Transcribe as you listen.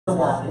So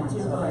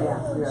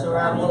we're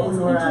at what we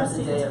were at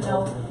today of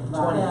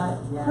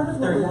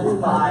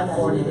 35,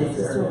 40 days.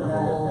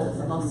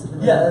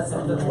 Yeah, that's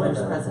the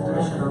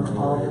presentation on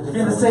all the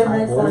different. The same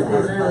rate 40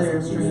 days earlier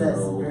means that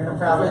you're going to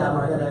probably have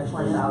a good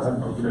extra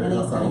 1,000. And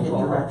he's going to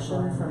get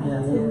direction from you.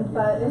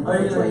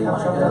 Are you going to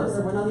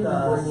So we're not even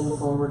bringing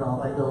forward all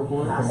the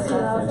billboard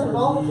stuff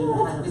until you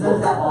kind of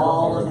look at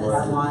all of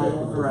this wide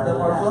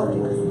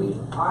variety.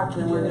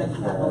 Then we're going to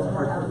keep those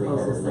hard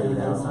proposals that you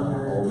based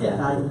on your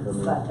guidance.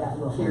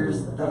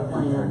 Here's the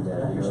plan,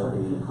 here's what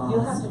it could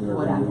cost,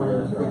 what do you want to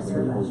increase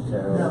your budget?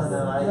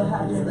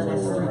 So the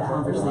next 3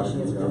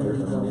 conversations are going to be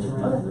built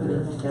around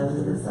putting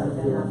together this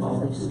idea of all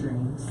these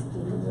streams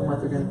and what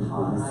they're going to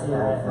cost.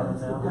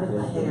 So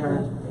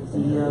compare,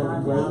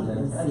 wait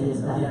and see if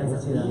that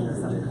is being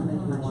something you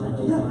want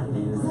to do.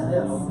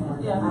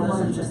 Those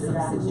are just some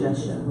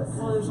suggestions.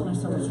 Well, there's only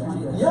so much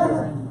money.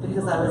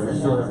 Because I was in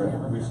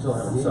we still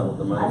haven't settled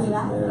the money. we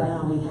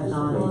have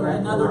not.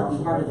 Another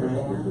part of it.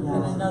 And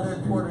another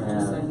quarter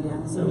just like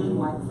that. So you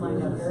might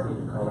find out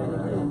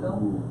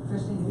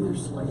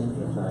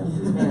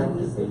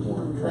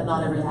but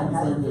not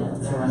everything's in yet.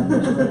 So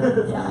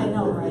yeah, I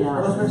know, right? Yeah. I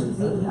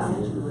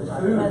need to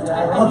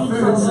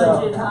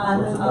budget on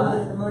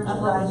what we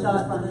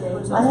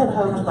thought. I had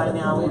hoped by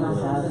now we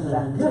would have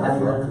an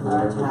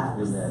entire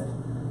tax,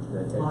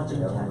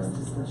 lodging tax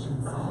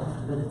discussion,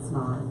 but it's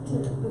not.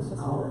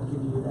 I'll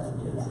give you that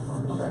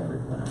on the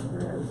record when I'm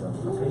ready.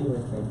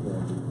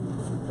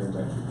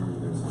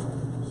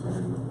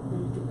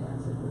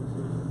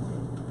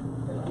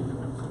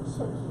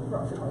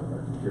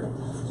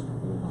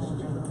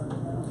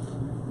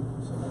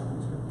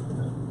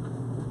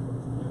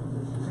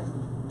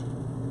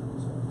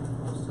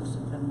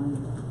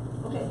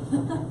 Okay.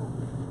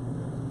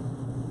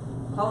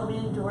 Call the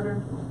meeting to order.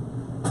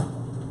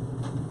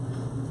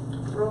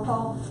 Roll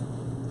call.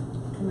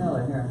 Camilla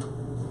here.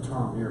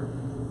 Tom here.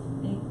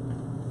 Me.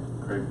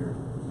 Craig here.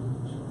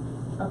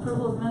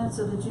 Approval of minutes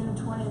of the June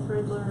 20th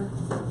regular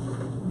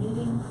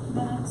meeting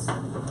minutes.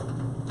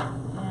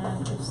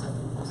 And if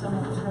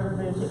someone could have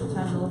everybody take the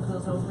time to look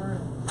those over.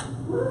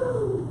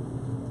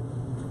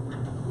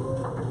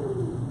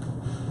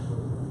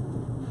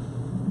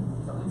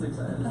 Someone's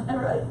excited. All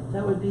right.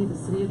 That would be the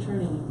city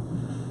attorney.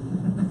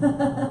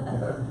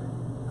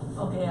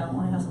 Okay, I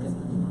won't ask him.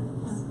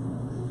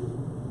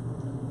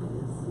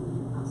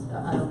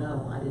 I don't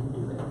know. I didn't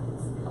do it.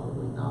 It's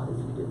probably not if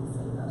you didn't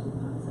say that.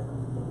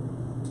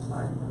 I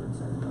never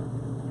said that.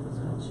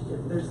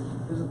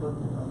 There's a book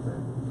out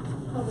there.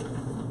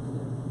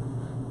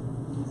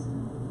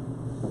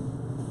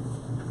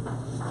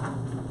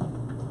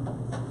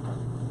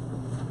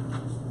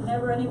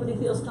 Whenever anybody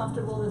feels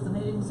comfortable that the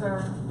meetings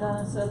are done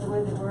and said the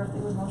way they were, if they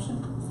would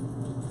motion.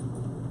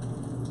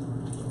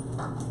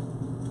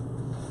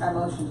 I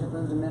motion to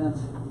approve the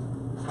minutes.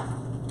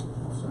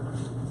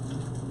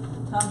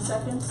 Tom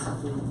seconds.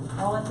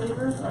 All in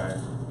favor? Aye.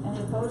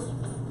 Any opposed?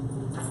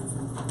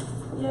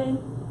 Yay.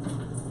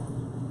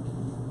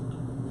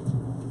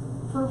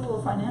 Approval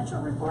of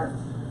financial report.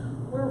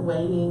 We're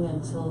waiting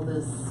until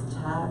this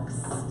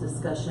tax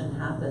discussion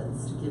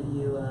happens to give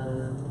you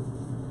a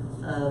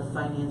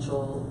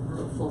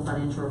full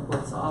financial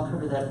report. So I'll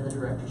cover that in the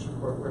director's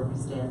report where we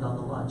stand on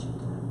the lodging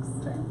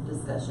tax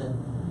discussion.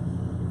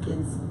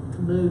 It's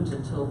moved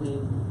until we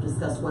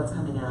discuss what's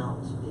coming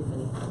out, if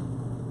anything.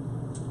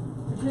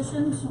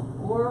 Petitions,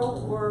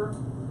 oral or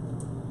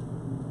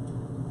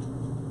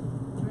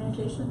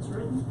communications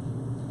written.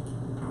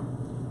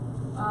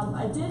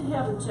 I did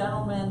have a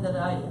gentleman that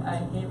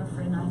I gave a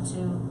free night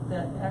to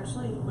that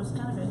actually was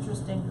kind of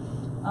interesting.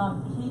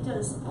 He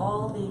does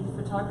all the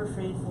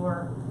photography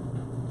for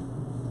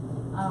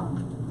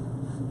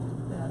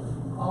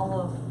all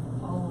of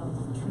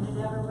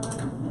Trinidad or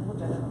whatever. I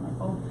looked at it on my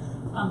phone.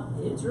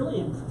 It's really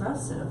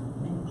impressive,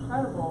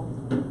 incredible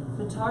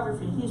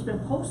photography. He's been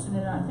posting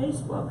it on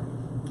Facebook,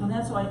 and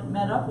that's why I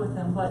met up with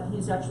him. But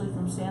he's actually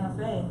from Santa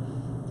Fe.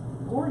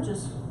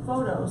 Gorgeous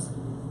photos,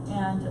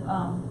 and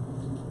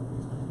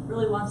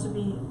really wants to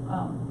be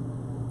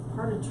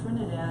part of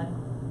Trinidad,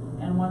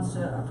 and wants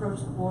to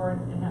approach the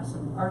board and have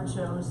some art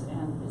shows,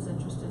 and is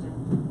interested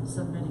in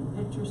submitting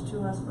pictures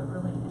to us, but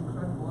really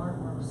incredible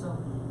artwork. So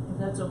if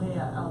that's okay,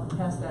 I'll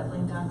pass that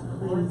link on to the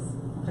board.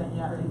 Okay,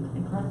 yeah,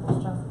 incredible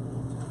stuff.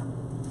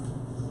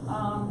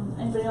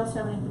 Anybody else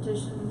have any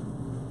petition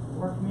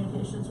or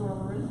communications or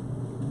written?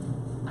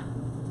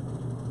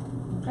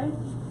 Okay.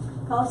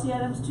 Policy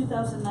items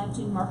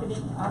 2019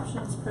 marketing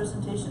options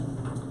presentation.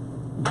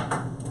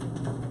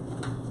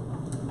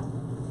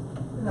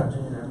 Good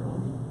afternoon,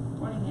 everyone.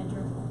 Morning,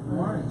 Andrew. Good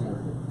morning.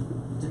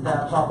 Did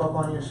that pop up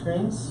on your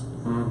screens?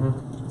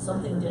 Mm-hmm.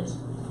 Something did.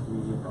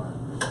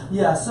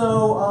 Yeah,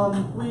 so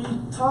we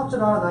talked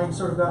about, and I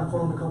sort of got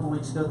informed a couple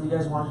weeks ago that you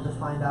guys wanted to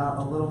find out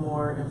a little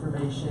more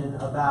information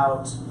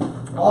about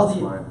all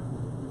the...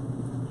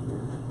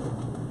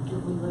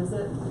 Did we lose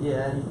it?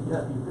 Yeah, you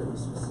got to be really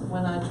specific.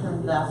 When I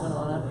turned that one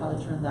on, I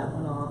probably turned that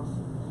one off.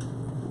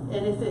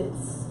 And if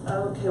it's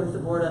okay with the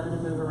board, I'm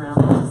going to move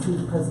around and see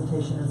the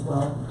presentation as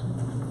well.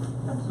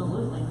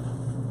 Absolutely.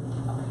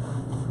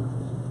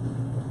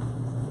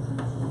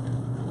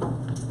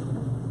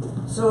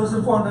 So it was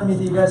important to me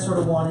that you guys sort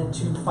of wanted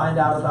to find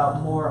out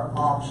about more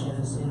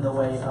options in the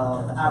way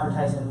of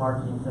advertising and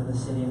marketing for the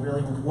city, and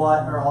really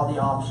what are all the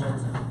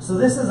options. So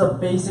this is a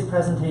basic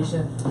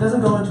presentation. It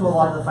doesn't go into a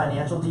lot of the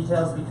financial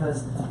details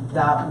because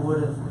that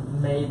would have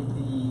made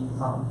the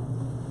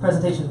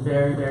presentation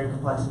very, very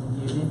complex and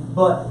confusing.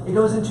 But it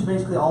goes into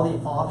basically all the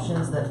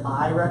options that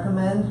I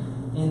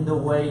recommend in the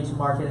way to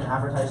market and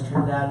advertise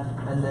Trinidad,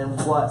 and then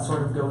what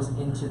sort of goes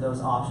into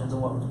those options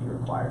and what would be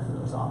required for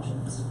those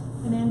options.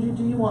 And Andrew,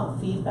 do you want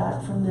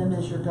feedback from them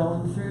as you're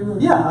going through?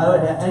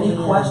 Yeah, any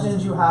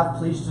questions you have,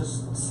 please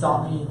just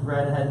stop me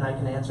right ahead and I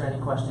can answer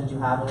any questions you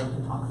have and we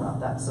can talk about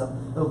that. So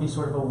it'll be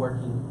sort of a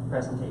working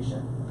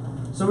presentation.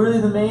 So really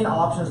the main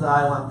options that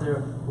I went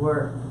through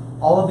were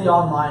all of the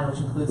online, which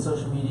includes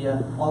social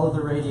media, all of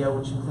the radio,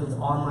 which includes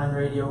online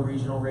radio,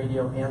 regional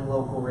radio, and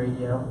local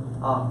radio,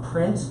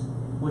 print,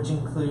 which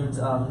includes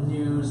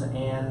news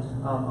and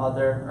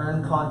other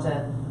earned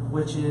content,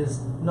 which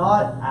is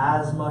not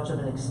as much of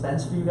an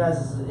expense for you guys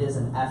as it is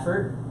an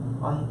effort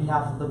on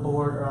behalf of the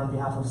board or on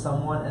behalf of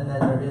someone, and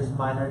then there is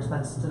minor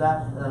expenses to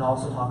that, and then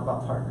also talk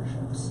about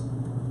partnerships.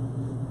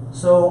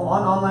 So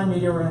on online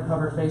media, we're going to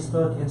cover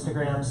Facebook,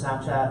 Instagram,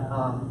 Snapchat,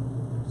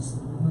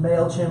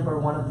 MailChimp or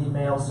one of the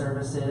mail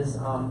services,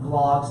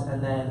 blogs,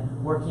 and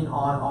then working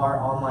on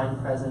our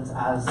online presence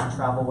as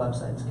travel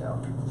websites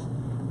go.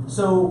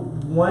 So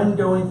when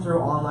going through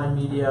online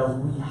media,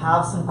 we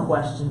have some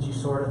questions you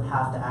sort of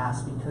have to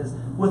ask, because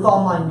with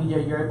online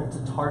media, you're able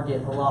to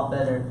target a lot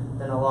better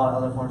than a lot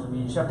of other forms of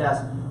media. You have to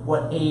ask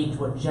what age,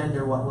 what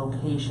gender, what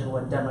location,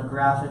 what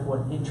demographic, what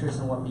interests,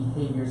 and what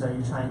behaviors are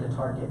you trying to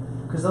target.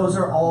 Because those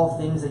are all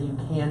things that you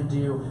can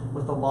do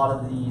with a lot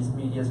of these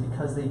medias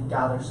because they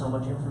gather so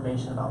much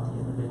information about the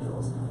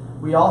individuals.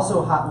 We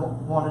also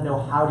want to know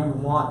how do you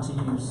want to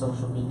use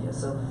social media.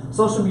 So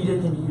social media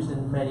can be used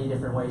in many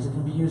different ways. It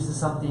can be used as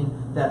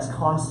something that's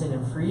constant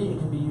and free. It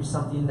can be used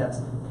something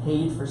that's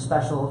paid for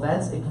special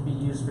events. It can be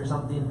used for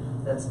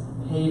something that's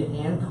paid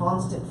and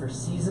constant for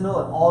seasonal.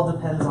 It all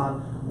depends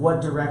on what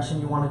direction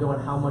you want to go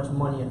and how much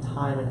money and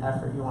time and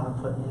effort you want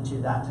to put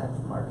into that type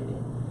of marketing.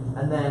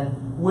 And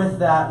then with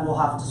that, we'll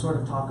have to sort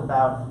of talk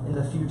about in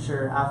the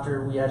future,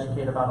 after we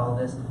educate about all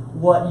this,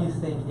 what you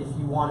think if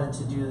you wanted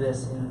to do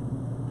this in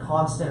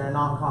constant or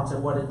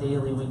non-constant, what a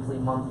daily, weekly,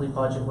 monthly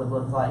budget would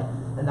look like,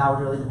 and that would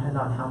really depend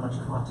on how much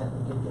content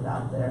we could get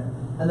out there.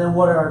 And then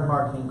what are our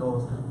marketing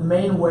goals? The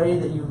main way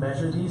that you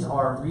measure these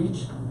are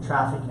reach,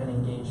 traffic, and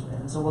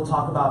engagement. And so we'll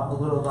talk about a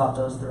little about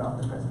those throughout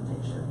the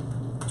presentation.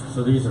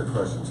 So these are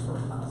questions for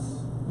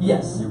us.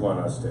 Yes. You want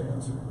us to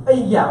answer.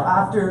 Yeah,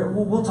 after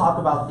we'll talk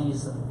about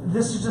these.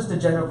 This is just a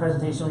general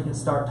presentation. We can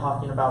start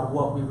talking about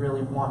what we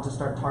really want to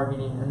start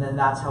targeting, and then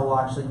that's how we'll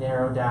actually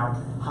narrow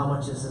down how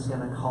much this is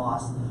going to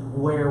cost,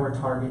 where we're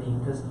targeting,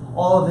 because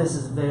all of this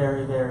is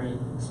very, very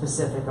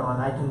specific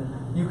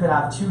on. You could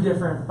have two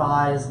different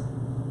buys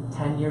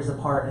 10 years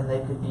apart and they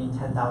could be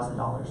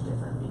 $10,000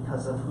 different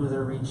because of who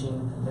they're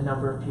reaching, the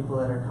number of people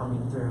that are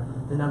coming through,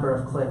 the number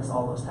of clicks,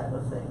 all those type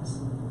of things.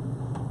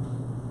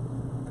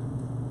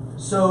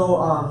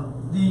 So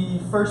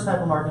the first type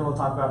of marketing we'll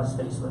talk about is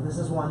Facebook. This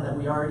is one that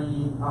we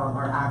already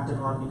are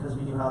active on because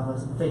we do have a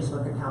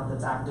Facebook account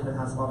that's active and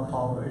has a lot of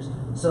followers.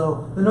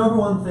 So the number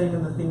one thing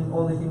and the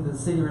only thing that the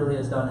city really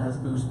has done is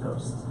boost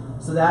posts.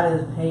 So that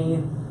is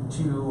paying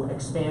to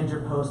expand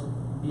your post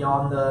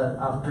beyond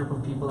the group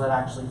of people that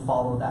actually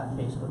follow that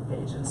Facebook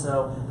page. And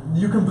so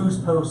you can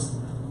boost posts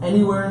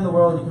anywhere in the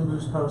world. You can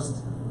boost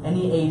posts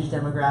any age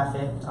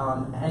demographic,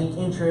 any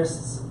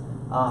interests.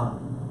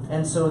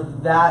 And so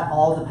that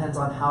all depends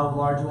on how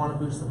large you want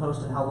to boost the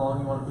post and how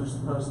long you want to boost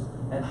the post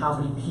and how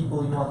many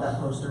people you want that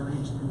post to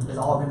reach is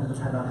all going to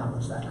depend on how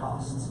much that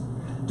costs.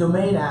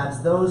 Domain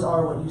ads, those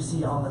are what you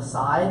see on the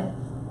side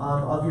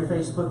of your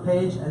Facebook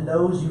page, and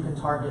those you can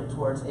target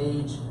towards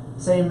age.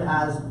 Same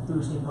as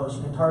boosting posts,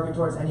 you can target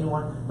towards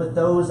anyone, but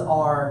those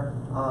are,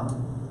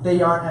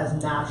 they aren't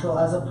as natural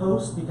as a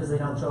post because they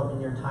don't show up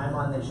in your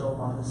timeline, they show up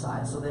on the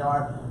side. So they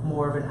are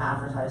more of an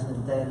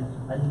advertisement than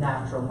a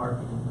natural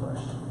marketing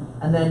push.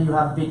 And then you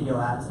have video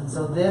ads. And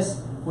so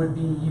this would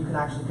be, you can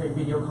actually create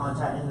video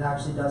content and it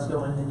actually does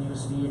go in the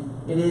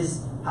newsfeed. It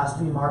has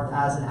to be marked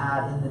as an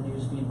ad in the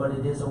newsfeed, but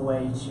it is a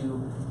way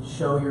to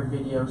show your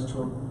videos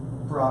to a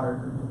broader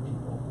group of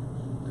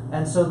people.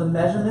 And so the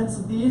measurements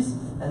of these,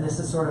 and this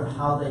is sort of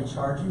how they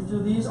charge you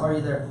through these, are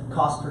either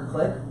cost per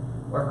click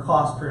or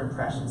cost per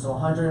impression. So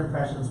 100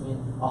 impressions mean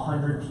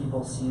 100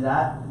 people see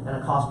that, and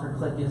a cost per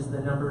click is the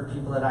number of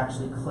people that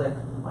actually click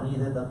on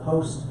either the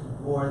post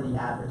or the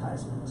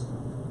advertisement.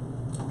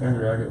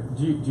 Andrew,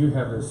 do you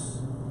have this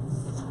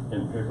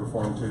in paper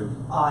form too?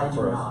 I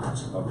do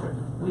not. Okay.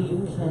 We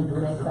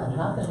can make that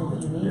happen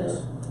if you need Yes.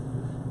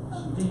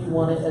 it. Do you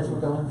want it as we're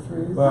going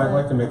through? Well, I'd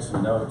like to make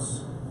some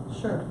notes.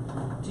 Sure.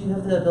 Do you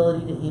have the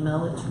ability to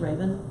email it to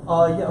Raven?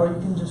 Yeah, or you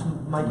can just,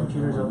 my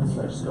computer's open,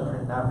 so I just go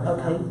print it out right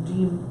Okay. now. Do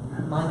you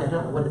mind? I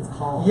don't know what it's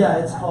called. Yeah,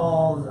 it's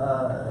called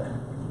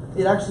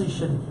it actually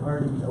should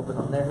already be open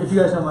on there. If you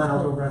guys don't mind,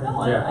 I'll go run it.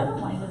 No, Yeah. I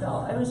don't mind at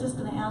all. I was just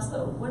gonna ask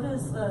though, what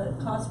is the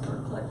cost per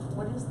click?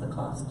 What is the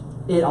cost?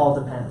 It all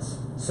depends.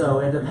 So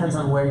it depends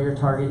on where you're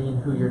targeting,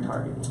 who you're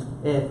targeting.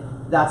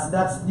 That's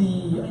I the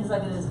mean, it's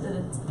like, is it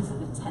a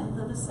tenth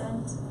of a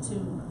cent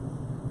to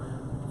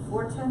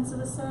 4/10 of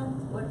a cent?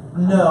 What?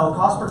 no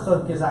cost per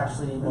click is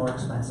actually more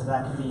expensive.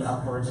 That could be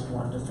upwards of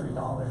 $1 to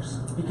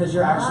 $3 because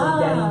you're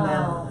actually getting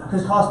them.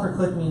 Because cost per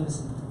click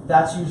means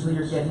that's usually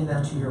you're getting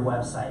them to your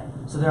website.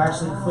 So they're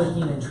actually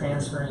clicking and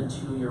transferring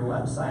to your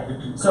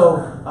website.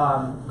 So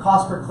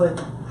cost per click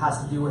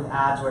has to do with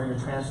ads where you're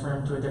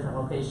transferring to a different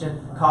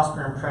location. Cost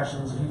per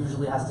impressions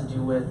usually has to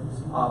do with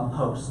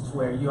posts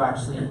where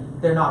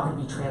they're not going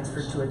to be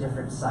transferred to a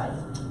different site,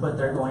 but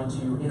they're going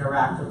to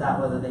interact with that,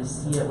 whether they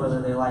see it, whether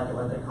they like it,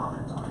 whether they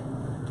comment on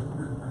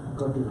it.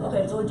 Go do that.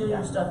 Okay, go do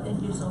your stuff.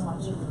 Thank you so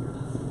much.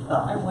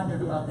 I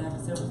wondered about that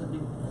because that's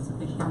a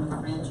big thing with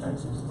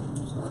franchises.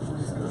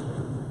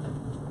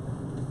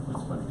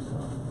 That's funny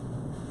stuff.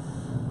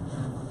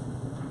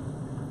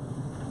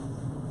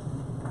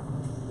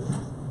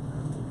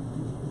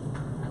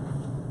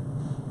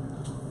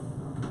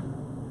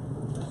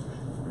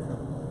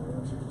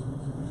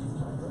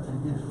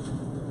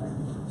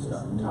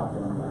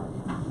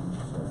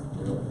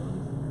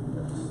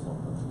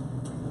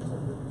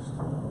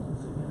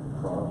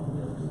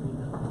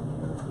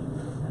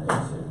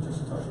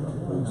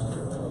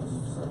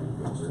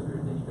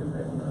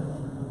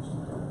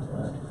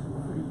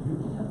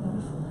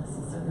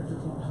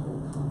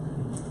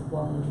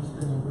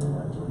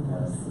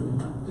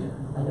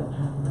 I don't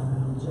have him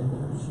around Jim.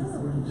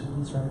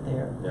 He's right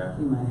there. Yeah,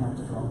 You might have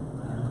to go.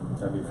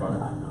 that'd be fun.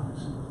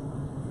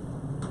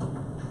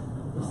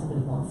 If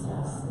somebody wants to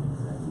ask.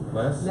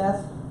 Les,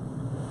 Beth?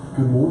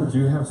 Good morning. do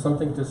you have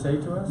something to say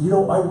to us? You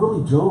know, I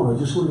really don't. I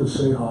just wanted to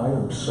say hi.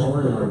 I'm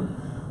sorry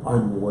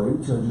I'm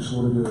late. I just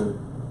wanted to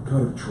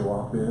kind of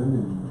drop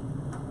in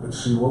and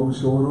see what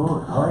was going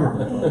on. Hi,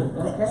 everybody.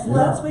 Okay. Yeah,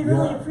 Well, we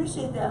really yeah.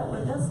 appreciate that.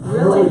 That's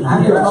Really?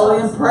 I'm Yes.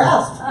 totally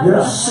impressed.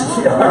 Yes,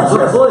 yeah,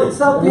 really.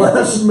 So busy.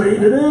 Les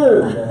made it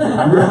in.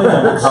 I'm really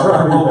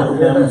uncomfortable with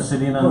him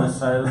sitting on this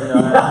side of the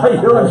aisle.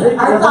 I know, it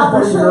makes I thought for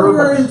everybody sure we were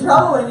nervous. in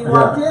trouble when you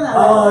walked in. I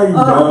was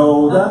like,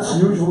 know. That's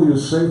usually a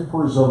safe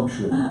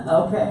presumption.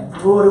 Okay.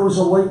 Well, it was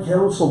a late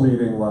council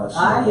meeting last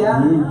night.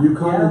 Yeah. You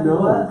kind Yeah, of it know,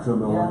 was.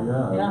 Camilla.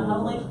 Yeah. Yeah, how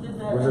late did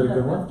that? Was it a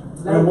good one?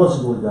 It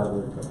wasn't really that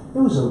late. It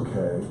was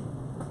okay.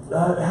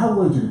 How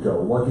late did it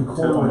go? Like a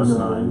quarter to Almost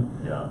 9.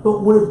 Yeah.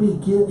 But when it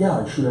began, yeah,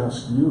 I should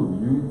ask you.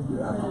 You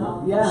have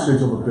to Yeah. stay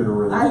till the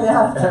bitter end. I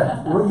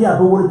left. Well, yeah,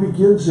 but when it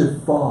begins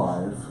at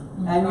 5.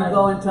 And you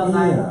go until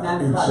Yeah,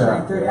 9 o'clock,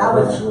 exactly. 9:30.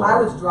 That's right.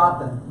 I was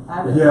dropping.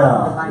 I was Yeah,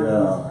 dropping to my yeah.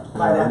 knees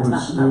by that It was,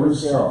 time. I it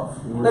was there. tough.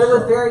 But it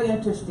was very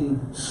interesting.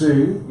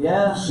 See?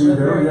 Yeah. See it was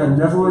there? very Yeah,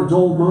 never a interesting.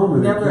 dull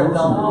moment. at Never a dull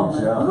council moment.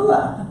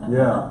 meetings, Ooh,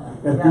 Yeah.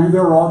 And Yeah. be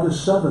there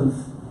August 7th.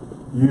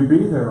 You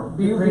be there.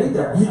 you be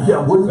there.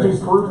 Yeah, wouldn't be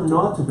prudent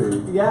not to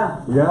be. Yeah.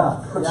 Yeah,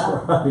 that's Yeah.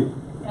 right.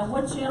 And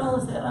what channel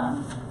is that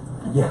on?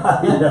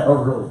 Yeah,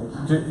 really.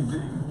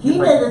 He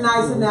made a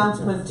nice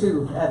announcement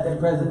too at the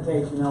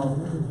presentation. Oh,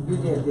 you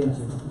did, didn't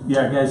you?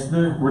 Yeah, guys,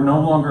 we're no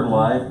longer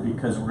live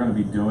because we're going to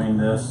be doing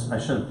this. I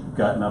should have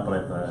gotten up, but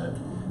I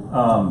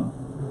thought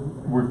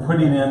we're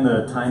putting in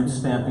the time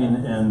stamping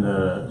and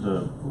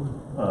the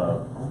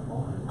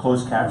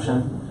closed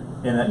caption,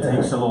 and that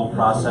takes a little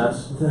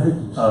process.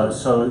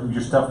 So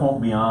your stuff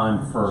won't be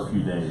on for a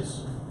few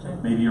days,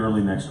 maybe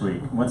early next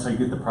week. Once I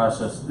get the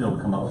process, it'll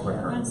come up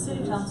quicker. When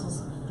city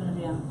council's gonna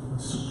be on?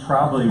 So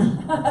probably,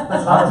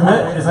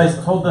 as I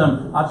told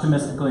them,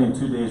 optimistically in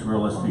 2 days,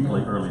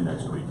 realistically early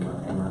next week. I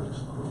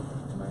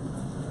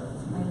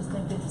just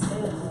think it's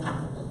said.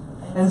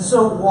 And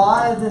so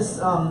why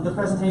the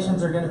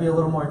presentations are going to be a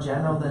little more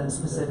general than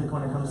specific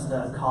when it comes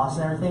to cost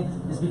and everything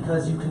is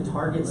because you can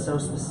target so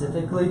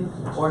specifically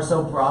or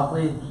so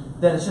broadly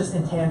that it's just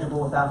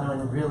intangible without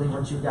knowing really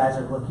what you guys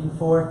are looking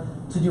for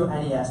to do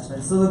any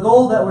estimates. So the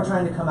goal that we're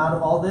trying to come out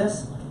of all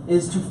this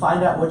is to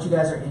find out what you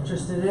guys are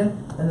interested in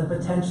and then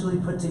potentially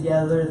put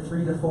together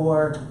 3 to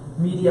 4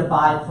 media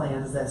buy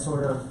plans that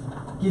sort of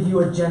give you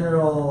a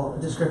general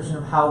description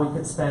of how we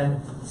could spend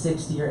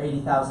 $60,000 or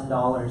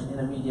 $80,000 in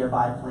a media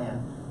buy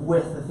plan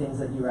with the things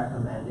that you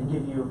recommend, and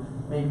give you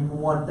maybe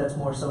one that's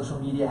more social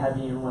media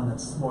heavy and one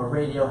that's more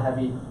radio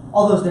heavy,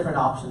 all those different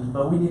options.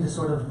 But we need to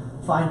sort of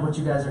find what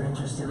you guys are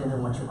interested in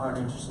and what you aren't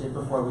interested in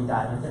before we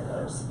dive into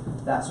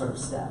that sort of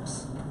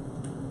steps.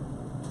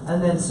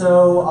 And then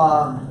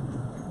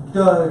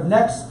the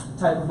next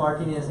type of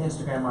marketing is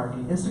Instagram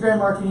marketing. Instagram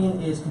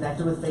marketing is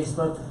connected with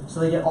Facebook,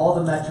 so they get all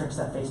the metrics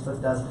that Facebook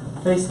does.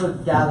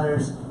 Facebook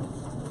gathers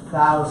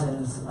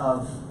thousands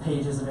of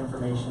pages of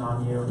information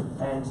on you,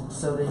 and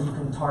so that you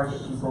can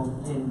target people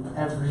in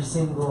every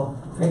single...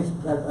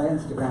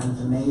 Instagram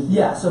is amazing.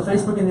 Yeah, so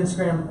Facebook and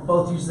Instagram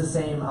both use the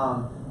same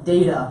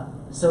data,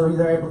 so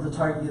they're able to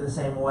target you the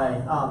same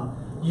way.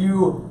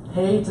 You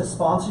pay to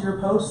sponsor your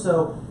post.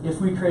 So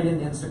if we create an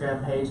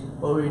Instagram page,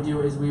 what we would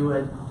do is we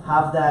would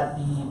have that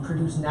be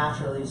produced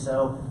naturally.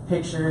 So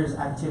pictures,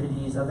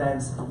 activities,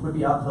 events would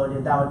be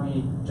uploaded. That would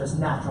be just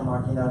natural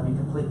marketing. That would be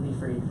completely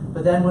free.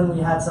 But then when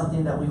we had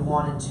something that we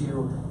wanted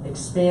to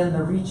expand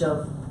the reach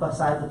of,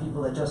 besides the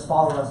people that just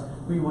follow us,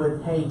 we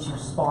would pay to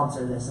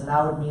sponsor this. And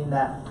that would mean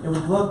that it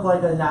would look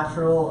like a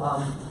natural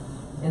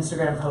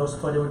Instagram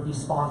post, but it would be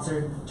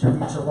sponsored to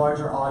reach a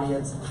larger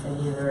audience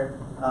in either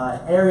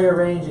area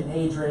range, an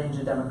age range,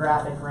 a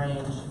demographic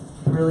range,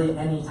 really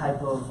any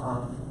type of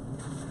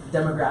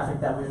demographic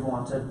that we would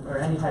want to, or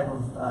any type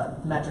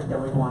of metric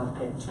that we want to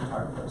pick to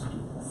target those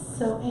people.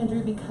 So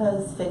Andrew,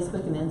 because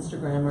Facebook and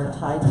Instagram are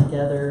tied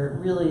together,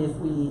 really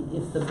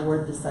if the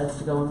board decides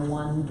to go in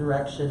one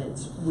direction,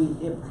 we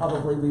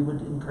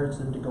would encourage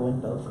them to go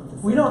in both at the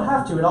same We don't time.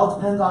 have to. It all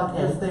depends on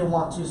Okay. if they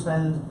want to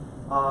spend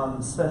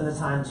the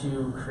time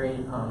to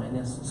create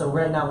so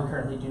right now we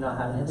currently do not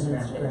have an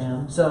Instagram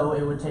Instagram. page. So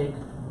it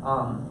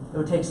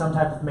would take some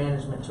type of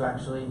management to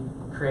actually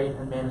create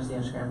and manage the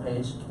Instagram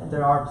page.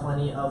 There are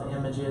plenty of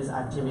images,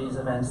 activities,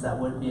 events that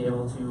would be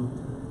able to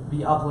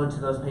be uploaded to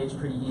those pages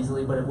pretty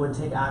easily, but it would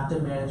take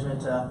active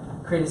management to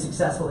create a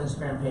successful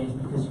Instagram page,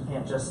 because you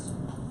can't just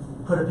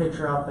put a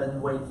picture up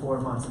and wait 4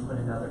 months and put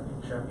another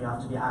picture up. You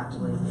have to be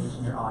actively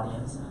engaging your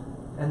audience.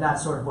 And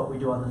that's sort of what we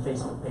do on the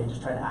Facebook page, is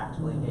try to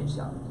actively engage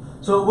the audience.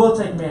 So it will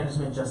take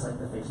management just like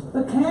the Facebook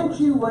But page can't would.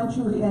 you, once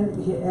you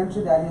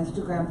enter that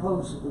Instagram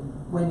post,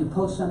 when you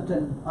post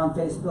something on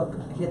Facebook,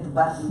 hit the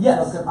button?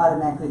 Yes. So it can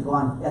automatically go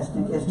on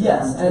Instagram?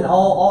 Yes, too? and I'll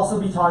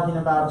also be talking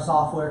about a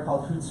software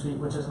called Hootsuite,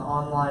 which is an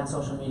online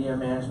social media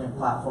management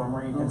platform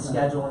where you can Okay.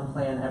 schedule and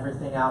plan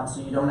everything out,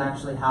 so you don't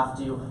actually have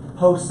to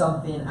post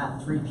something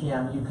at 3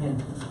 p.m.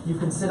 You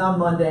can sit on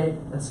Monday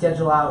and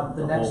schedule out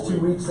the The next whole 2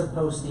 week. weeks of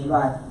posting,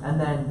 Right. and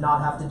then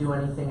not have to do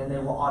anything, and they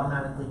will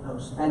automatically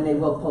post. And they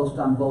will post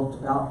on both?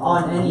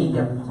 On any,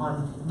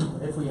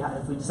 if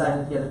we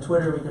decided to get a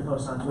Twitter, we can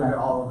post on Twitter, Right.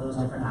 all of those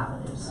different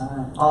avenues.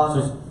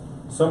 So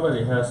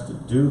somebody has to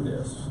do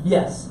this,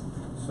 Yes.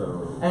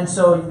 so. And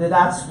so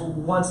that's,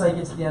 once I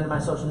get to the end of my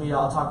social media,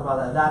 I'll talk about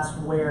that. That's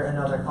where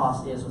another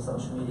cost is with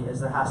social media, is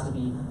there has to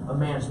be a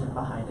management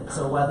behind it.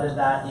 So whether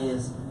that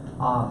is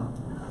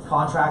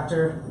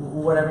contractor,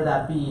 whatever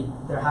that be,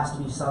 there has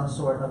to be some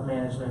sort of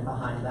management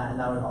behind that, and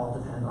that would all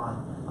depend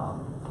on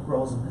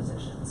roles and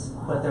positions.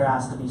 But there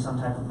has to be some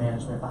type of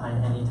management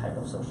behind any type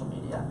of social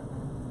media,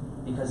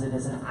 because it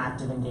is an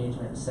active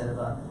engagement instead of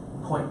a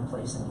point and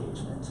place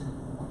engagement.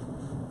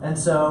 And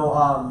so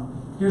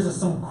here's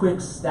some quick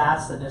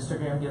stats that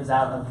Instagram gives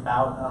out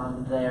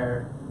about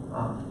their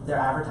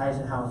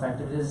advertising, how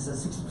effective it is. So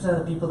 60%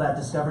 of the people that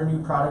discover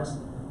new products,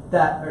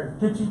 or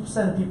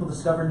 50% of people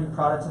discover new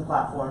products and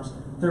platforms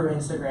through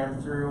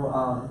Instagram, through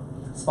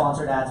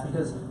sponsored ads,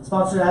 because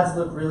sponsored ads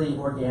look really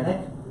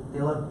organic. They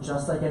look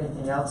just like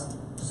anything else,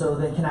 so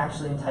they can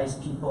actually entice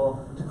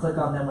people to click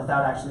on them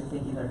without actually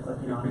thinking they're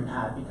clicking on an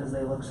ad, because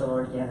they look so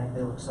organic,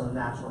 they look so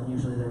natural, and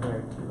usually they're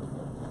very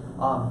beautiful.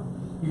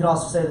 You can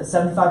also say that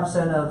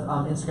 75%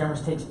 of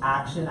Instagrammers takes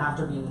action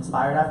after being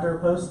inspired after a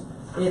post.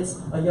 It's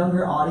a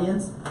younger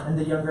audience, and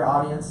the younger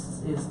audience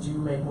do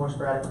make more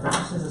sporadic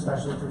purchases,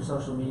 especially through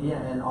social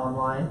media and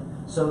online.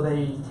 So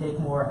they take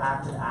more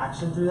active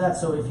action through that.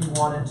 So if you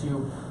wanted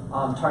to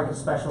target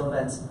special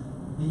events,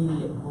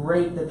 the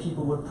rate that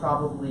people would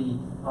probably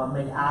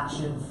make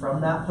action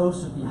from that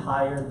post would be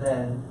higher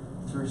than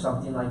through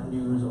something like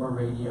news or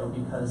radio,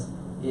 because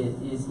it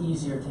is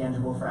easier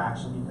tangible for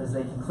action, because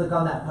they can click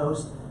on that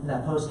post, and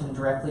that post can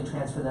directly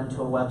transfer them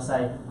to a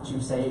website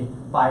to, say,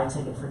 buy a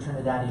ticket for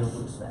Trinidad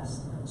Blues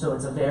Fest. So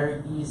it's a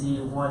very easy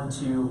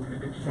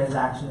 1-2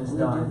 transaction is We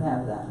done. do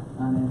have that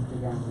on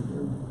Instagram, we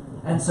do.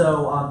 And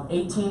so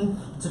 18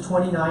 to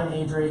 29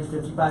 age range,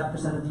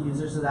 55% of the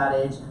users are that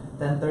age.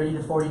 Then 30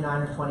 to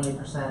 49 are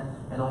 28%,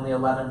 and only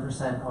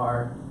 11%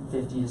 are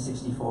 50 to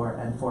 64,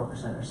 and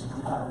 4% are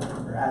 65 and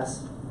over,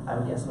 as I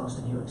would guess most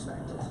of you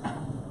expected.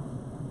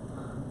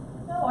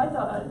 No, I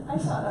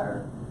thought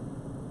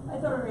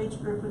our age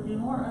group would be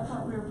more. I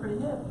thought we were pretty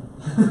hip.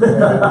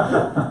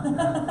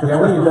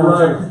 Yeah, we need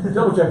to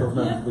double check those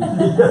numbers,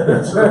 please.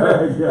 That's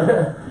right,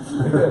 yeah.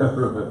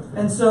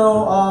 And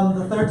so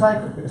the third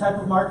type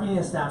of marketing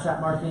is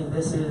Snapchat marketing.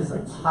 This is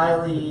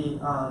highly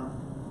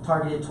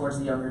targeted towards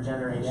the younger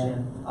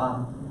generation,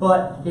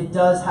 but it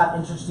does have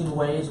interesting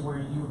ways where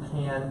you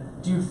can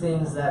do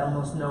things that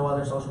almost no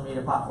other social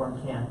media platform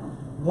can.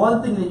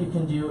 One thing that you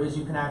can do is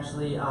you can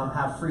actually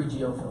have free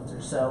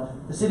geofilters. So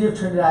the city of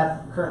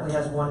Trinidad currently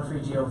has one free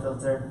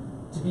geofilter.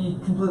 To be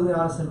completely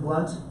honest and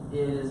blunt,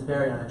 it is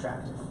very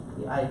unattractive.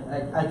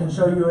 I can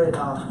show you it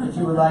if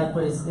you would like,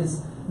 but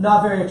it's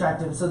not very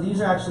attractive. So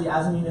these are actually,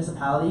 as a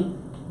municipality,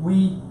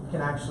 we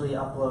can actually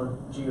upload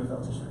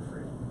geofilters for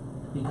free,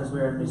 because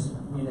we're a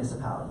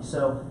municipality.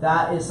 So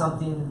that is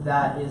something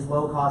that is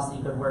low cost that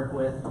you could work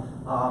with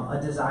a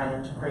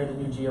designer to create a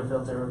new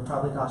geofilter. It would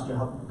probably cost you a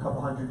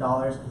couple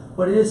 $100,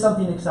 but it is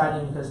something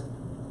exciting, because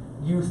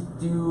youth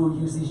do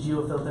use these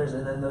geofilters,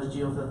 and then those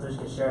geofilters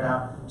get shared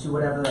out to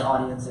whatever their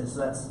audience is.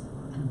 So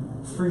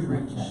free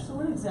reach. So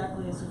what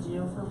exactly is a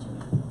geofilter?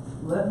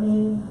 Let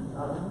me.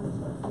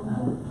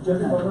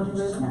 Jeffrey, what would you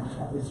raise?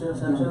 Snapchat. Is your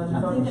Snapchat on your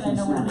I'm phone? thinking I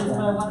know what it is,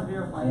 but I want to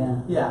verify it. Yeah.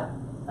 Yeah,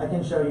 I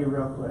can show you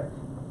real quick.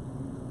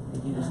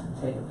 If you just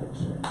take a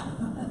picture.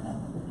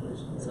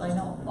 So I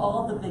know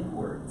all the big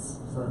words.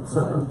 So it's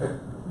like,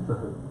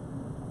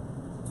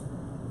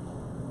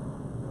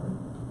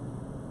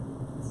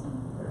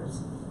 there's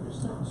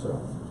So,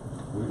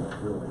 we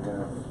don't really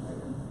have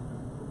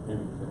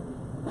anything.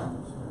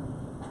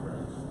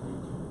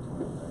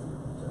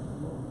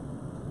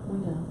 We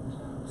don't.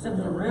 Except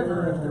the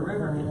river, if the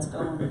river gets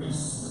going.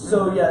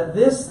 So yeah,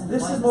 this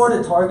is more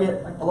to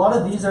target. A lot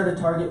of these are to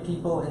target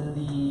people in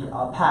the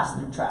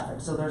pass-through traffic.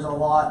 So there's a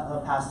lot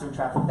of pass-through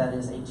traffic that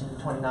is 18 to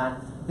 29.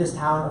 This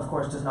town, of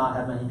course, does not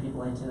have many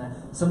people 18 to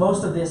 29. So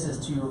most of this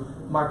is to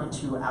market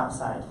to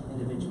outside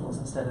individuals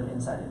instead of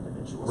inside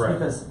individuals. Right.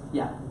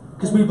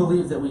 Because we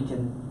believe that we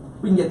can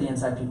get the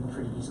inside people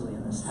pretty easily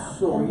in this town.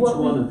 So And each what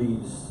one we- of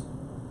these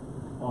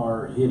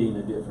are hitting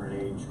a different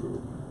age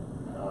group.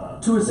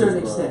 To a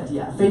certain Facebook. extent,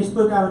 yeah.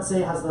 Facebook, I would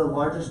say, has the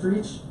largest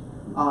reach.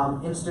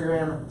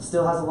 Instagram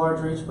still has a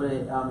large reach, but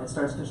it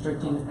starts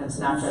constricting, and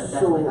Snapchat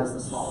definitely has the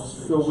smallest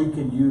reach. So we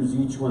can use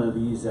each one of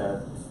these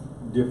at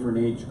different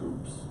age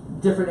groups.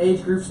 Different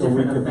age groups, So we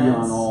different could events.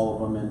 be on all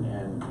of them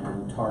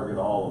and target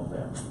all of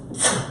them.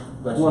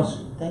 That's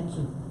easy. Thank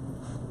you.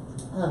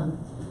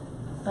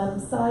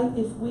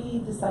 Si, if we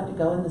decide to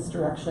go in this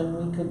direction,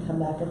 we could come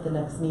back at the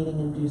next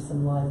meeting and do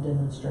some live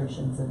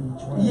demonstrations of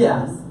each one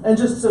Yeah, of these. and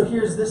just so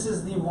this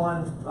is the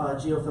one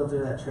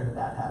geofilter that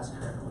Trinidad has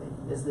currently.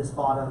 Is this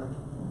bottom?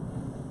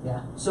 Yeah.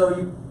 So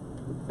you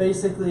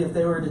basically, if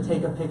they were to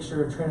take a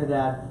picture of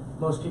Trinidad,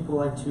 most people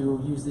like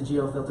to use the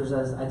geofilters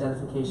as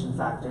identification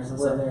factors, and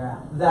Where so they're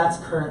at. that's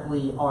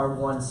currently our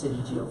one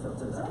city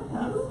geofilter that we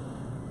have.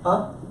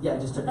 Huh? Yeah, I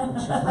just took a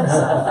picture of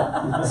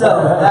myself. So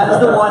that is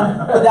the one.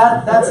 But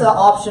that's an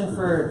option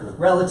for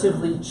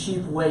relatively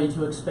cheap way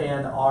to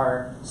expand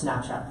our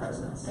Snapchat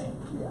presence.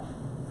 Yeah.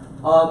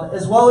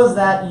 As well as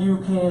that, you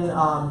can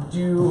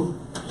do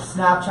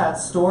Snapchat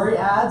story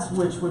ads,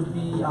 which would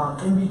be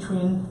in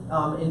between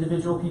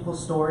individual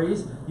people's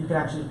stories. You can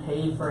actually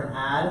pay for an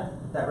ad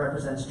that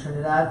represents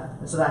Trinidad,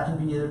 and so that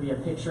can be either be a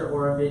picture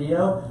or a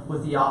video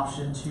with the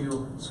option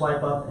to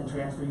swipe up and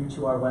transfer you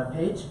to our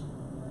webpage.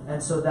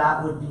 And so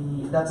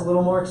that's a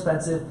little more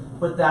expensive,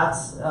 but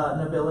that's an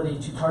ability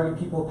to target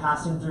people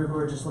passing through who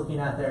are just looking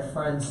at their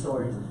friends'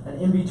 stories.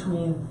 And in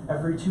between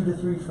every 2 to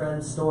 3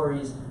 friends'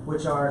 stories,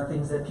 which are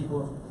things that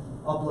people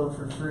upload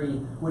for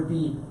free, would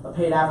be a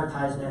paid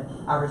advertisement,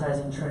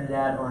 advertising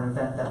Trinidad or an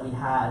event that we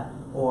had,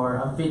 or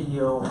a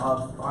video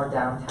of our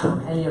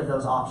downtown. Any of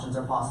those options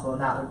are possible,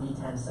 and that would be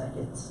 10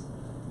 seconds.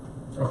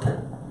 Okay,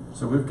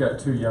 so we've got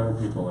 2 young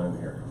people in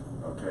here,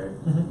 okay?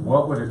 Mhm.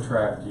 What would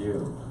attract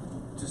you,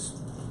 just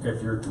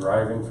if you're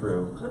driving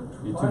through, Good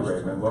you too, question.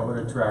 Raymond, what would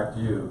attract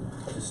you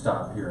to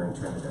stop here in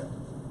Trinidad?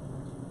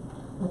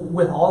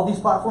 With all these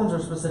platforms, or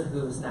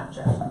specifically with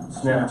Snapchat?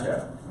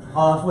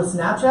 Snapchat. With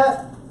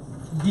Snapchat,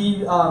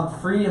 the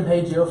free and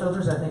paid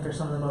geofilters I think are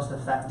some of the most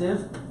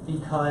effective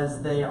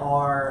because they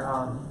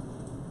are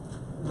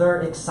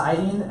they're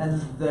exciting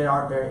and they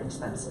are very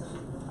expensive.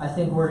 I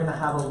think we're gonna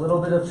have a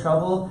little bit of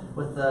trouble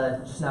with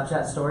the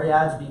Snapchat story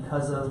ads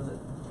because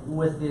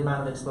with the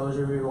amount of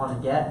exposure we want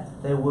to get.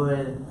 They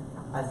would,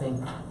 I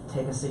think,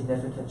 take a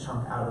significant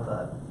chunk out of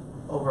the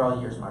overall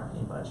year's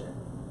marketing budget.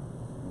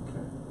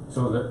 Okay.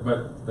 So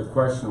but the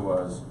question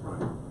was,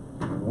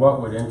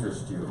 what would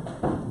interest you?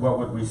 What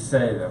would we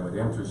say that would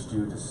interest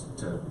you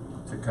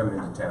to come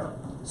into town?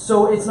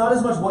 So it's not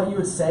as much what you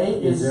would say.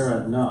 Is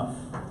there enough?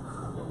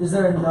 Is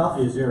there enough?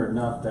 Is there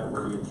enough that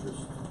would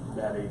interest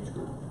that age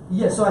group?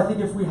 Yeah, so I think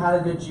if we had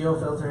a good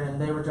geofilter and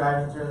they were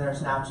driving through and they're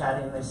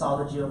Snapchatting and they saw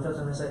the geofilter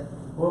and they say,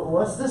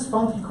 what's this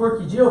funky,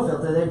 quirky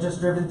geofilter? They've just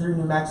driven through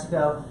New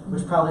Mexico,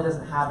 which probably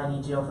doesn't have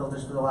any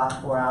geofilters for the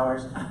last 4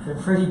 hours. They're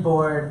pretty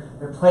bored.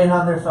 They're playing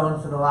on their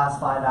phone for the last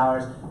 5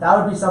 hours. That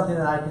would be something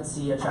that I could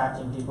see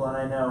attracting people, and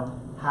I know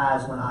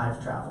has when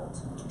I've traveled.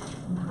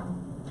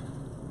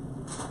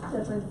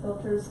 Definitely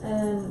filters,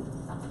 and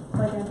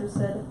like Andrew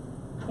said,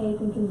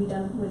 anything can be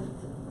done with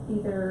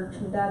either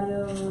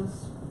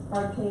Trinidadios,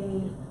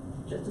 arcade,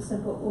 just a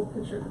simple little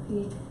picture of the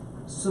peak.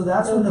 So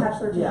that's They'll when catch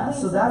their the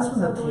attention. so that's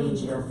when the Hey, paid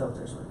so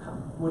geofilters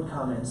would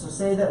come in. So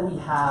say that we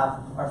have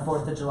our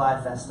 4th of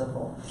July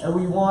festival, and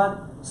we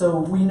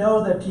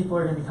know that people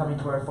are going to be coming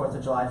to our 4th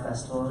of July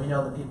festival, and we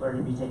know that people are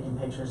going to be taking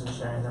pictures and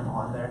sharing them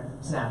on their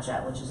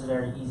Snapchat, which is a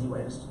very easy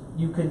way to.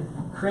 You can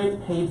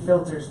create paid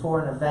filters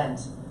for an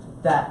event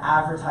that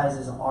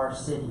advertises our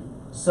city,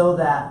 so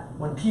that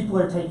when people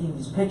are taking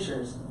these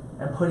pictures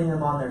and putting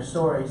them on their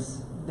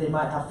stories, they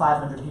might have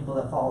 500 people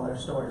that follow their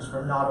stories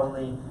from not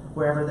only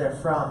wherever they're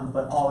from,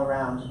 but all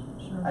around.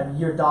 Sure. I mean,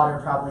 your daughter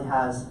probably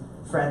has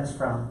friends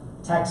from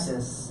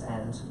Texas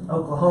and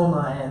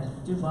Oklahoma and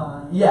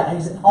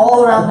Dubai.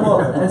 all around the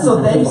world, and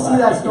so they see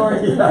that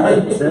story. Yeah,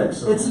 and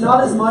Texas. it's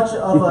not as much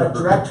of a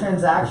direct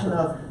transaction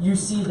of you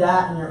see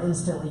that and you're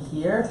instantly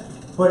here,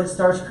 but it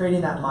starts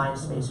creating that mind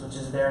space, which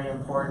is very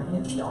important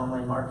in the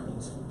online marketing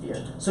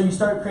sphere. So you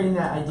start creating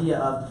that idea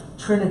of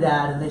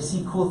Trinidad, and they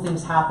see cool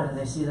things happen, and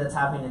they see that's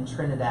happening in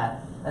Trinidad.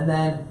 And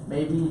then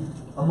maybe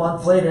a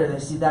month later, they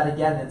see that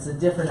again, and it's a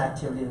different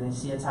activity, and they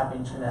see it's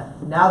happening in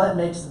Trinidad. Now that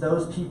makes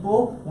those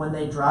people, when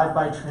they drive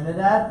by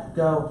Trinidad,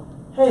 go,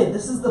 hey,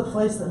 this is the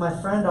place that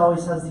my friend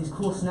always has these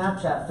cool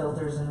Snapchat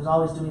filters and is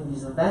always doing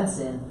these events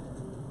in.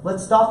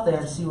 Let's stop there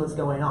and see what's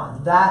going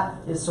on. That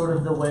is sort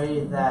of the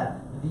way that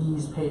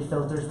these paid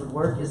filters would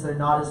work, is they're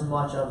not as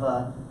much of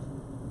a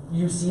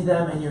you see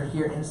them and you're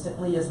here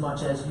instantly as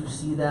much as you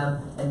see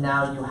them and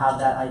now you have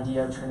that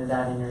idea of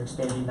Trinidad and you're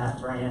expanding that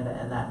brand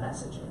and that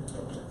messaging.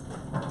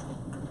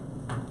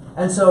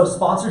 And so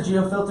sponsored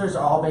geofilters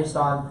are all based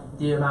on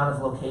the amount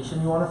of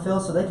location you want to fill.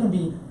 So they can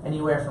be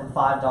anywhere from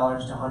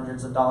 $5 to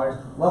hundreds of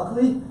dollars.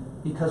 Luckily,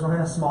 because we're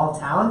in a small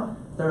town,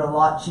 they're a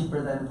lot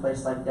cheaper than a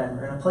place like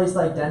Denver. In a place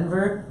like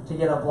Denver, to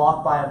get a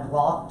block by a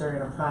block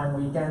during a prime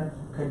weekend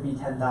could be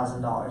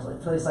 $10,000. Like a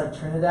place like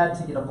Trinidad,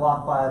 to get a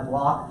block by a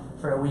block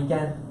for a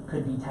weekend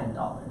could be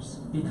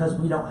 $10, because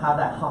we don't have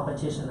that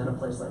competition that a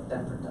place like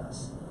Denver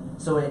does.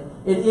 So it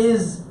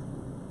is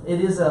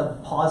a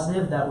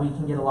positive that we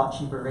can get a lot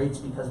cheaper rates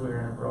because we're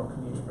in a rural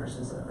community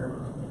versus an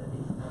urban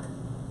community.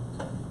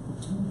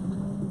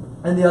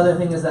 And the other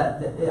thing is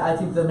that I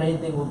think the main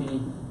thing will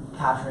be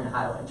capturing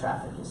highway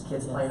traffic, is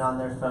kids playing on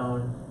their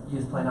phone,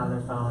 youth playing on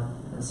their phone,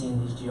 and seeing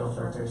these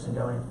geofilters and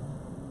going,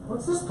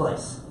 what's this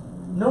place?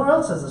 Nowhere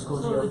else has this cool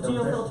geofilter. So the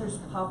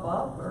geofilters pop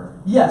up, or?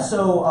 Yeah,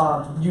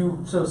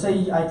 so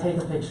say I take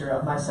a picture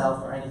of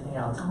myself or anything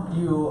else.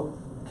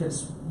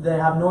 They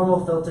have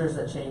normal filters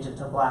that change it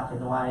to black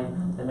and white.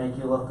 They make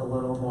you look a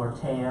little more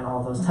tan,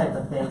 all those type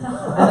of things.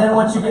 And then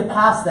once you get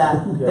past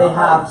that, they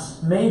have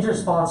major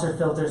sponsor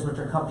filters, which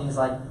are companies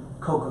like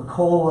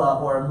Coca-Cola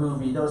or a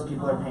movie. Those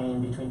people are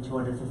paying between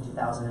 $250,000 and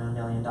 $1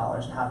 million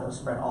to have those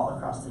spread all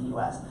across the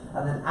U.S.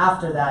 And then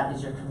after that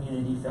is your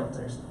community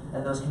filters,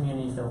 and those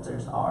community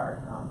filters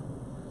are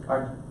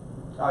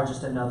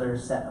just another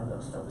set of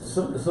those filters.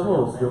 Some of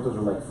those filters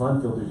are like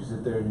fun filters. You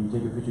sit there and you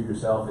take a picture of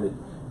yourself, and it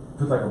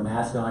puts like a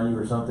mask on you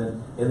or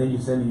something, and then you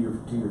send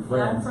it to your friends.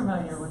 Yeah, I'm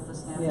familiar with the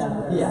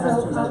Snapchat. Yeah.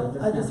 So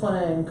I just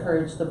want to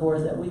encourage the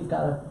board that we've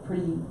got a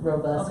pretty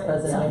robust Okay.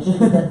 presentation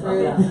to get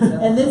through.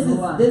 And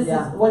this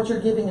Yeah. is what you're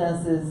giving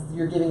us, is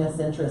you're giving us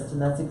interest,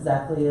 and that's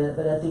exactly it.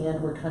 But at the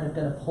end, we're kind of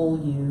going to pull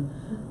you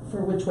for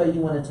which way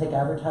you want to take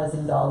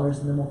advertising dollars,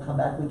 and then we'll come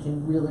back. We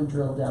can really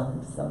drill down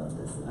into some of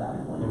this at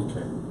that point.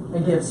 Okay.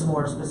 And give some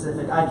more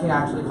specific. I can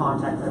actually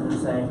contact them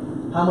and say,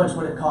 how much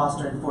would it cost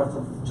during 4th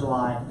of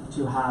July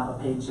to have a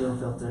paid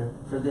geofilter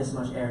for this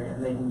much area?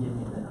 And they can give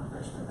me the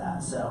numbers for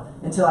that. So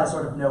until I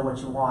sort of know what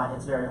you want,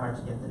 it's very hard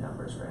to get the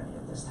numbers for any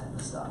of this type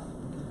of stuff.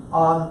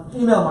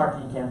 Email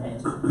marketing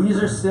campaigns. These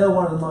are still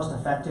one of the most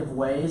effective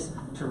ways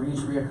to reach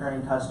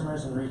reoccurring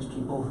customers and reach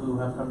people who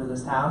have come to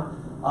this town.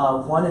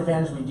 One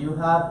advantage we do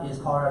have is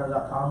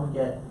Colorado.com. We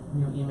get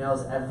new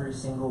emails every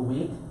single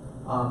week,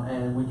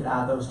 and we can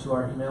add those to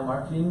our email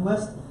marketing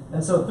list.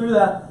 And so through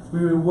that,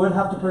 we would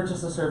have to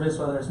purchase a service,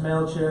 whether it's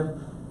MailChimp,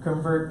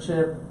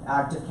 ConvertChip,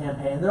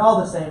 ActiveCampaign. They're all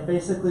the same.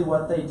 Basically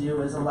what they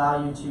do is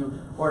allow you to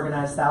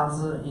organize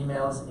thousands of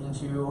emails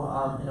into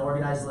an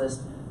organized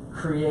list,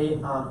 create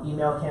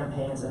email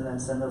campaigns, and then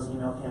send those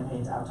email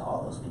campaigns out to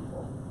all those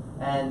people.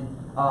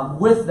 And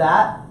with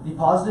that, the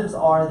positives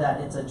are that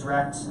it's a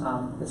direct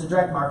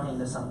marketing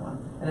to someone,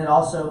 and it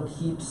also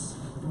keeps,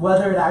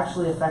 whether it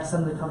actually affects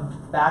them to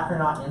come back or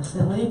not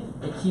instantly,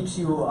 it keeps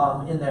you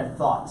in their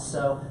thoughts.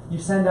 So you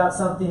send out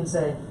something,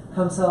 say,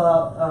 come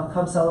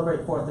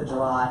celebrate 4th of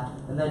July,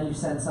 and then you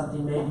send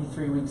something maybe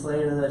 3 weeks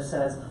later that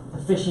says,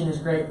 the fishing is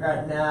great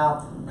right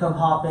now, come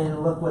hop in,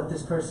 look what the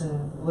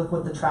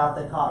trout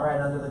they caught right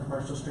under the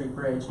Commercial Street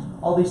Bridge,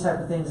 all these type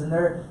of things. And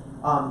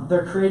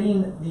they're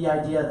creating the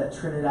idea that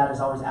Trinidad is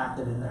always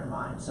active in their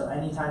mind. So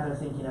anytime they're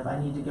thinking of, I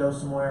need to go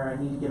somewhere,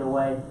 I need to get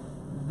away,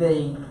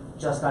 they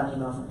just got an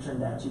email from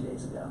Trinidad 2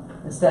 days ago.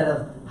 Instead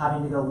of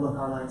having to go look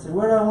online and say,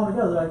 where do I want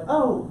to go? They're like,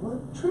 oh,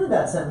 well,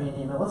 Trinidad sent me an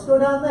email, let's go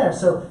down there.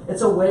 So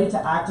it's a way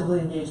to actively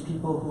engage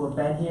people who have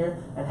been here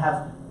and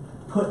have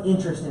put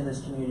interest in this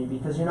community,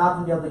 because you're not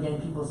going to be able to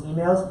gain people's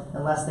emails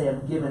unless they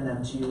have given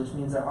them to you, which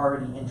means they're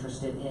already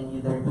interested in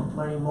either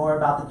learning more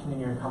about the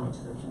community or coming to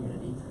the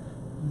community.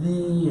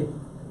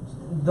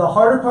 The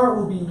harder part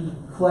will be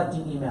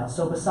collecting emails.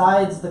 So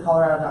besides the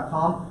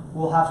Colorado.com,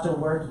 we'll have to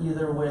work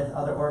either with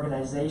other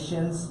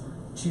organizations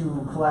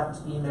to collect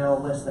email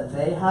lists that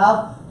they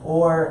have,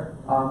 or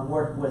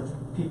work with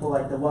people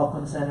like the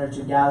Welcome Center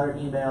to gather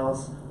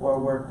emails, or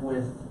work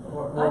with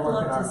I'd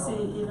love to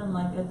see, even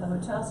like at the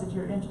hotels, if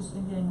you're interested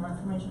in getting more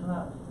information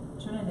about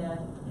Trinidad,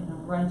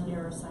 right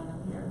here or sign up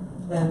here.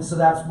 And so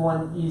that's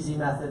one easy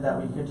method that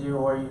we could do,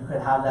 or you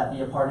could have that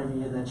be a part of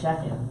you in the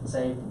check-in.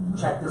 Say,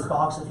 check this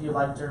box if you'd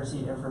like to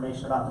receive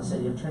information about the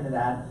city of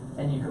Trinidad,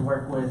 and you could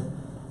work with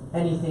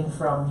anything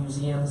from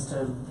museums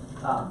to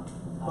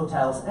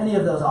hotels, any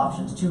of those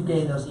options to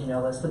gain those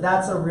email lists. But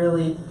that's a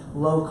really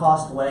low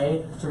cost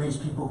way to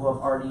reach people who have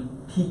already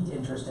piqued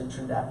interest in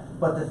Trinidad.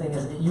 But the thing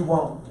is, you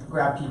won't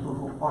grab people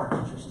who aren't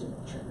interested in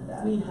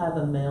Trinidad. We have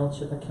a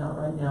MailChimp account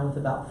right now with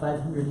about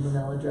 500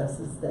 email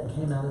addresses that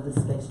came out of the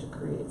Space to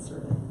Create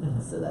survey.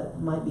 Mhm. So that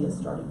might be a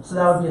starting point. So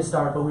that would be a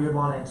start, but we would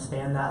want to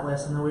expand that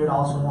list, and then we would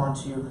also want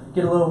to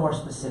get a little more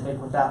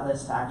specific with that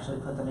list to actually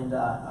put them into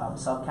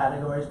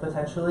subcategories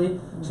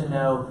potentially to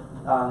know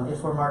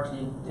if we're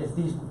marketing,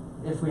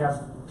 if we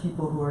have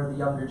people who are the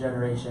younger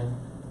generation,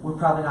 we're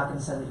probably not going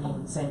to send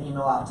the same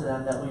email out to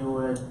them that we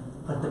would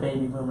put the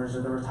baby boomers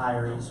or the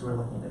retirees who are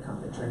looking to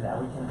come to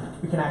Trinidad.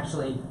 We can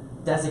actually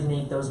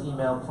designate those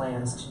email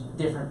plans to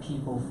different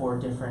people for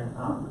different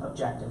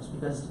objectives,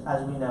 because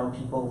as we know,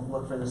 people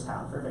look for this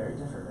town for very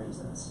different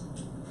reasons.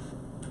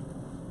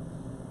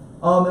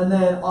 And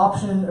then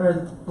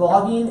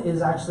blogging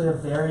is actually a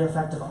very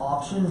effective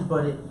option,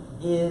 but it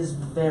is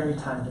very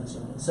time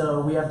consuming.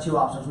 So we have two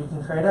options. We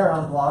can create our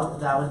own blog.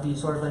 That would be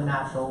sort of a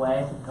natural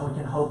way, and we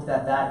can hope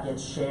that that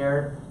gets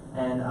shared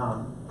and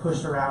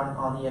pushed around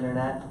on the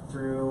internet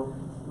through,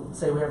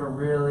 say we have a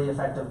really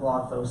effective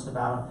blog post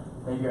about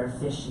maybe our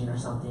fishing or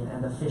something,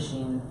 and the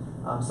fishing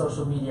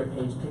social media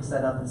page picks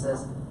that up and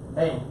says,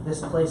 hey,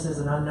 this place is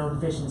an unknown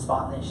fishing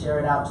spot, and they share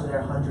it out to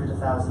their hundreds of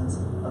thousands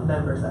of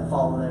members that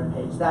follow their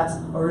page. That's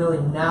a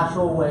really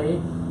natural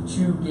way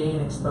to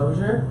gain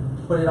exposure,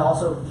 but it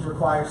also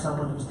requires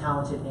someone who's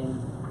talented in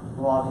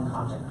blog and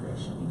content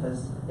creation,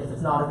 because if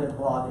it's not a good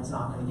blog, it's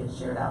not going to get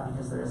shared out,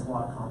 because there is a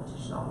lot of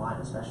competition online,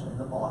 especially in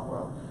the blog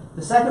world.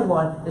 The second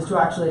one is to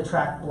actually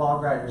attract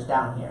blog writers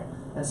down here.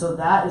 And so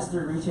that is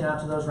through reaching out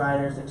to those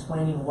writers,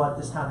 explaining what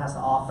this town has to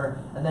offer,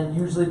 and then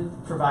usually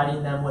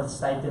providing them with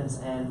stipends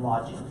and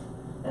lodging.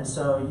 And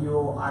so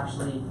you'll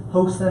actually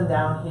host them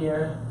down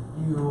here.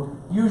 You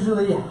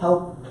usually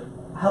help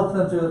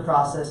them through the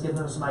process, give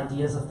them some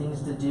ideas of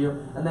things to do,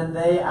 and then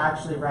they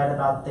actually write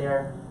about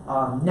their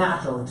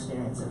natural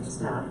experience in this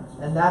town.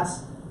 And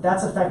that's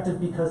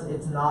effective because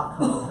it's not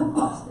coming from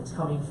us. It's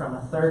coming from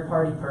a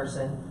third-party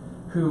person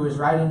who is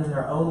writing in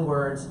their own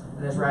words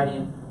and is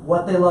writing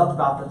what they loved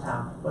about the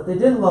town, what they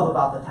didn't love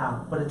about the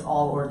town, but it's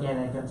all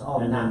organic, it's all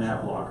natural. And then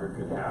that blogger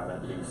could have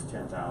at least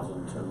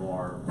 10,000 to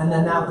more. And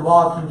then that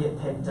blog can get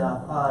picked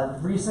up.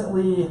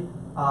 Recently,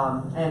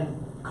 and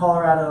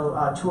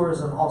Colorado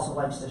tourism also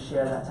likes to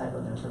share that type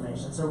of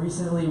information. So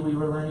recently we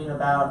were learning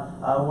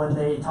about when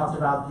they talked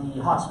about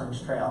the Hot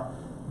Springs Trail.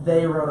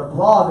 They wrote a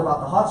blog about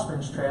the Hot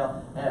Springs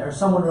Trail, or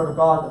someone wrote a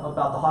blog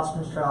about the Hot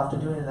Springs Trail after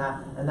doing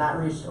that, and that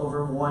reached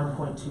over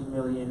 1.2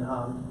 million,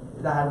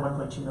 that had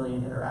 1.2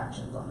 million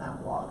interactions on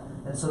that blog.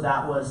 And so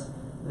that was,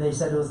 they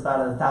said it was about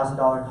a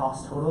 $1,000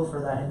 cost total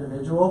for that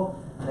individual,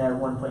 and they had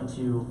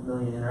 1.2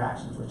 million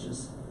interactions, which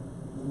is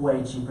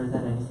way cheaper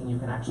than anything you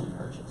can actually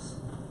purchase.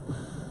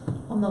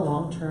 On the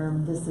long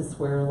term, this is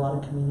where a lot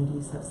of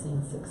communities have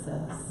seen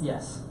success.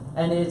 Yes,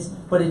 and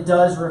but it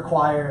does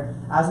require,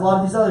 as a lot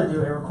of these others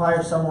do, it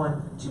requires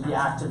someone to be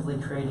actively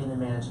creating and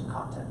managing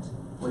content,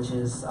 which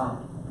is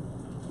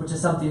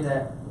something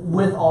that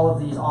with all of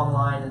these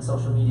online and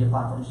social media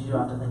platforms, you do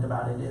have to think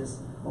about it. Is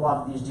a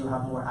lot of these do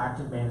have more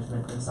active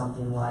management than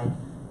something like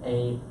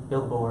a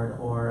billboard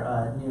or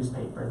a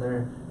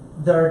newspaper.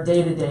 They're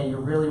day to day. You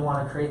really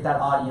want to create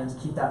that audience,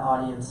 keep that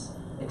audience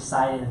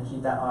excited, and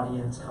keep that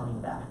audience coming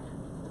back.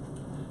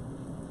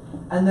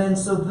 And then,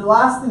 so the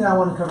last thing I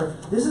want to cover,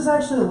 this is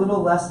actually a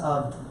little less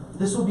of,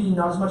 this will be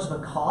not as much of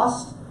a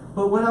cost,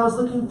 but when I was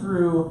looking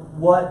through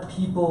what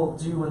people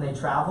do when they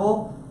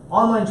travel,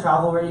 online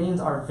travel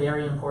ratings are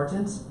very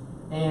important,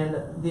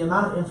 and the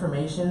amount of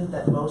information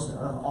that most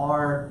of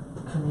our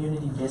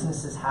community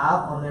businesses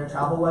have on their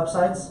travel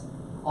websites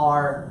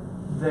are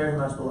very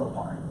much below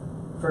par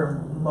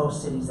for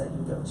most cities that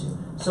you go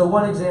to. So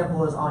one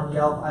example is on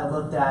Yelp, I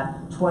looked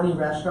at 20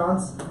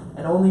 restaurants,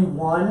 and only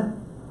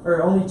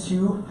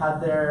two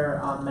had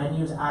their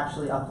menus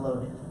actually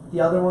uploaded.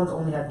 The other ones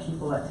only had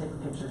people that take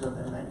pictures of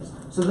their menus.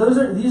 So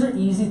these are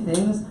easy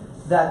things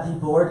that the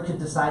board could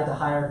decide to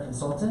hire a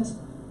consultant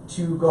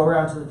to go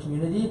around to the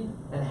community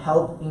and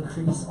help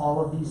increase all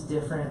of these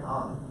different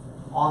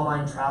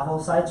online travel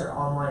sites or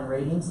online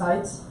rating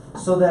sites,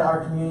 so that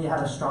our community had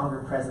a stronger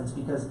presence.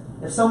 Because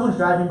if someone's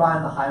driving by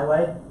on the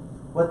highway,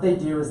 what they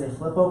do is they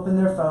flip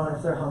open their phone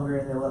if they're hungry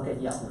and they look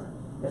at Yelp.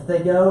 If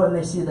they go and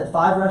they see that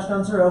 5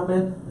 restaurants are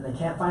open and they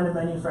can't find a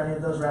menu for any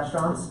of those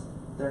restaurants,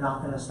 they're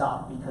not going to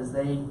stop, because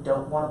they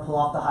don't want to pull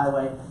off the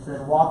highway to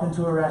then walk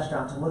into a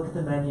restaurant to look at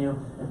the menu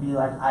and be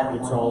like, I don't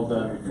want to. It's all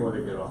done before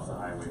they get off the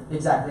highway.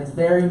 Exactly. It's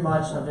very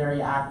much a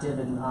very active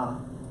and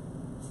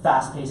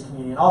fast-paced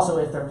community. And also,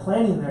 if they're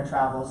planning their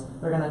travels,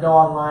 they're going to go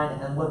online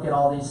and look at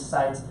all these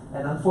sites.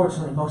 And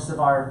unfortunately, most of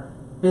our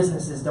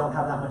businesses don't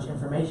have that much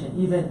information,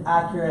 even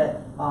accurate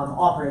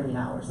operating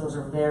hours. Those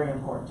are very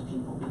important to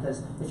people,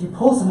 because if you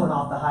pull someone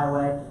off the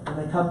highway and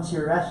they come to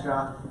your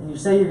restaurant and you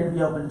say you're going to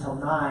be open until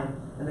 9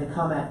 and they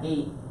come at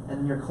 8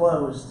 and you're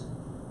closed,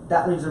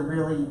 that leaves a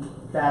really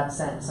bad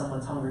scent in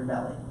someone's hungry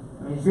belly.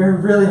 I mean, if you're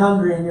really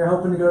hungry and you're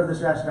hoping to go to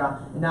this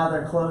restaurant and now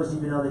they're closed,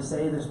 even though they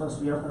say they're supposed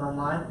to be open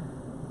online,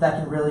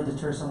 that can really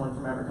deter someone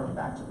from ever coming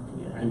back to the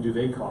community. And do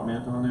they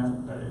comment on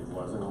that it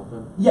wasn't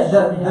open? Yeah,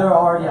 there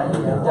are. Yeah, you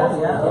can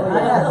definitely.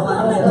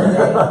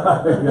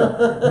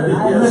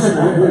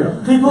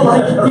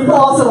 People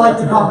also like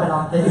to comment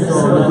on things.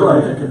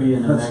 It could be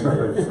in a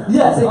negative sense.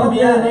 Yes, it can be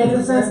in a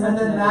negative sense, and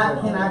then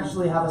that can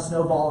actually have a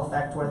snowball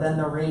effect where then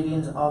the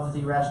ratings of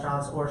the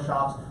restaurants or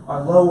shops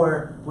are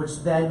lower,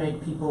 which then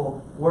make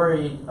people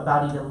worried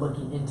about even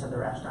looking into the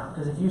restaurant.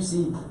 Because if you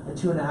see a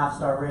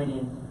 2.5-star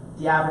rating,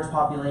 the average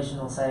population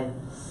will say,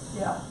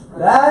 Yeah.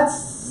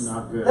 that's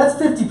Not good. That's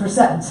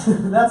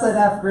 50%. That's an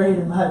F grade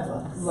in my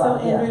book. So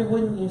Andrew,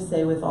 wouldn't you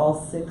say with all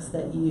the 6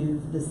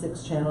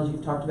 channels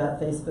you've talked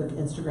about, Facebook,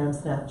 Instagram,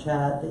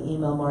 Snapchat, the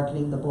email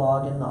marketing, the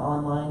blog, and the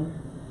online,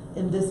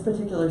 in this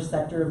particular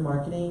sector of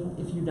marketing,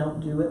 if you don't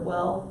do it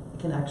well,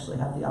 it can actually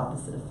have the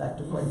opposite effect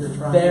of what you're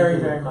trying to do. Very,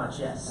 very much,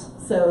 yes.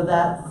 So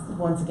that,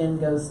 once again,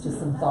 goes to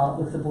some thought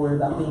with the board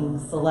about being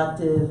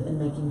selective and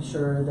making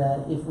sure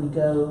that if we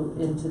go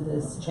into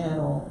this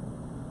channel,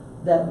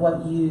 that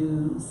what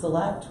you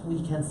select,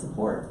 we can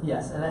support.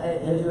 Yes, and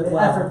do it well.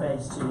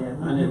 effort-based too, yeah.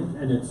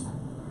 And it's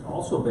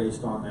also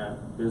based on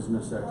that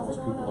business that those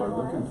people are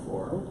looking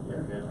for.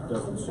 If it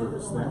doesn't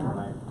service them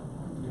right,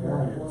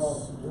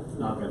 it's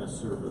not going to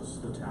service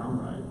the town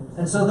right.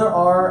 And so there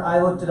are, I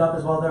looked it up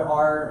as well, there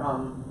are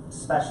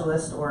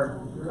specialists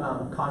or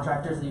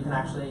contractors that you can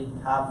actually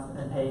have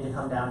and pay to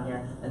come down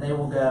here, and they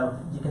will go,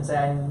 you can say,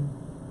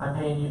 I'm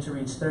paying you to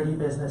reach 30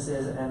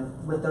 businesses,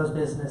 and with those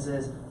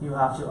businesses, you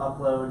have to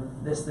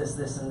upload this,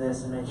 and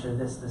this, and make sure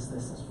this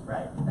is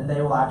right. And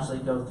they will actually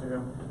go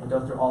through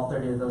all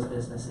 30 of those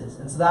businesses.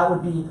 And so that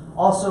would be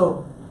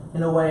also,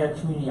 in a way, a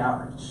community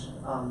outreach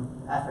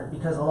effort,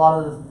 because a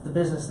lot of the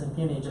business in the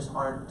community just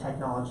aren't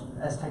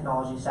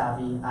technology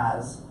savvy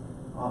as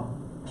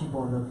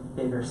people in the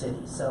bigger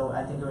cities. So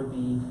I think it would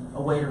be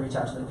a way to reach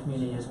out to the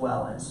community as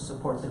well and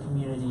support the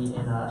community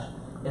in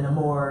a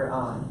more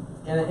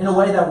in a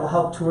way that will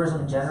help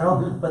tourism in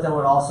general, but that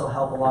would also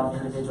help a lot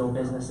of individual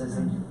businesses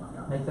and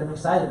make them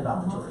excited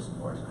about the tourism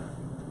board.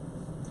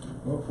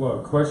 Well,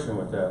 a question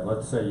with that.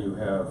 Let's say you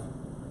have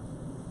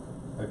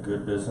a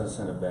good business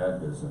and a bad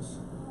business.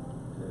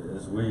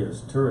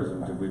 As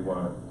tourism, do we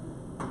want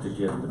to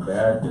get the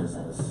bad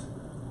business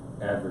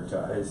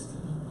advertised,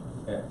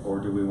 or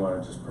do we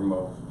want to just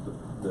promote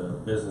the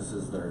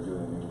businesses that are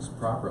doing things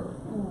properly?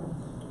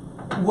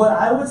 What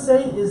I would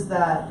say is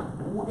that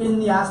in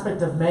the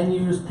aspect of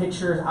menus,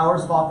 pictures,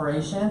 hours of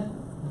operation,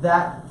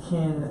 that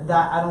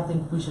I don't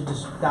think we should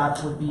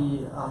that would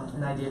be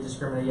an idea of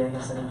discriminating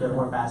against any good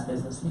or bad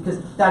business,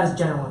 because that is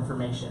general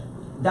information.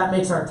 That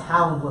makes our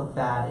town look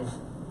bad if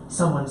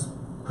someone's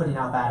putting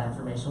out bad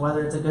information.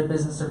 Whether it's a good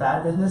business or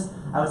bad business,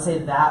 I would say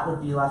that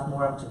would be left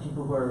more up to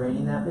people who are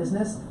rating that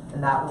business,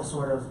 and that will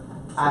sort of,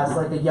 as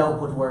like a Yelp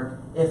would work.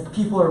 If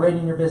people are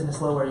rating your business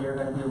lower, you're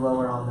going to be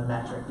lower on the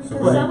metric.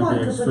 Because someone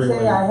could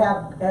say I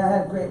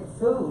had great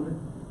food,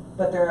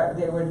 but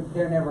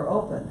they're never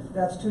open.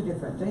 That's 2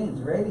 different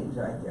things. Ratings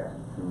right there,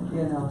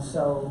 you know.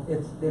 So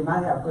they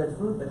might have good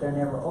food, but they're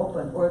never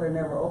open, or they're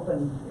never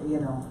open,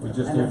 you know. We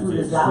just and need the to food be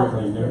is lousy,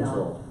 extremely you know.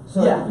 neutral.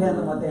 So it depends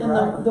on what they And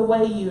write. the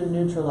way you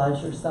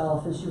neutralize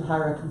yourself is you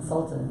hire a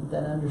consultant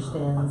that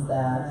understands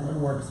that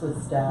and works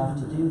with staff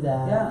to do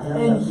that. Yeah.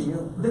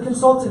 And the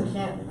consultant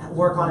can't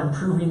work on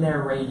improving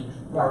their rating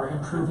or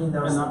improving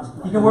those things.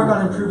 You can work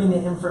on improving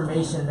the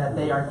information that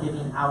they are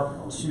giving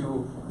out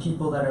to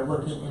people that are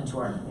looking into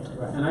our community.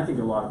 And I think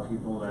a lot of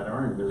people that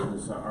are in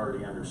business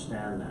already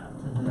understand that,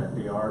 that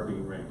they are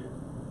being rated,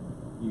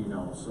 you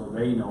know, so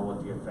they know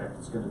what the effect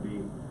is going to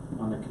be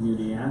on the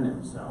community and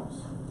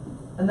themselves.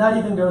 And that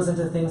even goes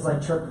into things like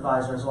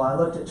TripAdvisor as well. I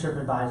looked at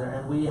TripAdvisor,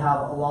 and we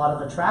have a lot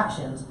of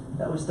attractions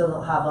that we still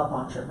don't have up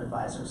on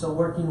TripAdvisor. So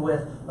working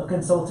with a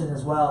consultant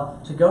as well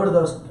to go to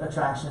those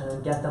attractions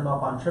and get them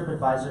up on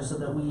TripAdvisor, so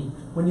that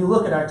when you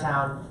look at our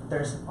town,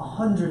 there's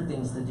 100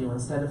 things to do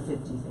instead of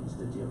 50 things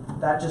to do.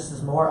 That just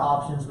is more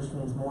options, which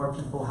means more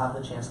people have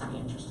the chance to be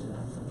interested in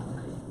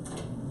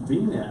it.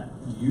 Being that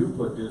you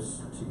put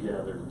this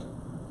together,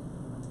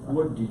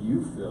 what do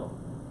you feel?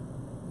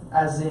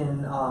 As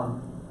in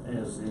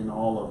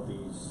all of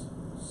these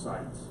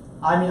sites?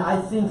 I mean,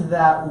 I think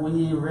that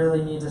we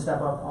really need to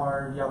step up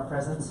our Yelp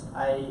presence.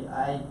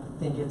 I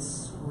think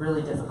it's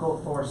really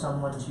difficult for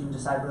someone to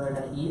decide where they're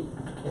going to eat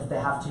if they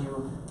have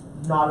to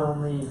not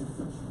only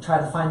try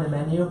to find a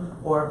menu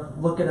or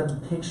look at a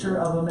picture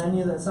of a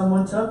menu that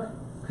someone took,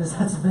 because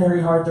that's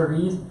very hard to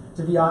read,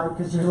 to be honest,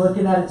 because you're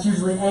looking at it's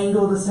usually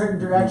angled a certain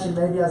direction,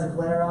 maybe has a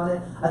glare on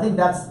it. I think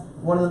that's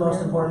one of the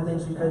most important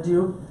things we could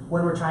do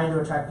when we're trying to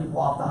attract people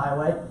off the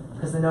highway,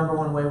 because the number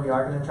one way we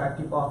are going to attract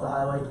people off the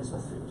highway is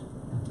with food.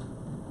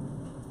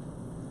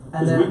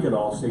 Because we could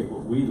all say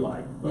what we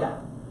like, but yeah.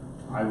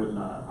 I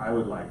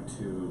would like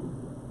to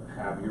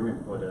have your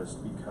input as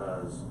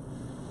because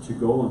to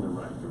go in the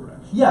right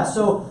direction. Yeah,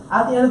 so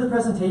at the end of the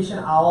presentation,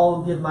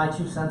 I'll give my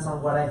 2 cents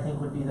on what I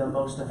think would be the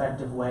most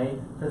effective way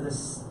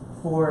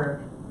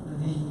for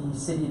the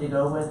city to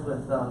go with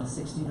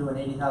 $60,000 to an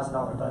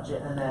 $80,000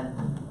 budget, and then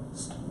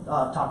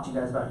talk to you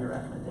guys about your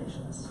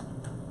recommendations.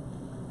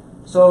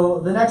 So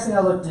the next thing I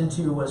looked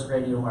into was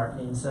radio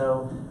marketing.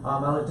 So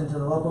I looked into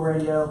the local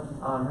radio,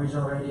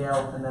 regional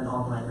radio, and then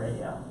online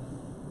radio.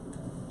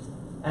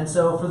 And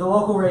so for the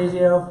local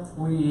radio,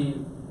 we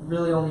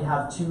really only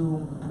have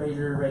 2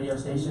 major radio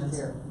stations.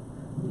 Yeah.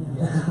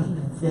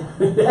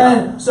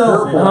 And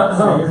so Say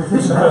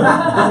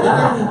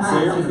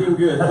everything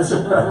good.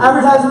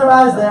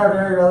 advertising-wise, they are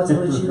very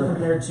relatively cheap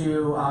compared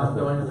to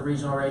going with a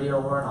regional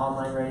radio or an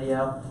online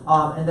radio.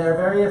 And they're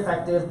very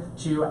effective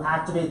to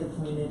activate the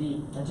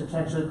community and to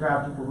potentially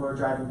grab people who are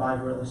driving by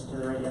who are listening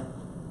to the radio.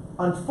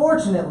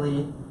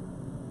 Unfortunately,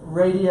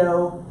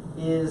 radio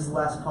is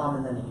less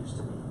common than it used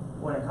to be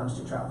when it comes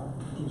to travel.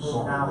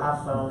 People now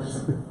have phones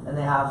and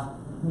they have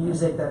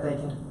music that they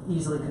can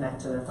easily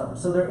connect to their phone.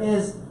 So there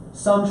is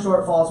some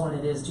shortfalls when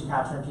it is to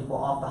capturing people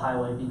off the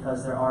highway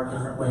because there are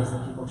different ways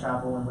that people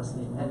travel and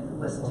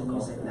listen to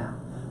music now.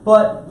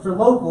 But for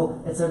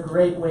local, it's a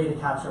great way to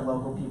capture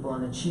local people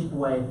and a cheap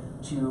way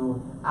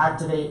to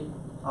activate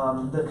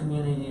the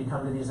community to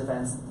come to these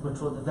events, which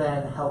will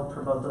then help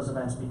promote those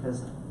events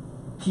because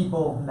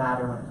people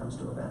matter when it comes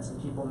to events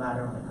and people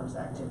matter when it comes to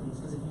activities.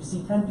 Because if you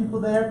see 10 people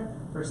there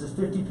versus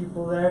 50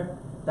 people there,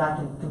 that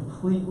can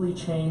completely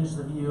change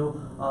the view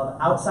of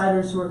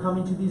outsiders who are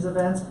coming to these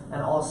events,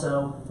 and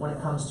also when it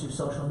comes to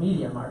social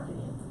media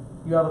marketing.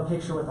 You have a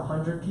picture with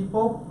 100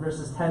 people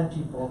versus 10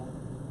 people,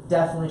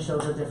 definitely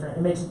shows a different,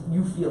 it makes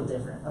you feel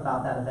different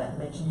about that event. It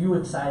makes you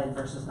excited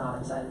versus not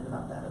excited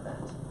about that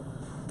event.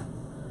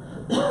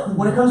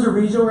 When it comes to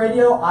regional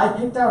radio, I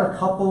picked out a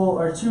couple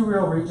or 2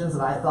 real regions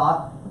that I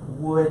thought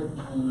would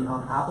be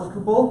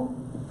applicable.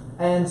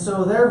 And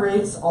so their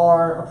rates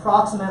are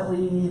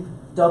approximately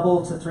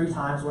double to 3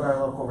 times what our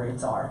local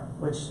rates are,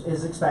 which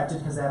is expected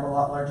because they have a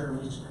lot larger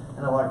reach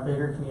and a lot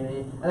bigger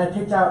community. And I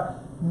picked out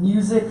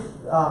music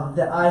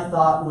that I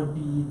thought would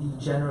be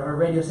the general, or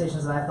radio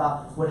stations that I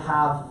thought would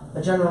have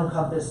a general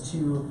encompass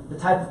to the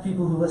type of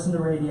people who listen to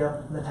radio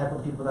and the type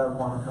of people that would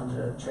want to come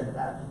to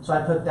Trinidad. So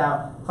I picked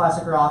out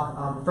classic rock,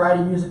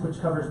 variety music,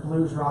 which covers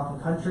blues, rock, and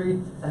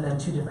country, and then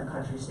 2 different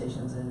country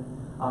stations in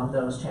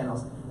those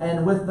channels.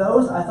 And with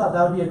those, I thought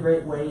that would be a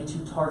great way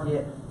to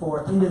target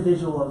for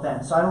individual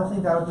events. So I don't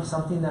think that would be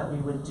something that we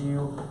would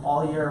do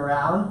all year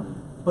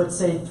round, but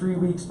say 3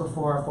 weeks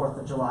before a 4th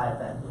of July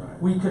event.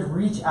 Right. We could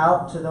reach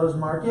out to those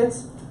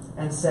markets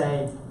and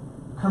say,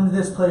 come to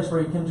this place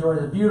where you can enjoy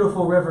the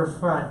beautiful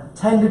riverfront,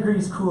 10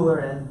 degrees cooler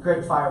and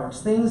great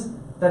fireworks. Things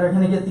that are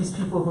going to get these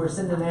people who are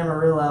sitting in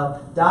Amarillo,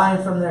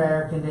 dying from their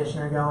air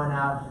conditioner, going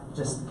out,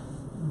 just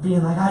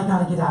being like, I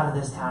gotta get out of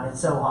this town, it's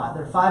so hot.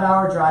 They're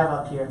 5-hour drive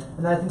up here.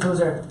 And I think those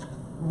are,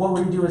 what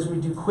we do is we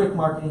do quick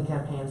marketing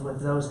campaigns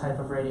with those type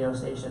of radio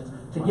stations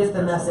to get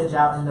the message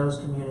out in those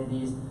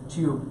communities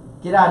to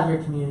get out of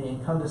your community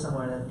and come to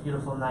somewhere that's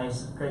beautiful,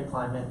 nice, great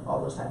climate,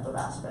 all those type of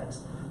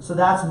aspects. So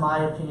that's my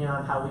opinion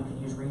on how we could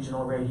use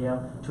regional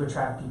radio to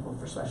attract people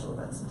for special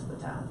events into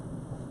the town.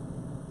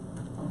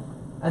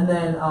 And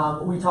then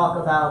we talk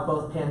about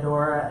both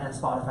Pandora and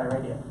Spotify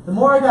radio. The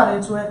more I got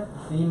into it,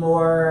 the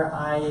more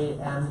I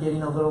am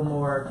getting a little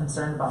more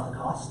concerned about the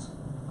cost.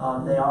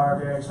 They are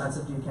very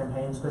expensive to do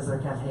campaigns because their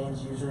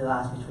campaigns usually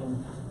last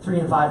between 3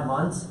 and 5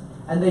 months.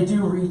 And they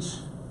do reach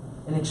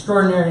an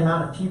extraordinary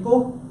amount of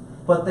people,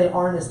 but they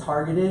aren't as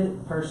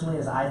targeted, personally,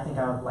 as I think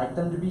I would like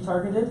them to be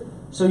targeted.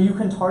 So you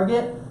can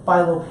target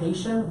by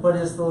location, but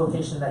it's the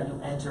location that you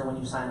enter when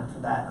you sign up for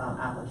that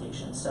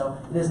application. So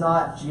it is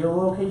not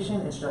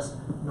geolocation, it's just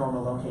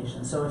normal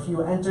location. So if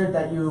you entered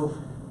that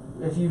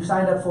if you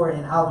signed up for it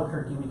in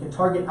Albuquerque, we could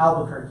target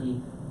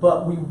Albuquerque,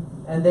 but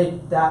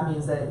that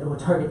means that it would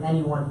target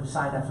anyone who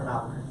signed up from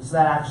Albuquerque. So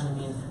that actually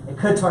means it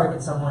could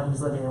target someone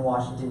who's living in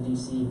Washington,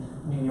 D.C.,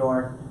 New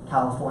York,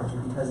 California,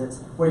 because it's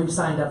where you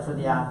signed up for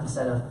the app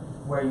instead of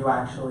where you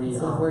actually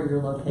where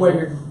you're located. Where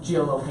you're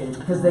geolocated,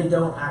 because they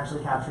don't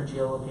actually capture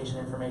geolocation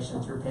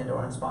information through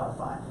Pandora and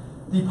Spotify.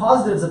 The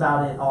positives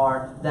about it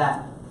are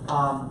that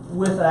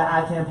with an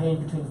ad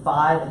campaign between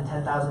 $5,000 and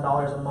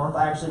 $10,000 a month,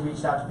 I actually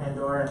reached out to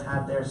Pandora and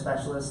had their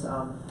specialist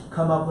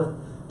come up with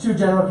 2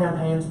 general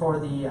campaigns for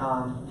the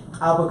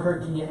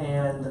Albuquerque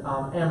and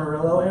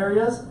Amarillo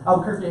areas,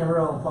 Albuquerque,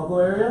 Amarillo, and Pueblo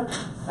area,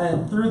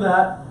 and through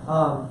that.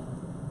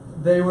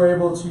 They were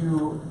able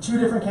to 2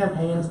 different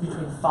campaigns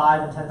between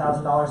 $5,000 and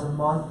 $10,000 a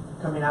month,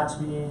 coming out to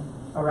be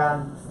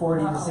around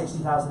 $40,000 to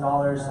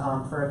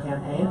 $60,000 for a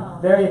campaign. Wow.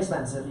 Very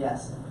expensive,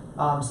 yes.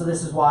 So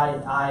this is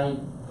why I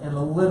am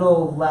a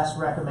little less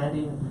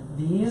recommending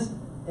these,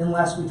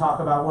 unless we talk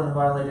about one of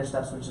our later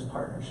steps, which is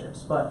partnerships.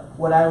 But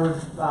what I would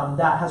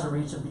that has a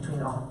reach of between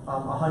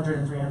 100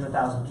 and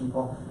 300,000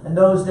 people, and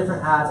those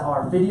different ads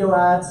are video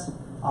ads,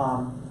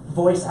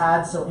 voice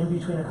ads. So in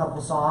between a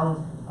couple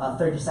songs, a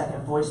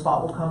 30-second voice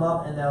spot will come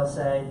up and they'll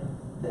say,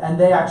 and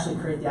they actually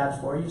create the ads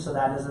for you, so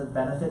that is a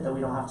benefit that we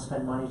don't have to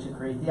spend money to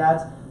create the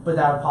ads, but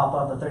that would pop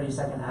up a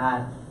 30-second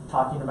ad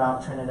talking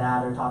about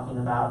Trinidad or talking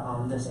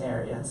about this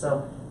area. And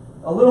so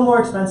a little more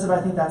expensive.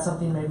 I think that's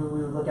something maybe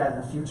we would look at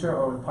in the future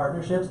or with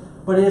partnerships,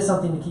 but it is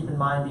something to keep in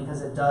mind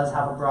because it does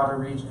have a broader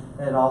reach,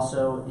 and it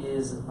also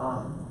is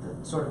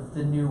sort of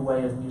the new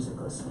way of music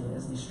listening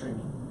is the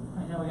streaming.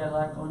 I know we got a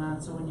lot going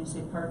on, so when you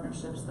say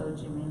partnerships though,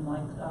 do you mean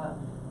like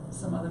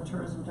some other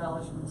tourism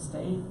dollars from the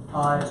state?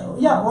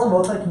 Yeah, or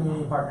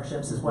multi-community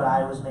partnerships is what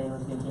I was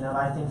mainly thinking of.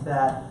 I think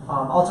that,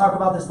 I'll talk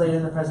about this later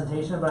in the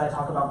presentation, but I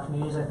talk about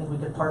communities I think we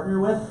could partner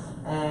with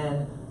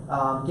and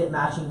get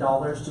matching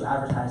dollars to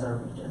advertise our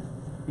region.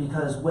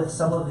 Because with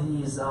some of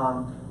these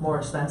more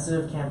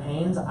expensive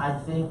campaigns, I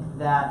think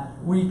that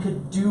we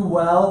could do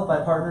well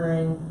by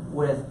partnering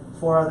with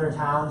 4 other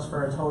towns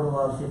for a total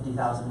of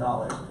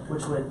 $50,000,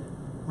 which would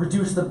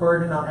reduce the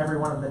burden on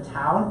everyone in the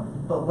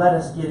town, but let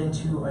us get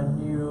into a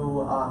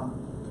new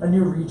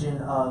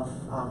region of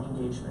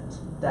engagement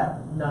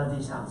that none of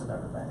these towns have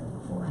ever been in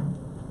before.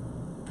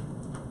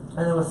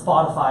 And then with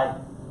Spotify,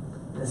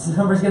 this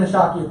number's going to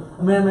shock you.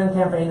 A minimum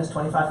campaign is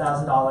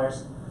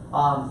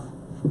 $25,000.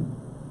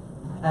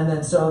 And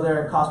then so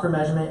their cost per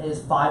measurement is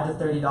 $5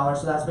 to $30.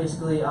 So that's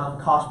basically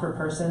cost per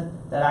person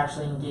that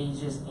actually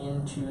engages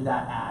into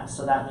that ad.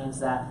 So that means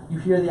that you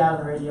hear the ad on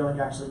the radio and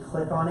you actually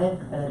click on it,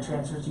 and it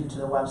transfers you to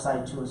the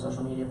website, to a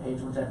social media page,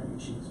 whichever you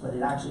choose. But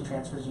it actually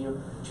transfers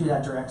you to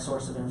that direct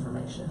source of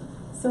information.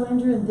 So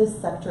Andrew, in this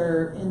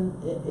sector,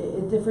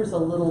 it differs a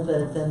little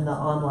bit than the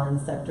online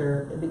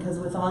sector, because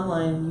with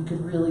online you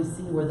could really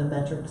see where the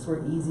metrics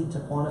were easy to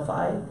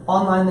quantify.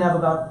 Online they have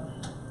about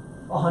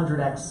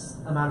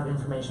 100x amount of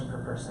information per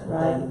person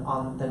Right.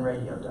 than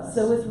radio does.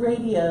 So with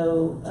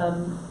radio,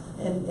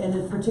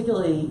 and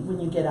particularly when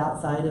you get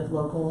outside of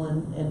local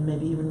and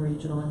maybe even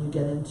regional, and you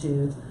get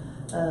into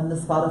the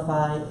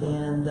Spotify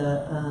and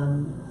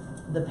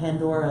the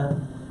Pandora,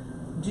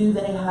 do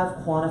they have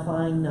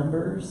quantifying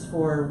numbers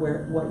for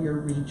what your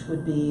reach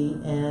would be?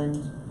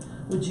 And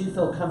would you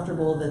feel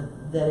comfortable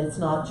that it's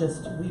not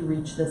just we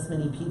reach this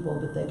many people,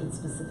 but they could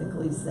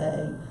specifically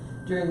say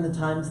during the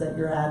times that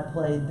your ad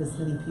played, this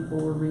many people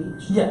were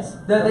reached? Yes,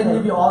 they can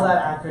give you all that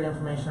accurate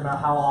information about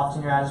how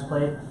often your ad is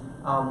played,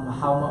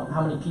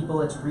 how many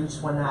people it's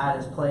reached when the ad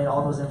is played,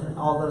 all those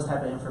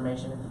type of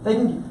information. They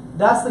can.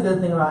 That's the good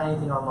thing about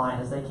anything online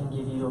is they can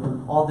give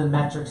you all the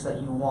metrics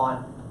that you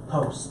want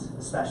post,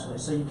 especially,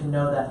 so you can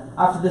know that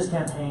after this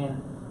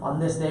campaign, on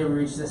this day we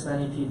reached this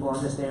many people,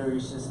 on this day we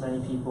reached this many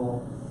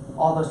people,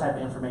 all those type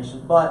of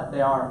information. But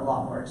they are a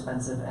lot more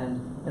expensive, and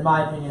in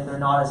my opinion, they're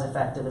not as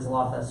effective as a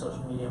lot of that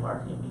social media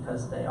marketing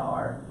because they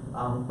are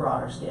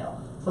broader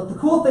scale. But the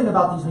cool thing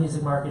about these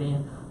music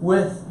marketing,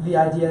 with the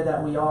idea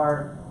that we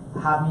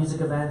have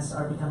music events,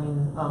 are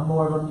becoming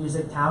more of a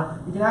music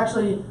town, you can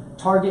actually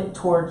target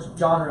towards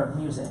genre of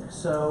music.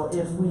 So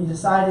if we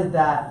decided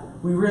that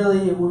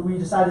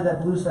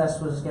Blues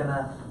Fest was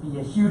gonna be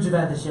a huge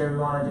event this year, we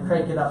wanted to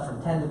crank it up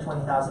from 10 to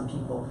 20,000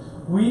 people,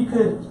 we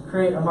could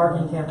create a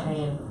marketing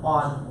campaign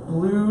on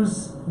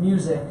blues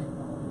music.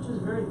 Which is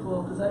very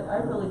cool, because I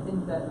really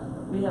think that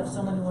we have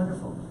so many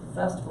wonderful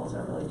festivals,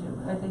 I really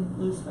do. I think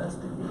Blues Fest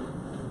could be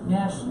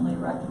nationally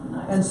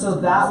recognized. And so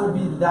that would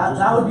be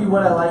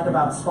what I like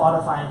about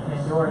Spotify and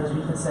Pandora, is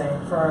we could say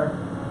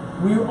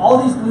all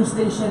these blues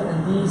station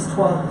and these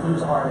 12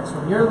 blues artists,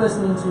 when you're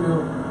listening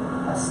to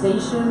a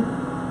station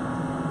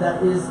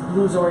that is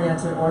blues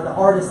oriented, or the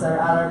artists that are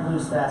at our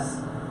Blues Fest,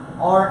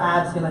 our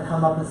ad's gonna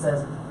come up and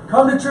says,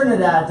 come to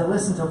Trinidad to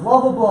listen to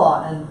blah blah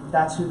blah, and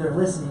that's who they're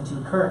listening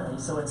to currently.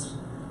 So it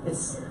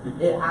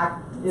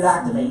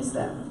activates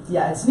them.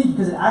 Yeah, it's sneaky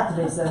because it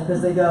activates them,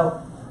 because they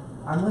go,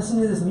 I'm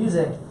listening to this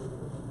music,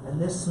 and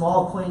this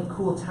small, quaint,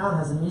 cool town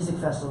has a music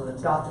festival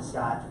that's got this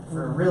guy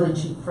for a really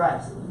cheap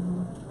price.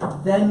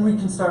 Then we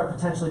can start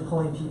potentially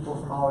pulling people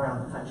from all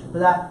around the country. But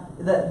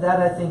that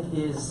I think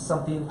is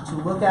something to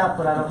look at,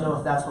 but I don't know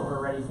if that's what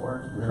we're ready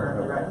for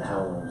currently right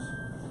now.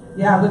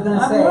 Yeah, I was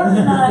gonna say,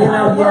 working on it.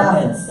 I'm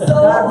working so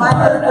my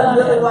hard husband on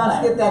really it. wants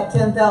to get that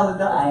 $10,000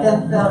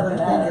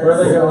 figure. Where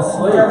are they gonna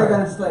sleep? Where are they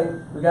gonna sleep?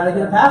 We got to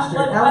get a pasture.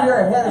 But Now you're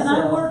ahead of and I'm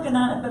schedule. working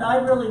on it, but I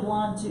really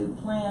want to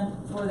plan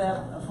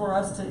for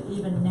us to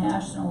even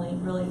nationally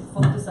really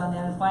focus on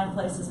that and find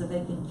places that they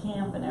can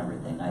camp and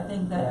everything. I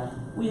think that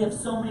we have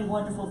so many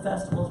wonderful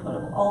festivals, but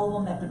of all of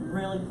them that could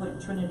really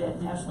put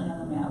Trinidad nationally on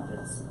the map,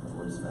 it's the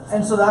Blues Festival.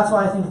 And so that's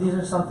why I think these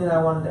are something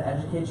I wanted to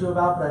educate you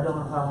about, but I don't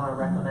know if I want to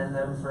recommend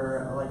them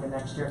for like a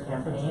next year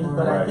campaign.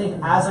 But I think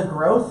as a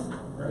growth,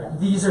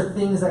 these are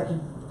things that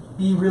could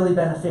be really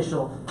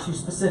beneficial to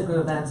specific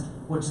events,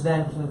 which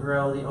then can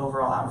grow the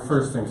overall outreach.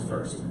 First things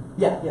first.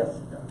 Yeah. Yes.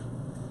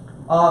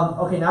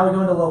 Okay, now we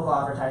go into local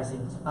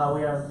advertising.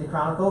 We have the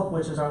Chronicle,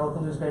 which is our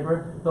local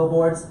newspaper,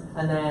 billboards,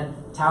 and then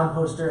town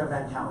poster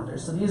event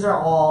calendars. So these are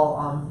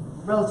all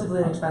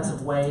relatively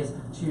inexpensive ways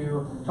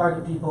to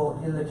target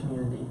people in the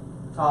community.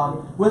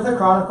 With the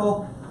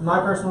Chronicle, in my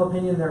personal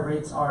opinion, their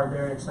rates are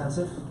very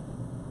expensive.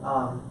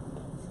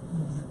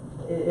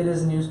 It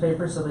is a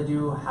newspaper, so they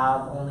do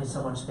have only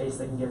so much space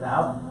they can give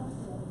out.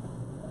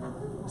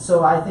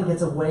 So I think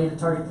it's a way to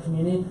target the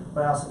community,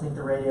 but I also think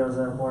the radio is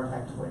a more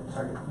effective way to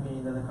target the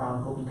community than the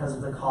Chronicle because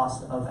of the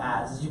cost of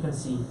ads. As you can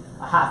see,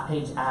 a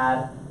half-page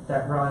ad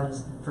that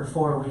runs for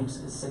 4 weeks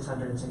is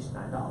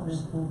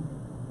 $669.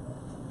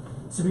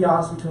 To be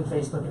honest, between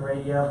Facebook and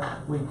radio,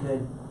 we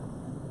could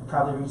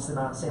probably reach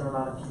the same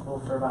amount of people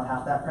for about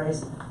half that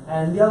price.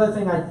 And the other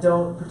thing I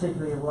don't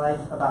particularly like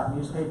about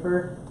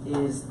newspaper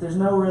is there's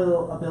no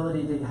real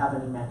ability to have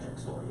any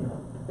metrics for you.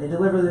 They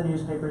deliver the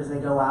newspapers, they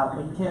go out,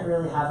 but you can't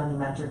really have any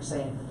metrics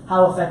saying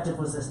how effective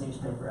was this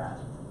newspaper ad.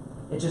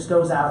 It just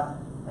goes out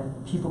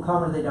and people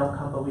come or they don't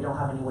come, but we don't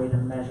have any way to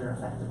measure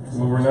effectiveness.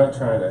 Well, we're not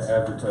trying to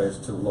advertise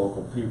to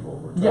local people.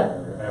 We're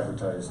trying to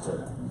advertise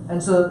to.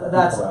 And so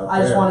that's, people out I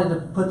just there. wanted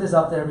to put this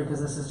up there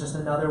because this is just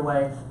another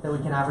way that we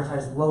can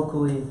advertise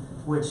locally,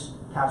 which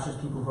captures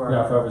people who are.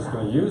 Now, if I was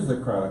going to use the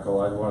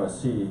Chronicle, I'd want to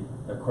see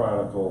a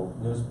Chronicle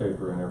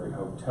newspaper in every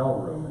hotel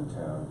room in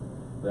town.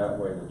 That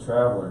way the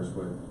travelers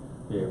would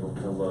be able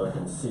to look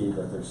and see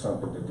that there's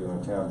something to do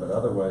in town, but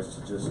otherwise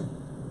to just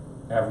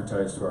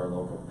advertise to our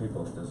local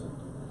people, it doesn't.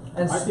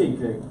 And I think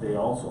they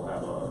also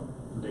have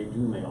they do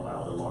mail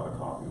out a lot of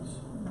copies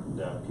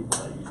that people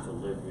that used to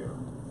live here.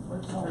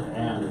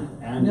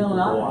 And you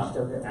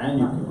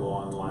can go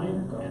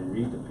online and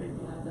read the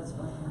paper.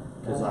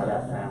 Because I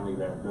have family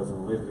that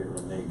doesn't live here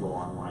and they go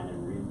online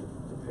and read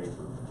the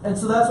paper. And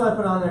so that's why I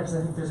put on there because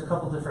I think there's a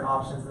couple different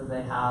options that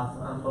they have,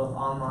 both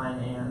online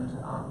and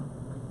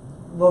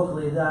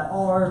locally, that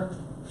are,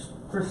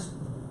 for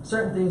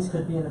certain things,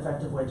 could be an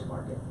effective way to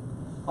market.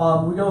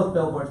 We go with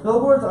billboards.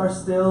 Billboards are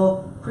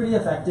still pretty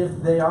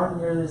effective. They aren't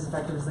nearly as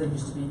effective as they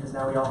used to be because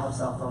now we all have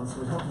cell phones,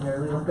 so we don't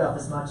nearly look up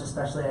as much,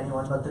 especially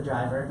anyone but the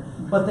driver.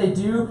 But they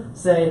do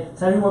say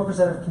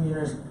 71% of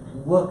commuters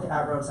look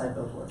at roadside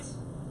billboards.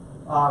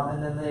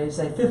 And then they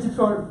say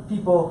 50% of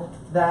people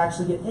that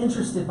actually get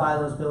interested by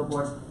those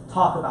billboards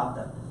talk about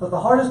them. But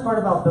the hardest part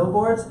about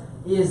billboards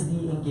is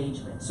the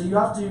engagement. So you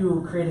have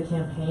to create a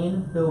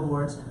campaign,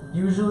 billboards,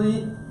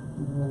 usually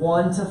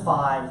 1 to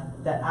 5,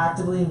 that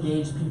actively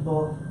engage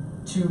people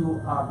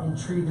to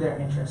intrigue their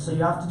interest. So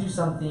you have to do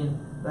something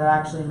that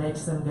actually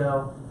makes them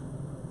go,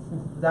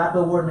 that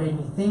billboard made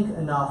me think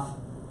enough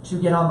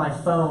to get on my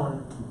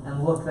phone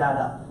and look that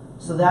up.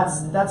 So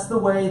that's the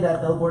way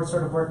that billboards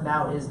sort of work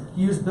now, is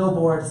use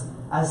billboards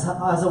as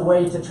a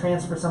way to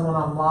transfer someone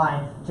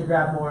online to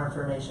grab more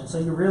information. So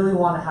you really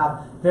want to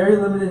have very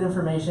limited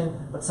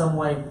information, but some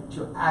way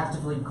to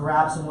actively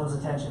grab someone's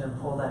attention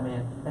and pull them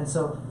in. And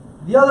so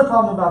the other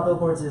problem about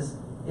billboards is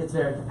it's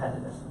very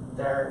competitive.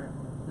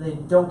 They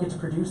don't get to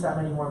produce that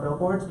many more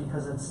billboards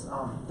because it's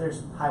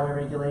there's highway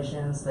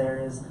regulations, there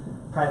is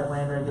private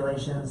land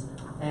regulations,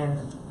 and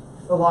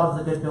a lot of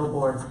the good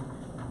billboards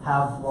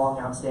have long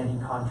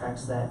outstanding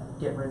contracts that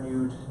get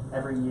renewed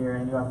every year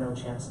and you have no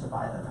chance to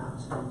buy them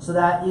out. So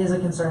that is a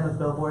concern with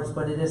billboards,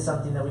 but it is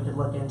something that we could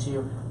look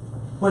into.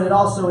 But it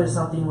also is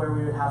something where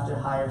we would have to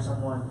hire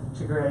someone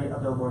to create a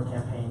billboard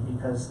campaign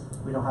because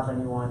we don't have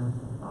anyone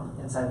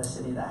inside the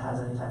city that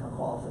has any type of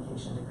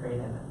qualification to create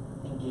an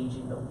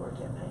engaging billboard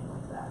campaign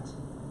like that.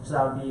 So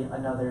that would be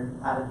another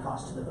added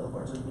cost to the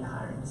billboards, would be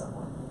hiring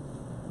someone.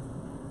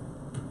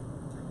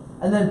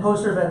 And then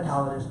poster event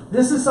calendars.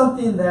 This is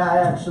something that I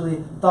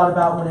actually thought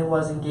about when it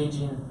was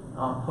engaging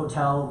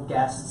hotel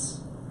guests,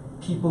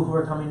 people who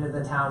are coming to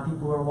the town,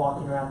 people who are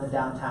walking around the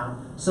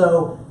downtown.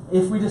 So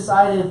if we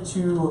decided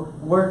to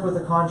work with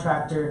a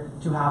contractor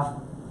to have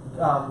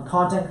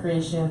content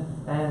creation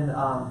and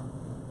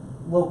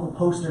local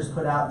posters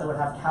put out that would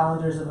have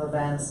calendars of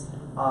events,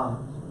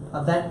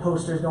 event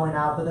posters going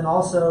out, but then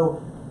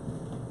also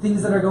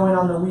things that are going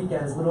on the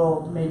weekends,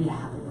 little maybe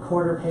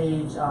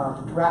quarter-page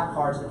wrap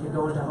cards that could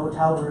go into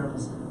hotel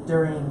rooms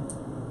during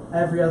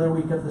every other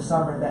week of the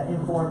summer that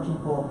inform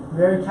people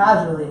very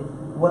casually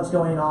what's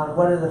going on,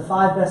 what are the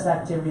 5 best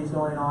activities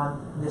going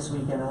on this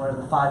weekend, and what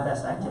are the 5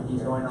 best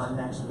activities going on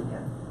next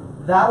weekend.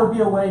 That would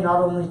be a way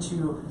not only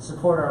to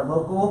support our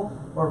local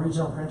or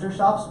regional printer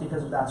shops,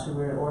 because that's who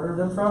we would order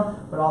them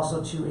from, but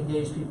also to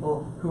engage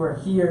people who are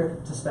here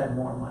to spend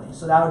more money.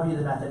 So that would be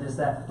the method, is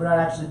that we're not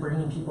actually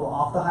bringing people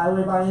off the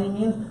highway by any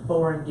means, but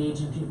we're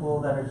engaging people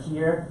that are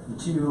here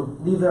to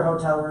leave their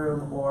hotel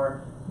room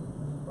or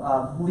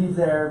leave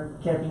their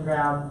camping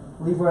ground,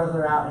 leave wherever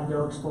they're at and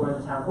go explore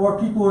the town. Or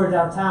people who are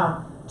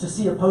downtown to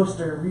see a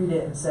poster, read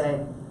it, and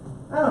say,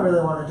 I don't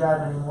really want to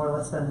drive anymore,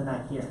 let's spend the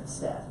night here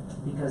instead.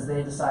 Because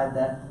they decide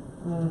that,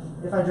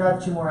 if I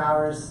drive 2 more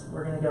hours,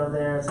 we're going to go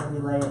there, it's going to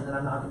be late, and then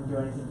I'm not going to do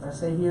anything. If I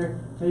stay here,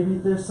 maybe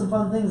there's some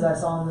fun things I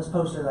saw on this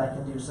poster that I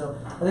can do. So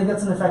I think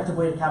that's an effective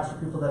way to capture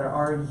people that are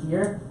already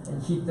here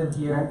and keep them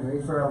here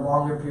for a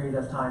longer period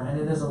of time. And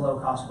it is a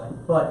low-cost way,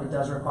 but it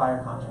does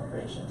require content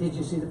creation. Did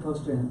you see the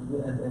poster in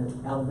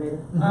the elevator?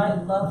 I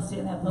love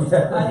seeing that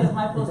poster. I have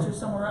my poster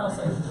somewhere else.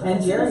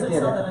 And Jerry did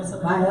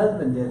it. My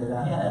husband did it.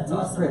 Yeah, that's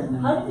awesome.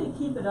 How did he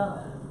keep it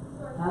up?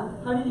 Huh?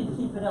 How did he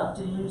keep it up?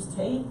 Did he use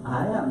tape?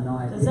 I have no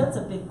idea. Because that's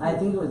a big. I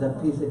think it was a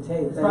piece of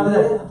tape. It's probably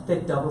that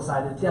thick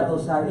double-sided tape.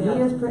 Double-sided. Yeah.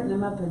 He is printing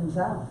them up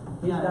himself.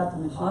 He's Yeah. got the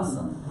machine.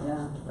 Awesome.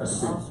 Yeah.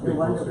 That's They're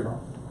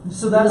wonderful.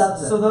 So He loves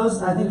that's it. so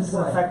those I think Good is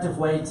an boy. effective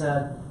way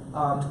to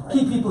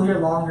keep people here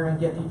longer and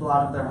get people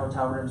out of their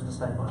hotel rooms to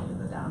spend money in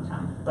the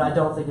downtown. But I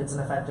don't think it's an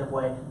effective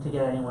way to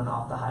get anyone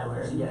off the highway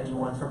or to get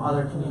anyone from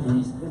other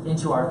communities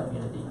into our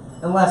community.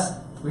 Unless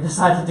we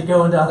decided to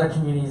go into other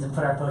communities and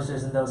put our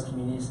posters in those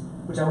communities,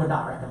 which I would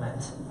not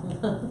recommend.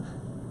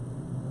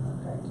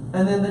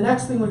 And then the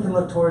next thing we can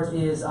look towards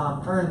is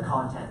earned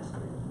content.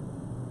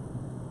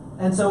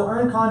 And so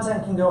earned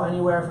content can go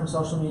anywhere from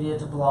social media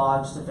to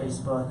blogs to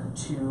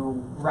Facebook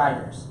to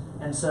writers.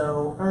 And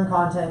so earned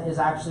content is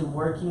actually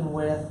working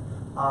with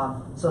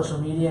social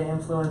media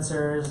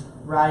influencers,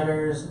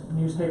 writers,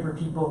 newspaper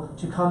people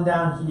to come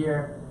down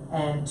here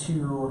and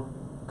to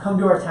come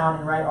to our town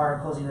and write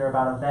articles either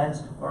about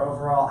events or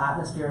overall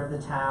atmosphere of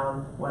the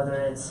town, whether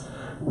it's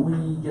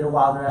we get a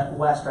Wild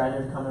West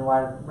writer to come and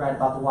write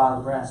about the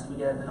Wild West, we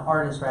get an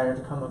artist writer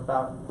to come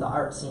about the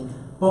art scene.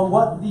 But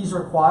what these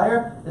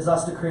require is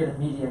us to create a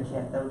media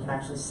kit that we can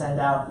actually send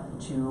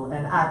out to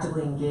and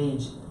actively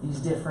engage these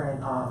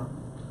different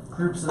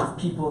groups of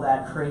people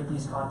that create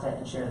these content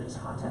and share these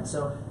content.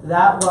 So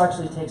that will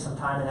actually take some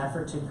time and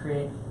effort to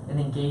create an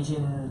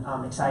engaging,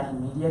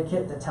 exciting media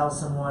kit that tells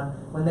someone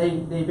when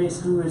they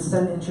basically would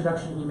send an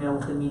introduction email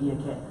with the media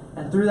kit.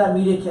 And through that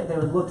media kit, they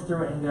would look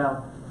through it and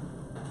go,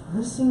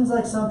 this seems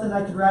like something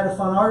I could write a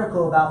fun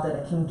article about that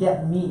it can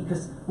get me.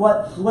 Because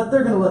what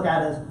they're going to look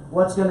at is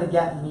what's going to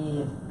get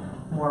me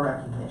more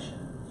recognition.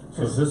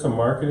 So is this a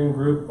marketing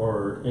group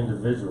or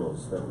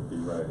individuals that would be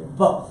writing?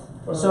 Both.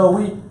 So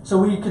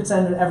we could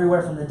send it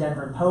everywhere from the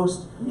Denver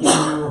Post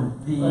to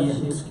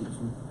the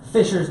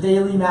Fisher's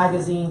Daily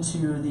magazine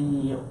to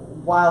the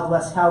Wild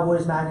West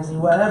Cowboys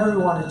magazine, whatever we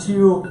wanted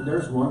to.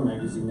 There's one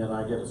magazine that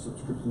I get a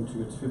subscription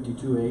to. It's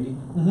 5280,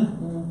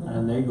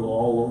 and they go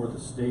all over the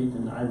state.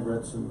 And I've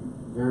read some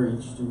very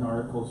interesting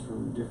articles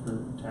from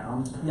different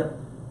towns. Yep.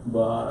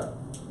 But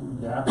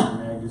that's a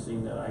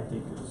magazine that I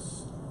think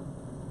has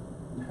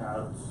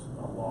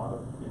a lot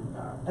of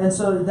impact. And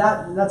so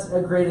that's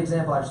a great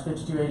example. Actually,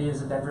 5280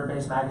 is a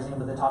Denver-based magazine,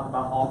 but they talk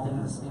about all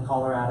things in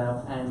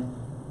Colorado. And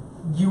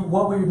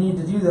what we would need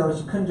to do though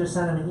is you couldn't just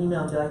send him an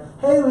email and be like,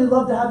 "Hey, we'd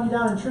love to have you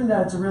down in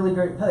Trinidad. It's a really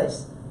great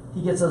place."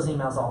 He gets those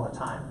emails all the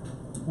time.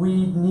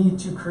 We need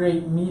to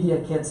create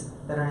media kits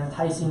that are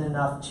enticing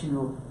enough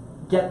to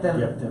get them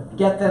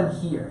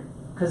here,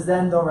 because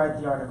then they'll write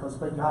the articles.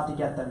 But you have to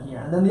get them here.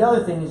 And then the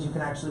other thing is you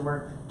can actually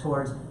work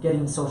towards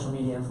getting social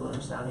media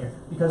influencers down here,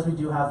 because we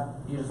do have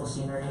beautiful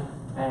scenery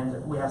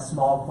and we have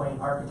small,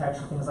 quaint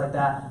architecture, things like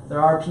that.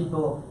 There are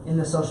people in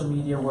the social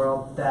media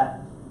world that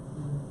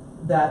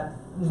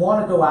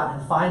want to go out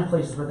and find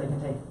places where they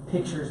can take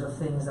pictures of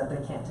things that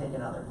they can't take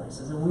in other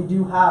places. And we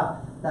do have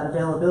that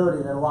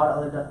availability that a lot of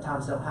other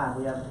towns don't have.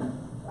 We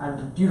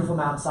have beautiful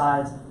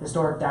mountainsides,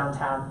 historic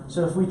downtown.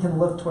 So if we can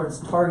look towards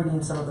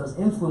targeting some of those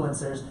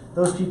influencers,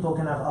 those people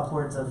can have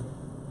upwards of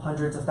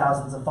hundreds of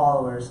thousands of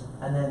followers.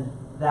 And then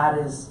that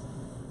is,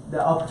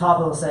 up top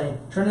it will say,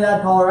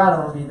 Trinidad,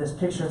 Colorado, will be this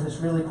picture of this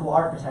really cool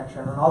architecture.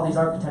 And then all these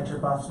architecture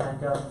buffs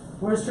might go,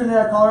 where's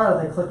Trinidad,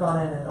 Colorado? They click on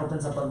it and it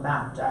opens up a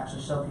map to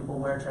actually show people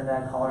where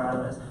Trinidad,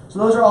 Colorado is. So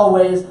those are all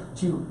ways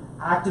to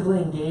actively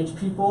engage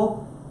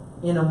people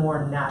in a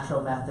more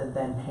natural method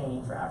than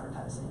paying for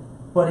advertising.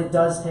 But it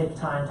does take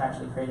time to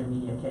actually create a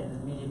media kit.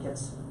 And media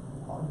kits,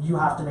 you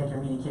have to make your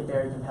media kit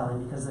very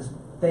compelling, because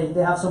they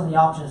have so many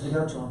options to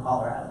go to in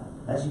Colorado.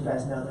 As you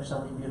guys know, there's so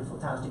many beautiful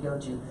towns to go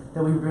to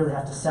that we really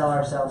have to sell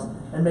ourselves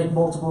and make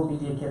multiple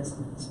media kits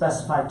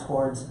specified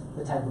towards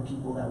the type of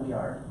people that we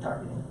are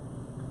targeting.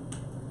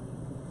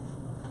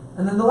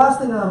 And then the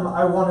last thing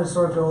I want to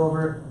sort of go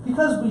over,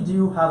 because we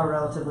do have a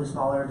relatively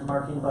smaller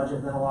marketing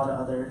budget than a lot of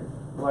other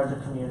larger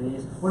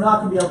communities, we're not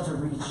going to be able to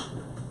reach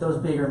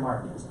those bigger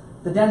markets.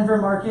 The Denver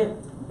market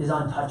is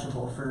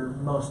untouchable for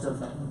most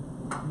of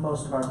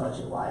our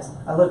budget-wise.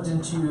 I looked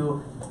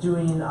into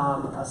doing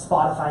a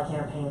Spotify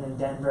campaign in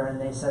Denver, and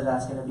they said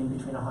that's going to be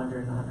between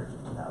 $100,000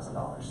 and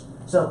 $150,000.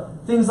 So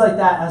things like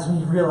that, as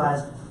we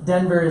realize,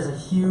 Denver is a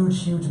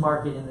huge, huge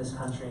market in this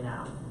country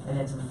now. And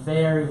it's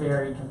very,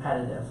 very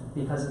competitive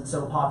because it's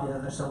so popular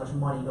and there's so much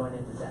money going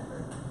into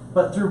Denver.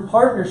 But through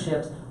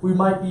partnerships, we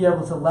might be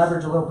able to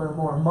leverage a little bit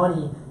more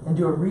money and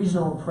do a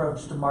regional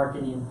approach to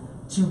marketing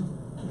to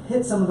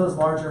hit some of those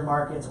larger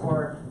markets,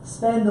 or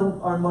spend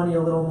our money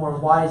a little more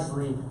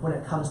wisely when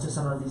it comes to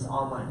some of these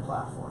online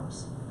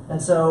platforms.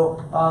 And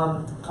so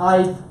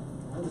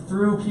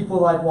through people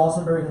like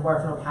Walsenburg and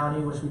Huerfano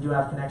County, which we do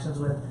have connections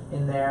with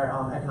in their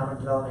economic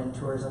development and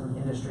tourism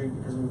industry,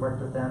 because we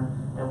worked with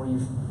them and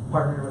we've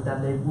partnered with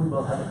them. We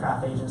both have a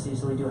craft agency,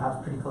 so we do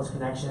have pretty close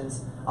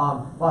connections.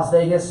 Las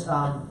Vegas,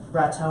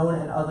 Raton,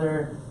 and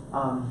other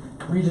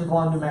regions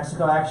along New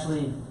Mexico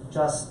actually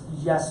just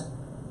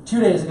 2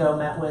 days ago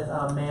met with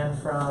a man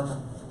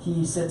from,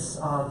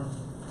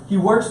 he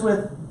works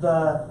with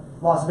the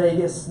Las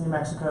Vegas, New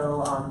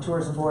Mexico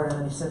tourism board,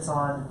 and then he sits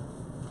on,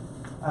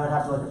 I would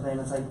have to look at the name,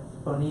 it's like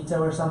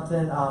Bonito or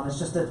something. It's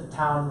just a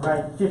town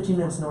right 15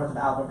 minutes north of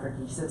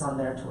Albuquerque. He sits on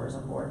their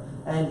tourism board.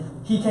 And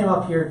he came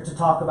up here to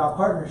talk about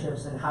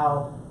partnerships and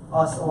how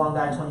us along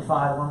the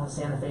I-25, along the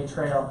Santa Fe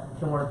Trail,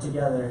 can work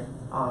together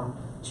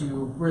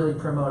to really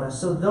promote us.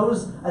 So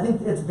those, I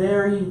think it's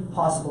very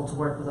possible to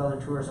work with other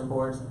tourism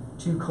boards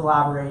to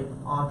collaborate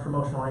on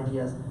promotional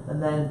ideas,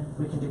 and then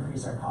we can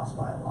decrease our costs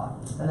by a lot.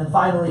 And then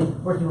finally,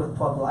 working with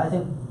Pueblo. I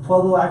think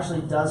Pueblo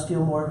actually does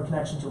feel more of a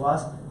connection to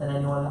us than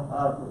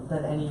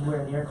than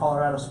anywhere near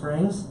Colorado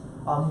Springs.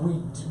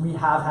 We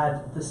have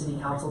had the city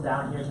council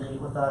down here to meet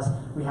with us.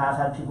 We have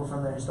had people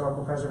from the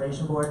historical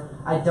preservation board.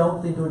 I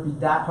don't think it would be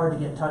that hard to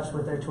get in touch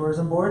with their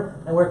tourism board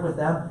and work with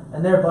them.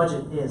 And their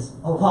budget is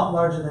a lot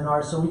larger than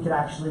ours, so we could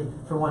actually,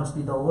 for once,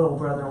 be the little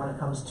brother when it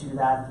comes to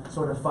that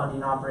sort of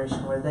funding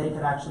operation, where they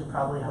could actually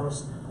probably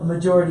host a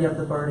majority of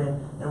the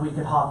burden, and we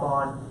could hop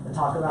on and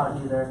talk about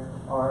either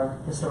our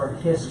historic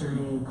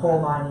history,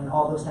 coal mining,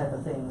 all those type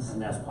of things. And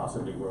that's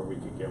possibly where we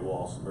could get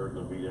Walsenburg,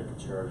 Levita,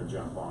 Kachera to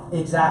jump on.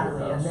 Exactly,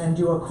 and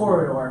do a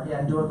corridor,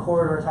 and do a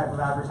corridor type of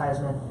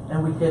advertisement,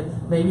 and we could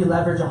maybe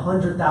leverage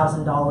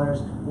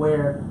 $100,000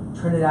 where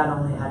Trinidad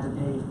only had to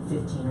pay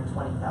 $15,000 or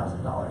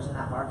 $20,000 in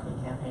that marketing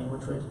campaign,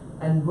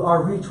 and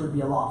our reach would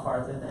be a lot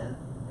farther then.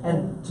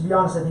 And to be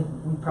honest, I think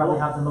we probably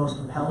have the most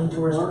compelling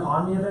tourist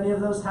economy of any of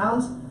those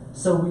towns,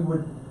 so we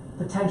would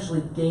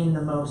potentially gain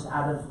the most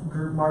out of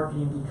group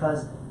marketing,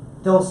 because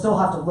they'll still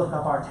have to look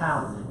up our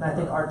town, and I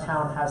think our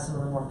town has some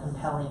of the more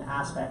compelling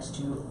aspects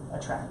to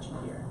attract you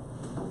here.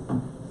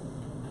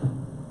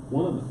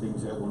 One of the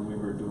things that when we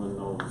were doing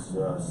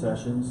those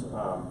sessions,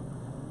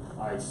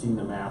 I seen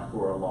the map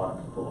where a lot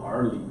of people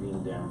are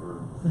leaving Denver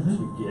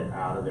to get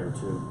out of there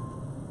to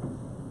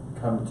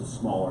come to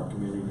smaller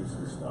communities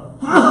and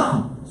stuff.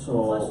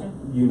 So,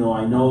 you know,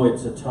 I know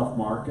it's a tough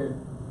market,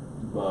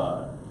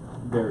 but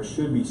there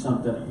should be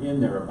something in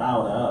there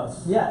about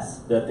us. Yes.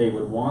 That they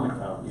would want to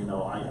come. You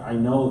know, I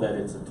know that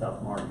it's a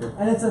tough market.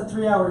 And it's a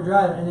 3-hour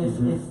drive, and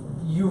if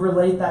you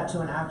relate that to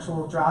an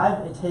actual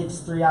drive, it takes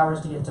 3 hours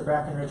to get to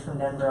Breckenridge from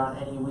Denver on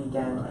any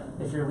weekend. Right.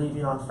 If you're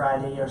leaving on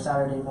Friday or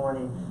Saturday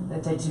morning, and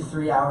it takes you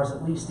 3 hours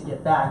at least to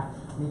get back,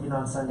 leaving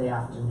on Sunday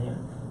afternoon.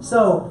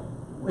 So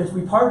if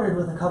we partnered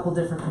with a couple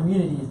different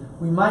communities,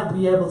 we might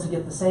be able to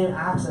get the same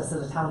access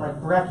that a town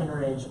like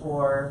Breckenridge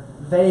or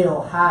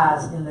Vail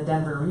has in the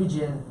Denver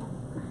region,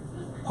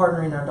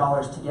 partnering our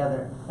dollars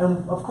together.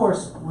 And of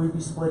course, we'd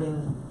be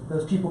splitting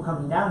those people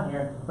coming down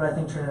here, but I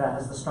think Trinidad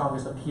has the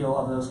strongest appeal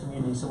of those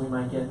communities, so we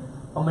might get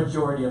a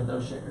majority of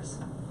those shares.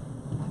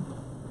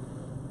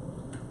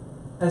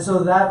 And so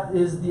that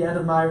is the end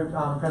of my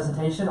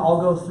presentation.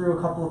 I'll go through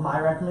a couple of my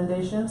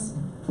recommendations.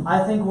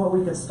 I think what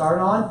we could start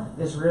on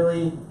is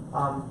really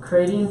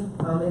creating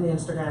an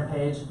Instagram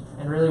page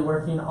and really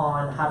working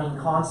on having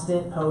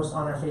constant posts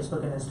on our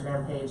Facebook and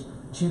Instagram page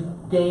to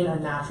gain a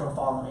natural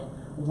following,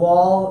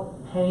 while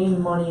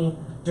paying money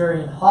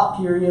during hot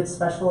periods,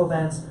 special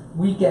events,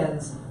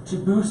 weekends, to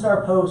boost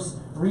our posts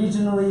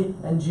regionally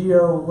and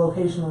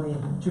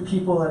geolocationally to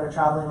people that are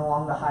traveling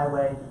along the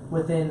highway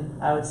within,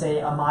 I would say,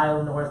 a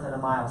mile north and a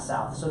mile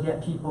south. So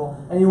get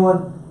people,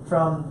 anyone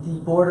from the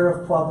border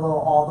of Pueblo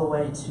all the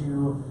way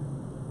to,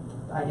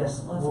 I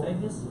guess, Las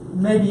Vegas?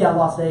 Maybe, yeah,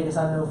 Las Vegas.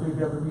 I don't know if we'd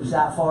be able to reach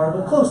that far,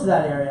 but close to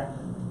that area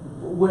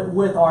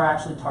with our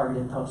actually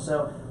targeted posts.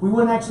 So we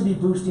wouldn't actually be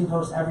boosting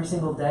posts every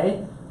single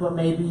day, but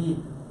maybe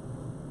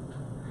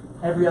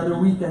every other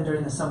weekend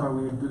during the summer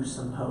we would boost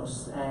some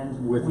posts,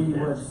 and with we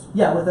events.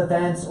 with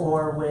events,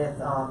 or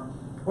with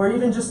or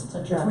even just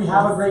if we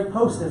have a great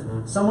post, if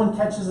someone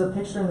catches a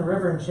picture in the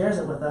river and shares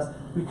it with us,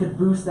 we could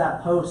boost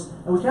that post,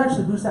 and we can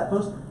actually boost that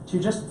post to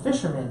just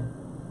fishermen,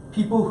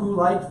 people who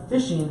like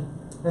fishing,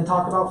 and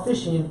talk about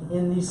fishing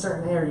in these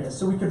certain areas.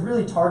 So we could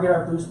really target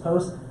our boost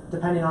posts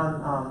depending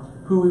on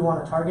who we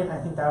want to target. And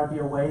I think that would be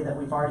a way that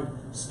we've already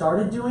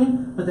started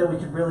doing, but that we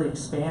could really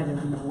expand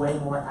and be way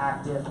more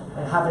active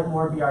and have it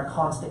more be our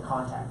constant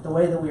contact. The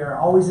way that we are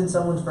always in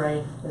someone's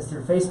brain is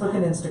through Facebook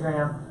and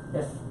Instagram.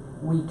 If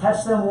we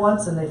catch them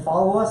once and they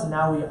follow us,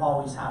 now we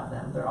always have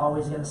them. They're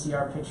always going to see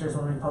our pictures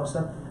when we post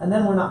them, and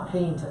then we're not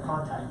paying to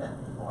contact them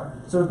anymore.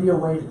 So it would be a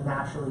way to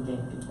naturally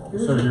gain people.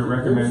 So you're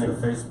recommending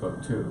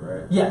Facebook too,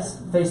 right? Yes,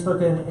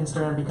 Facebook and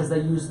Instagram, because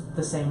they use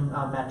the same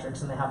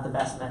metrics and they have the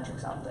best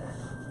metrics out there.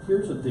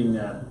 Here's the thing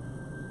that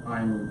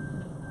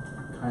I'm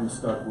kind of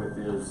stuck with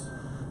is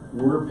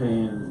we're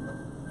paying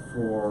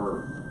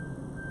for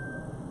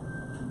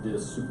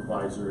this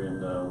supervisor in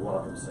the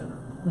Welcome Center.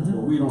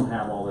 But we don't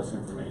have all this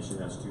information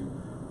as to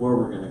where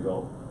we're going to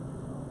go.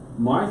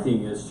 My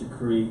thing is to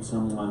create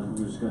someone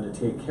who's going to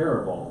take care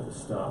of all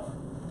this stuff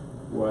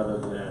rather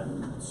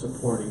than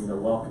supporting the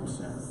Welcome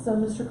Center. So,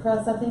 Mr.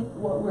 Kress, I think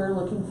what we're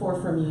looking for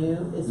from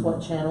you is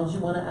what channels you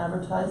want to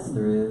advertise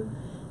through,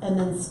 and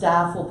then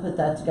staff will put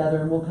that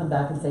together and we'll come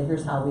back and say,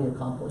 here's how we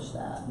accomplish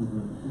that.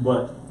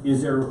 But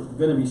is there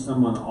going to be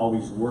someone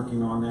always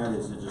working on that?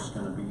 Is it just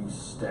going to be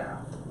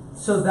staff?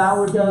 So that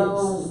would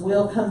So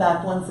we'll come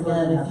back once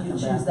again, if you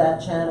choose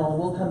that channel,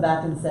 we'll come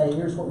back and say,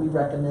 here's what we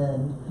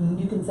recommend.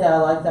 You can say, I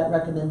like that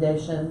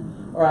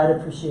recommendation, or I'd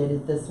appreciate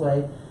it this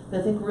way. But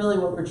I think really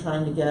what we're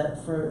trying to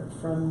get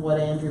from what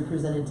Andrew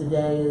presented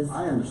today is,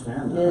 I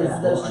understand that.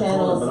 is those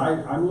channels. But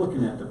I'm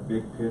looking at the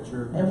big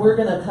picture. And we're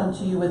going to come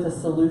to you with a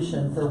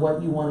solution for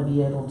what you want to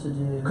be able to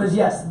do. Because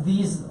yes,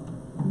 these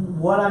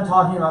What I'm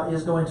talking about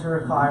is going to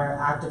require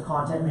active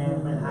content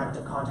management,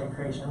 active content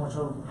creation, which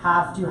will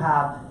have to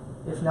have,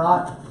 if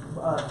not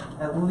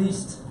at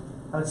least,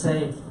 I would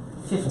say,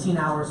 15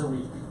 hours a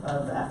week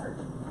of effort.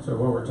 So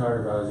what we're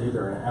talking about is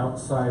either an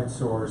outside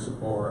source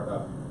or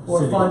a Or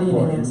city funding an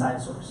employee.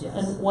 inside source, yes.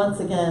 And once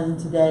again,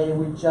 today,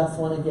 we just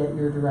want to get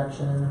your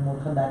direction, and then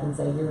we'll come back and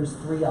say, here's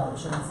 3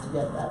 options to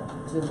get that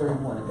to where you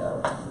want to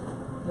go.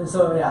 And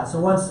so yeah, so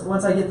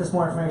once I get this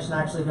more information,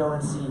 I actually go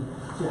and see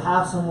to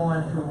have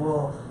someone who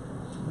will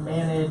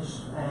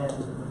manage and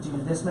do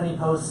this many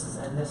posts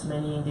and this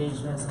many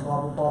engagements and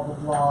blah blah blah blah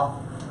blah,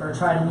 or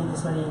try to meet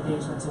this many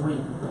engagements a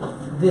week.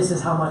 This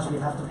is how much we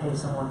have to pay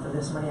someone for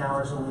this many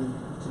hours a week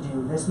to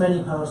do this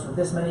many posts with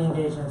this many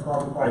engagements,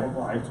 blah blah blah blah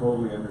blah. I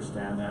totally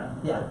understand that.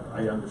 Yeah.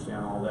 I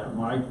understand all that.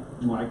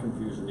 My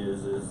confusion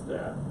is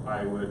that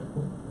I would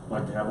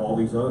like to have all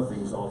these other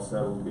things all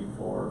settled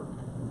before,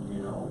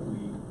 you know,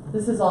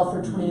 This is all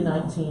for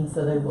 2019,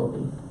 so they will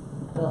be.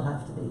 They'll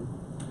have to be.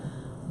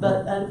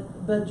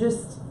 But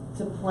just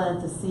to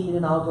plant the seed,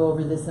 and I'll go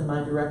over this in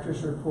my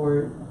director's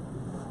report,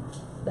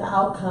 the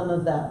outcome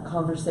of that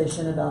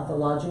conversation about the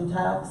lodging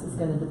tax is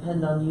going to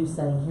depend on you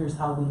saying, here's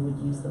how we would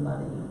use the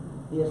money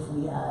if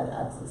we had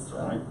access to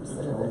 100%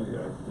 of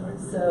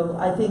it. So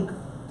I think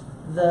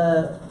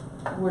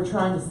we're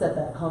trying to set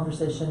that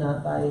conversation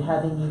up by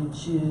having you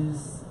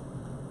choose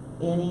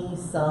any,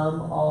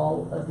 some,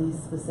 all of these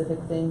specific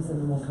things,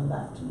 and then we'll come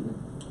back to you.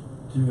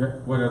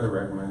 What other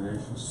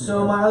recommendations do you So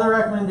have? my other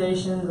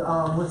recommendations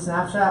with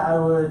Snapchat, I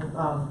would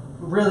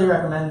really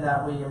recommend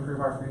that we improve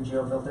our free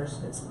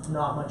geofilters. It's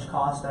not much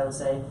cost, I would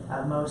say.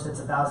 At most, it's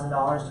 $1,000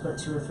 to put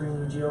 2 or 3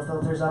 new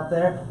geofilters up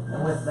there,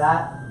 and with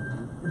that,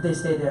 they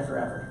stay there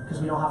forever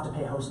because we don't have to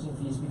pay hosting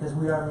fees because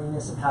we are a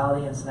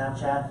municipality, and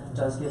Snapchat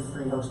does give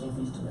free hosting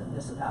fees to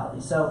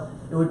municipalities. So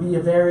it would be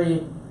a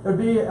very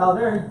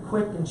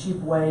quick and cheap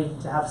way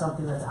to have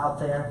something that's out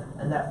there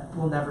and that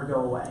will never go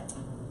away.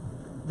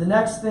 The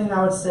next thing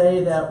I would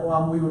say that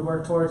we would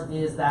work towards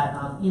is that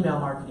email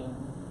marketing.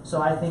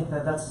 So I think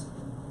that's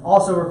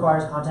also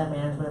requires content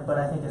management, but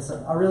I think it's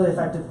a really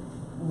effective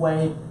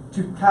way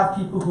to have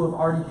people who have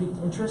already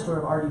piqued interest or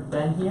have already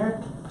been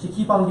here to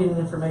keep on getting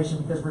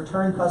information, because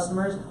return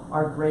customers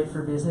are great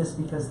for business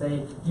because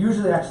they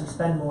usually actually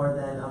spend more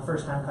than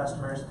first-time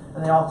customers,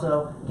 and they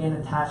also gain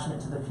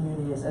attachment to the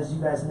community, as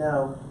you guys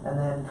know, and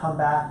then come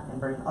back and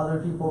bring other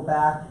people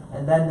back,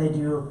 and then they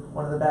do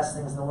one of the best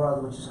things in the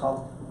world, which is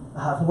called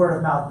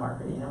word-of-mouth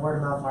marketing. And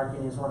word-of-mouth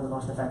marketing is one of the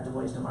most effective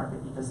ways to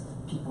market because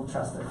people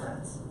trust their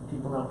friends.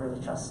 People don't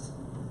really trust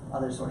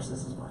other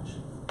sources as much.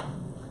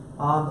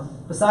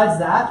 Besides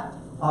that,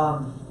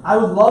 I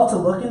would love to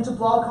look into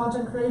blog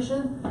content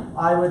creation.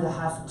 I would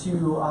have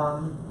to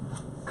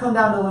come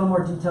down to a little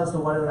more details to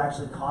what it would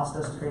actually cost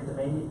us to create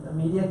the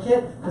media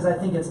kit, because I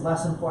think it's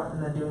less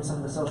important than doing some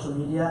of the social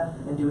media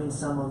and doing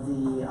some of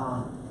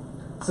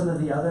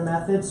the other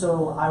methods.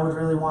 So I would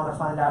really want to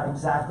find out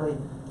exactly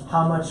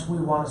how much we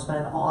want to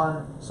spend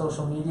on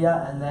social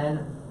media, and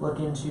then look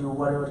into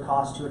what it would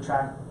cost to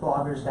attract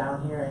bloggers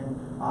down here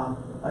and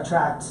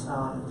attract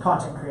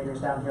content creators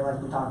down here,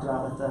 like we talked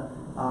about with the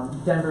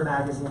Denver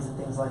magazines and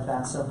things like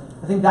that. So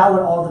I think that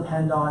would all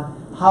depend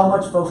on how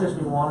much focus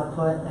we want to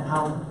put and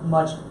how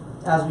much,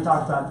 as we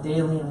talked about,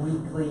 daily and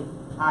weekly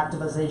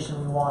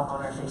activization we want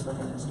on our Facebook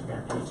and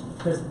Instagram page.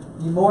 Because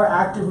the more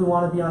active we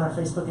want to be on our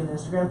Facebook and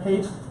Instagram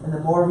page, and the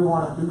more we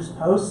want to boost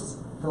posts,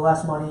 the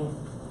less money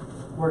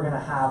we're going to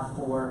have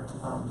for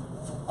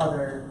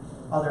other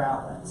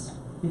outlets.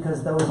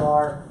 Because those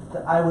are,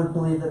 I would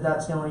believe that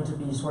that's going to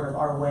be sort of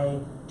our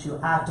way to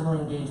actively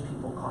engage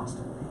people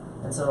constantly.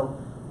 And so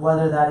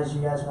whether that is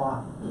you guys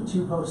want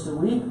 2 posts a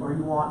week or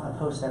you want a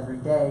post every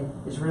day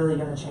is really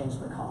going to change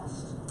the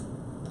cost.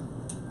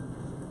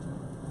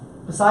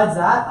 Besides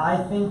that, I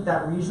think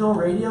that regional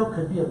radio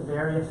could be a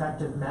very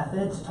effective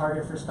method to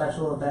target for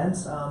special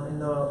events in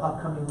the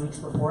upcoming weeks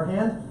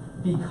beforehand,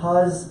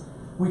 because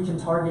we can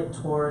target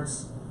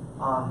towards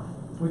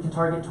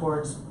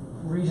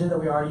regions that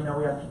we already know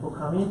we have people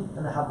coming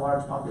and that have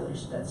large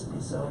population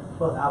densities. So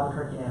both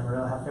Albuquerque and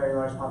Amarillo have very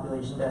large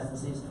population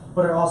densities,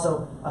 but are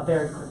also a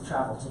very quick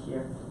travel to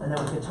here. And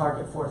then we could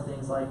target for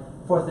things like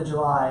 4th of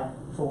July,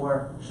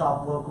 for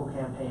shop local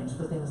campaigns,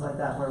 for things like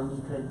that, where we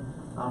could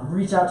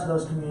reach out to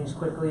those communities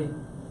quickly,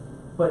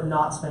 but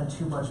not spend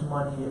too much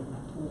money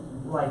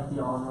like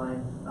the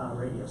online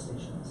radio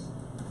stations.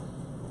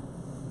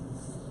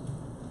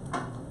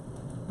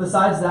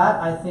 Besides that,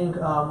 I think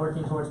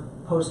working towards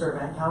poster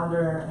event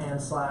calendar and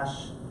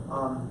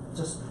 /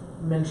 just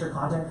miniature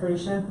content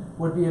creation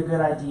would be a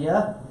good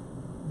idea.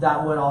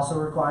 That would also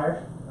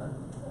require,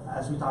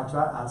 as we talked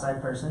about,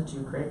 outside person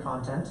to create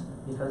content,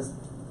 because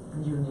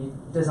you need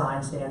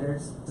design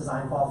standards,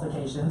 design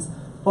qualifications,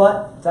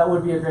 but that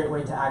would be a great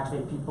way to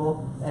activate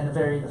people, and a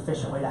very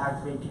efficient way to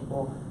activate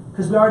people,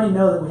 because we already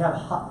know that we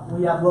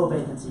have low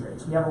vacancy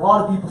rates. We have a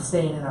lot of people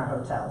staying in our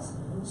hotels.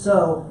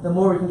 So the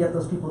more we can get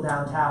those people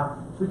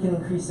downtown, we can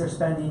increase their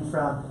spending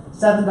from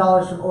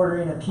 $7 from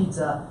ordering a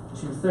pizza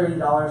to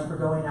 $30 for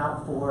going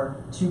out for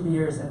 2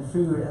 beers and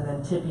food and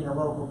then tipping a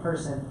local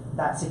person,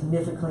 that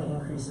significantly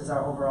increases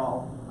our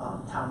overall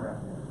town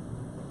revenue.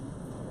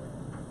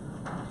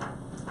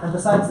 And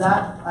besides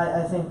that,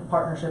 I think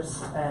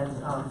partnerships and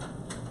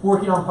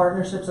working on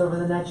partnerships over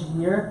the next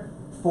year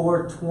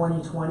for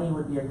 2020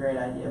 would be a great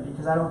idea,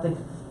 because I don't think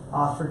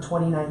for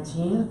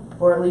 2019,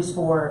 or at least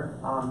for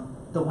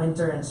the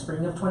winter and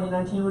spring of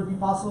 2019 would be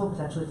possible,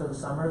 potentially for the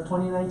summer of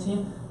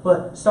 2019,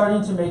 but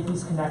starting to make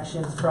these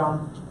connections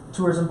from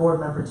tourism board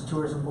member to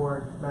tourism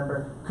board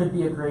member could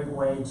be a great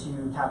way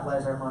to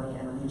capitalize our money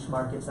and reach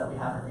markets that we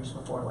haven't reached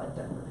before, like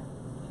Denver.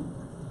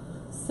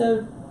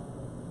 So,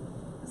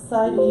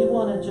 Si, do you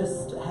want to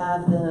just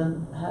have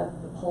them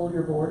poll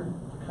your board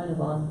kind of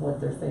on what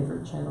their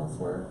favorite channels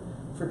were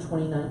for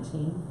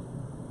 2019?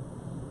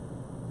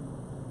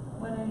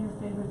 What are your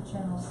favorite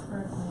channels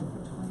currently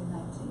for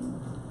 2019?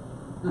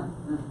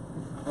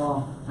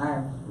 Well,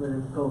 I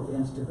would go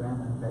Instagram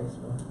and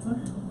Facebook.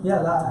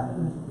 Yeah, that.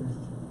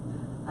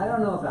 I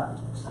don't know about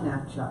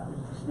Snapchat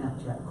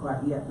quite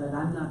yet, but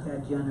I'm not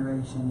that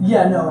generation.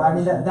 Yeah, no, I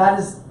mean that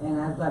is.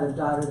 And I've got a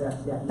daughter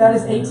that's that. That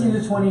is 18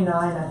 to 29.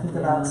 I think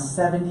Yeah. about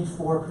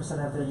 74%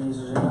 of their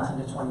users are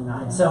 18 to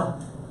 29. Yeah. So.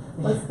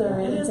 Was there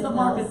It anything is the else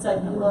market that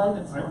segment you we're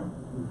liked? looking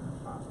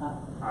for.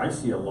 I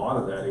see a lot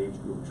of that age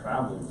group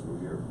traveling through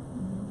here.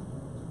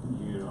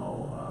 You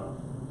know,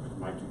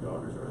 my 2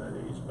 daughters are that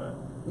age, but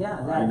Yeah,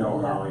 I know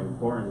how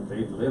important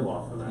they live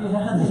off of that.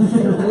 Yeah.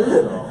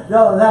 So,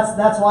 No,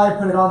 that's why I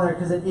put it on there,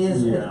 because it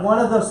is Yeah. it's one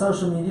of those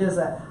social medias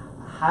that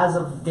has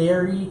a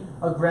very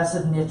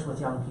aggressive niche with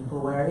young people,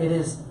 where it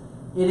is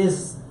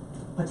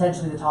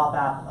potentially the top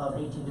app of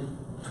 18 to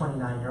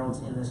 29-year-olds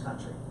in this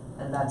country,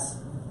 and that's.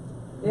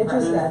 It's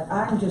just that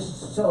I'm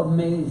just so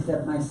amazed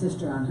at my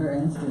sister on her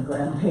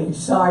Instagram page.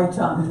 Sorry,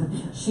 Tommy.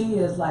 She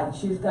is like,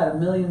 she's got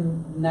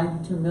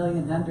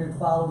 92,000,100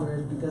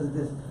 followers because of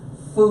this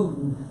food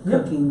and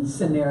cooking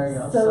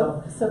scenario.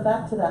 So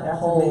back to that that's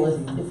poll,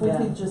 amazing. if we Yeah.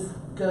 could just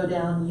go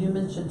down, you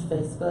mentioned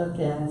Facebook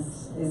and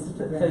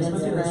Instagram.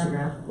 Facebook and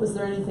Instagram. Was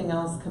there anything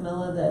else,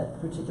 Camilla, that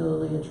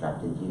particularly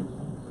attracted you?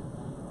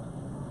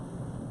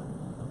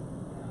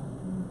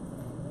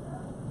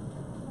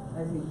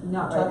 I think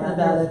not Talking right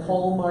now. about a There's-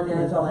 whole marketing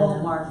There's a plan. whole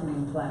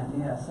marketing plan,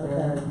 yes. Okay.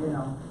 There, you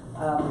know,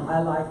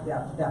 I like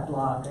that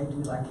blog. I do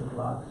like the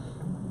blog.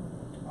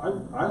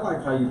 I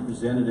like how you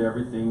presented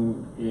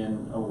everything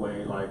in a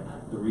way like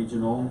the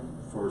regional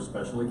for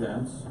special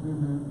events.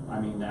 Mm-hmm.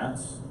 I mean,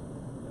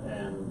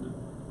 and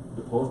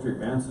the poster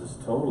events is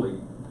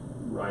totally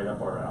right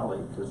up our alley,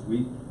 because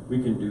we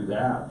can do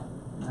that,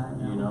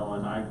 you know,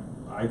 and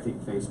I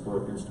think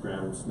Facebook,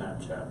 Instagram,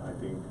 Snapchat, I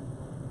think,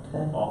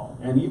 Okay.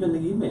 and even the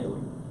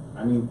emailing.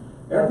 I mean,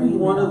 every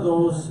one of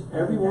those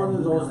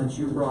that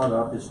you brought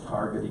up is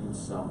targeting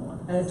someone.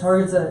 And it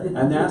targets it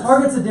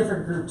targets a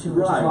different group too,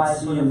 which is why I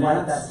sort of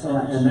like that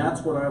selection. And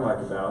that's what I like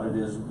about it,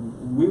 is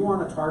we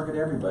want to target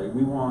everybody.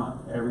 We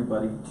want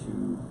everybody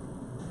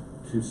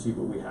to see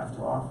what we have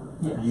to offer.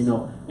 Yes. You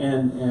know,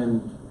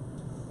 and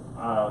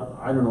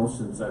I don't know,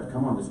 since I've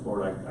come on this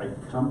board, I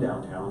come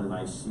downtown and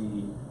I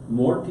see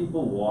more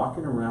people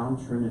walking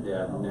around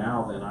Trinidad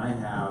now than I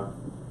have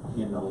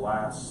in the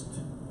last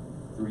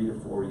 3 to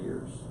 4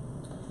 years.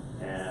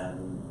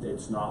 And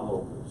it's not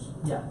locals.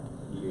 Yeah.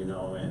 You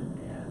know, and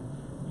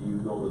you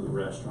go to the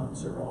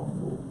restaurants, they're all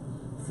full.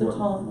 So What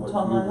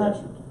Tom, food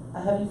restaurant? I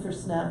have you for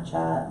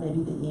Snapchat,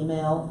 maybe the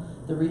email,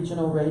 the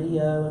regional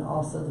radio, and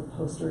also the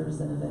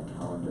posters and event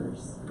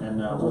calendars. And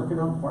working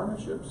on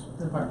partnerships.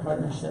 The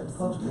Partnerships.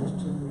 Posters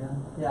too,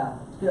 Yeah,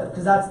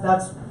 because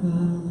that's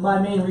my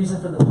main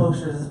reason for the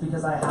posters, is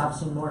because I have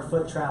seen more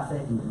foot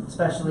traffic, Mhm.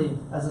 especially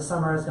as the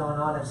summer has gone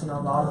on. I've seen a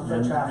lot of foot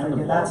And traffic,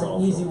 the and that's blog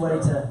an easy also. way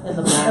to And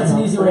the that's an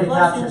blog easy way to also.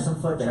 capture some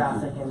foot Thank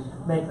traffic and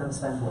make them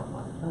spend more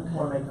money, Okay.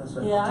 or make them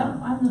spend Yeah, more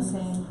time. I'm the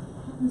same.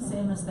 I'm the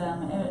same as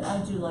them. I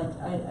do like,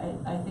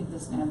 I think the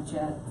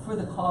Snapchat, for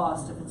the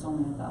cost, if it's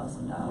only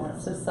 $1,000.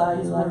 So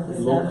Si, you like the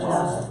Low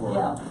cost Snapchat? for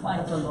Yeah, my,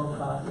 That's a low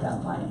cost. yeah,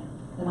 my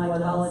And my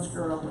what college else?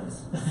 girl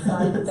was, Si,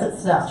 you got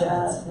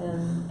Snapchat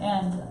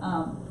and,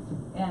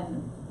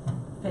 and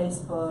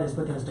Facebook,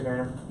 Facebook,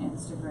 Instagram.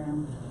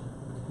 Instagram.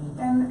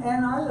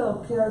 And our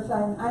little kids,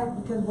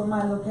 because with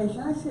my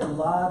location, I see a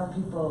lot of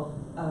people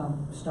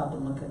stop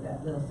and look at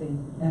that little thing,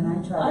 and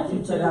I try I to do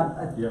keep it too. up,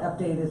 Yeah.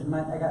 update as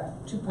much. I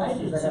got 2 I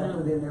posters do I gotta too.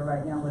 put in there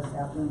right now, what's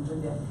happening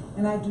today,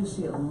 and I do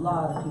see a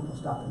lot of people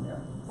stopping there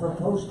for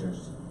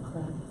posters.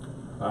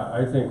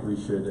 I think we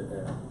should,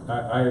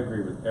 I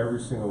agree with every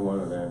single one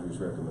of Andrew's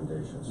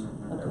recommendations.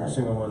 Mhm. Okay. Every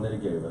single one that he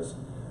gave us.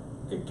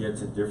 It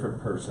gets a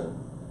different person,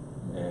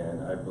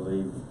 and I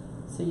believe,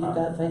 so you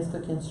got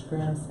Facebook,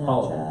 Instagram,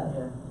 All of Snapchat.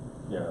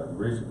 Yeah. yeah, the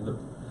reason,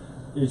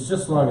 it's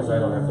just as long as I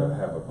don't have to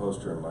have a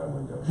poster in my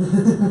window.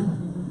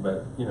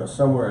 But, you know,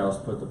 somewhere else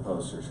put the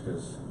posters,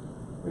 because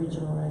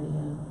Regional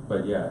radio.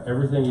 But yeah,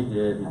 everything he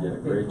did a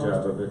great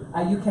job of it.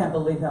 You can't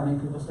believe how many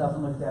people stop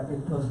and look at that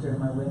big poster in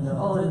my window.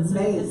 Oh, it's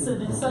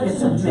amazing. it's such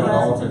It's an amazing.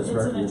 All of attractive, his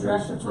it's an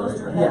attractive recommendations, right?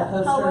 poster. Yeah,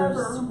 posters,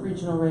 However,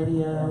 regional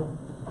radio.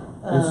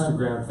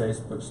 Instagram,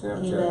 Facebook,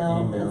 Snapchat,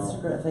 email,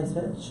 Instagram,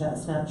 Facebook, chat,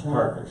 Snapchat.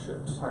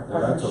 partnerships. Part- Now,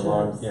 that's a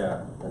long, partnerships.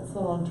 yeah, That's the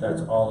long term.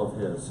 that's all of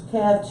his.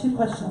 Okay, I have two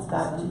questions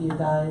back to you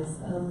guys.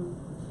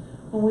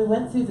 When we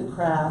went through the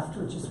craft,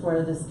 which is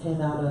where this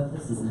came out of,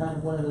 this is kind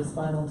of one of those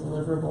final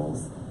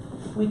deliverables,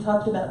 we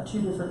talked about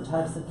two different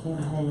types of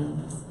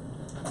campaigns.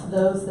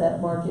 Those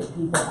that market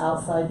people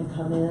outside to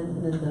come in,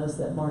 and then those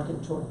that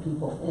market toward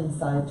people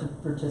inside to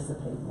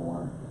participate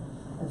more.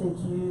 I think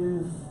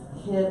you've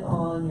hit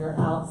on your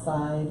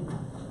outside.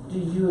 Do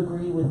you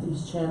agree with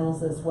these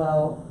channels as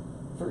well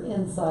for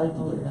inside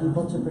to get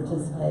people to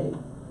participate?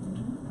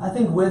 I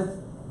think with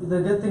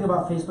the good thing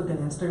about Facebook and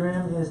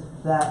Instagram is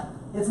that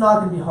it's not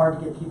going to be hard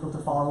to get people to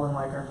follow and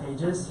like our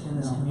pages in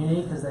this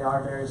community because they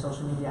are very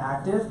social media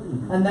active,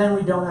 and then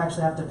we don't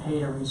actually have to pay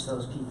to reach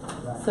those people.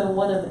 So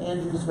one of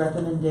Andrew's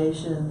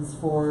recommendations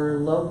for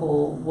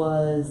local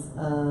was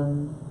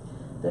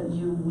that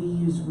we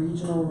use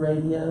regional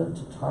radio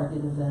to target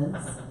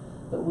events,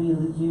 but we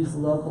use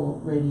local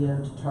radio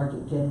to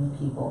target getting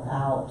people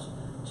out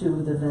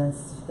to the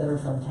events that are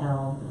from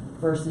town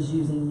versus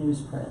using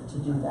newsprint to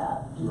do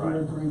that. Do you Right.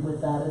 agree with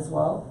that as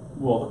well?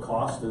 Well, the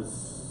cost is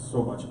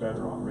so much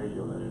better on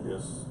radio than it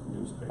is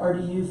newspaper. Or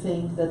do you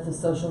think that the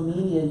social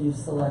media you've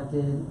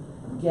selected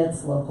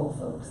gets local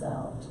folks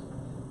out?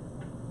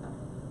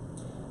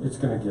 It's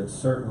gonna get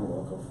certain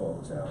local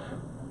folks out.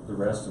 The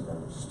rest of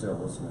them are still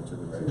listening to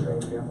the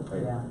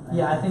radio.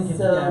 Yeah, I think if,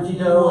 So yeah, if do you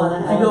you go wanna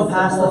add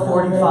past the some local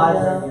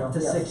 45 radio? to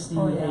Yes. 60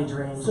 Oh, yeah. age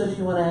range. So do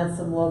you want to add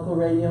some local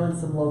radio and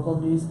some local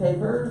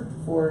newspaper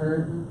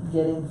for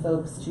getting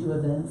folks to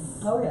events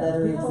Oh, yeah. that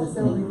are People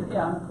still read existing? the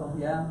Chronicle,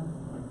 yeah.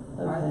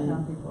 Our Okay.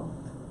 town people.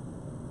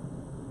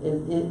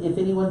 If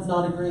anyone's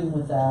not agreeing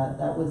with that,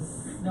 that was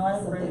no, I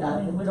agree. something I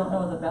mean, could- we don't know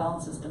what the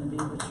balance is gonna be,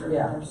 but sure,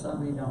 Yeah, there's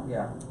some. we don't,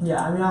 yeah.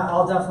 Yeah, I mean,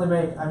 I'll definitely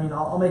make. I mean,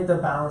 I'll make the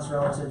balance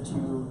relative to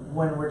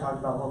when we're talking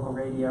about local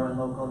radio and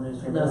local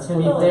newspaper. No, It's going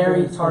to local be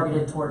very newspaper.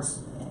 targeted towards.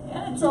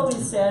 And it's always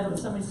sad when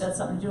somebody's got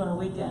something to do on a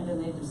weekend and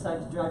they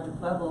decide to drive to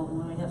Pueblo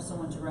when we have so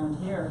much around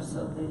here,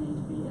 so they need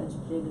to be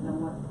educated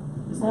on what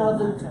is Now,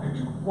 going the,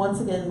 on. once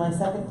again, my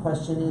second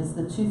question is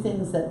the two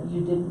things that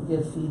you didn't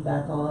give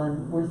feedback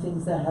on were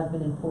things that have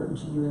been important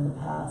to you in the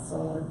past, so I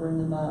want to bring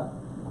them up.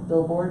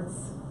 Billboards.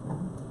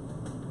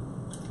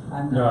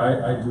 No,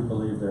 I do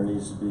believe there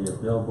needs to be a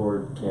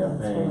billboard That's what I'm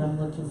campaign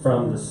looking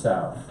from for. the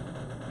south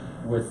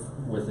with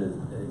it,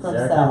 From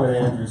exactly south. what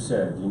Andrew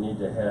said. You need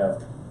to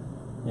have,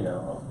 you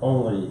know,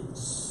 only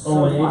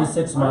So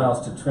 86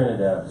 miles to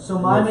Trinidad. So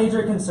my with-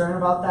 major concern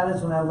about that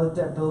is when I looked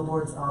at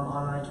billboards on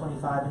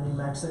I-25 in New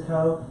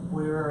Mexico,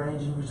 we were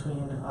ranging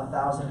between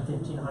 1,000 and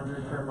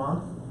 1,500 per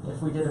month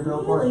if we did a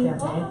billboard Really?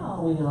 campaign. Wow.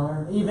 We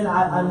are. Even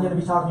I'm going to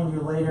be talking to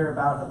you later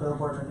about a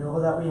billboard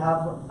renewal that we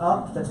have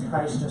up. That's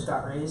price just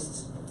got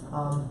raised.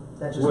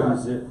 That just What got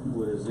is it?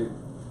 What is it?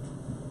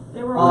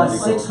 They were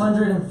always like,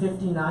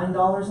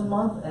 $659 a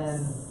month, and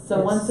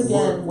So once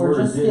again, we're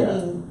where just is it at?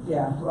 getting,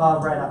 Yeah.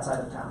 right outside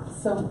of town.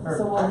 so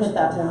we'll hit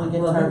that when we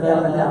get We'll to our hit that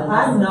voting one now. on it.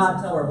 I'm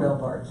not for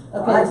billboards.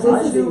 Okay, I this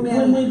is see when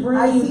many- we bring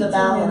I you see the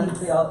balance.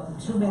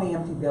 Too many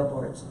empty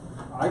billboards.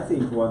 I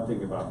think one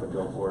thing about the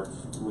billboards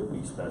would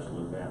be special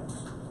events.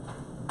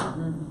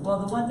 well,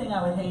 the one thing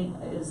I would hate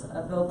is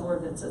a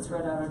billboard that sits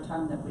right out of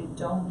town that we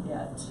don't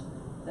get,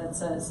 that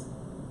says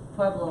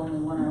Pueblo only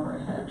 1 hour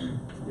ahead.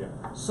 Yeah.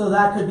 So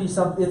that could be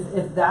some.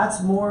 If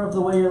that's more of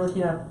the way you're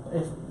looking at.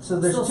 So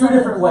there's So two something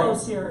different close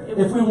ways. here, it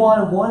If would we be-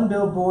 wanted one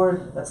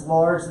billboard that's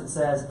large that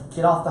says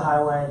 "Get off the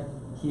highway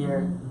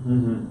here,"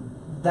 Mm-hmm.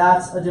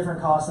 that's a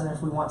different cost than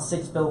if we want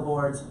 6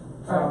 billboards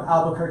from Right.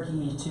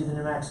 Albuquerque to the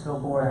New Mexico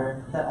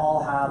border that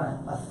all have Right.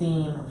 a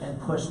theme and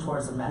push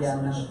towards a message.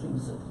 Yeah, no, I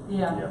think so.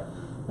 Yeah. Yeah.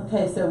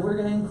 Okay, so we're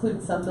gonna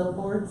include some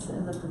billboards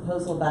in the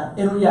proposal back.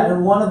 to And you. yeah,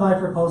 and one of my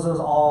proposals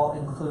all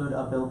include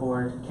a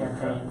billboard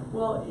campaign.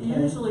 Well,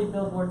 usually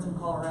billboards in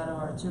Colorado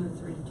are 2 to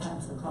 3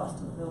 times the cost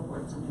of the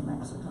billboards in New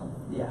Mexico.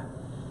 Yeah.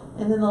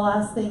 And then the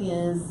last thing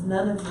is,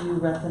 none of you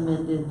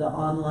recommended the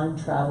online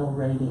travel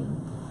rating.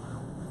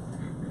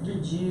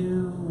 Did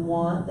you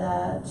want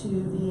that to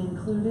be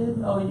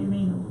included? Oh, you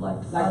mean like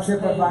Like us pay-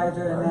 TripAdvisor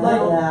and or that?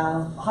 Like-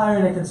 Yeah.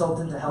 Hiring a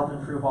consultant to help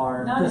improve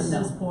our. Not at because-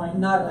 this point.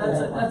 Not at That's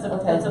this a, that's a,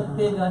 point. that's a Okay.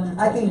 big undertaking.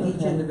 I think each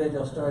Okay.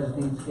 individual store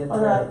needs to get All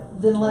their.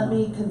 right, then let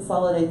me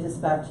consolidate this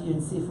back to you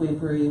and see if we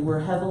agree. We're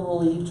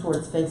heavily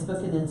towards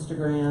Facebook and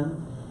Instagram.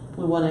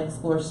 We want to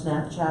explore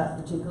Snapchat,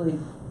 particularly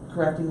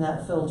correcting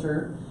that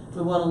filter.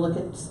 We want to look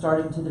at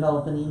starting to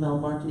develop an email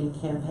marketing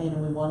campaign,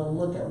 and we want to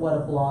look at what a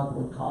blog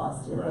would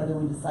cost, and whether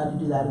we decide to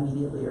do that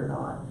immediately or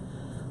not.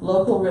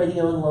 Local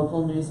radio and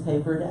local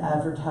newspaper to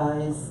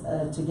advertise,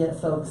 to get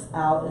folks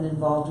out and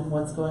involved in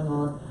what's going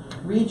on.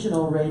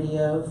 Regional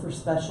radio for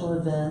special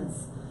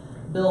events.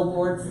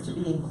 Billboards to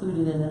be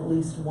included in at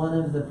least one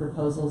of the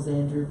proposals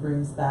Andrew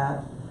brings back.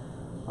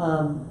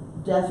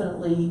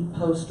 definitely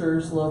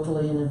posters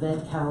locally and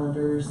event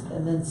calendars,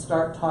 and then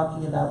start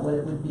talking about what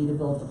it would be to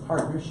build the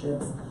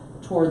partnerships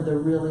toward the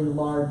really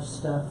large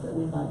stuff that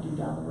we might do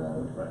down the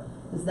road. Right.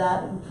 Does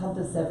that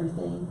encompass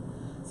everything?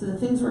 So the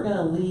things we're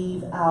gonna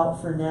leave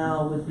out for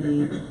now would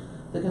be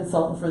the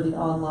consultant for the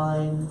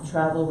online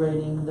travel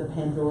rating, the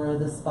Pandora,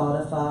 the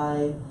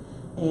Spotify,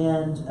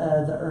 and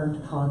the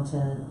earned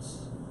content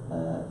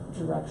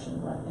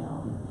direction right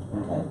now.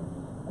 Okay?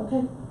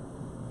 Okay.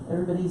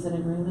 Everybody's in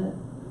agreement?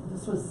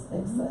 This was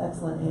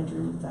excellent,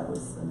 Andrew. That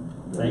was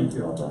really Thank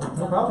you. well done.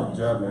 No problem. Good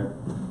job, man.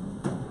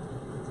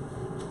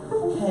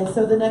 Okay,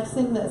 so the next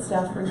thing that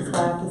staff brings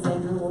back is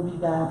Andrew will be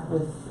back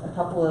with a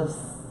couple of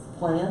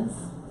plans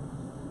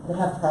that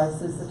have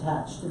prices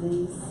attached to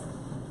these.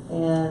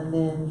 And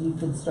then you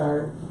can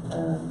start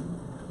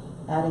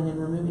adding and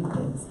removing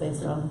things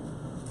based on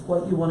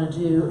what you want to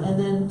do. And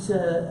then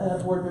to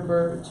board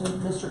member, to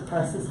Mr.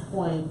 Press's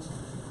point,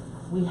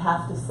 we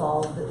have to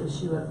solve the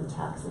issue of the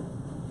taxing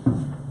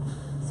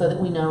so that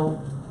we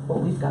know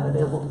what we've got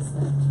available to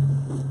spend.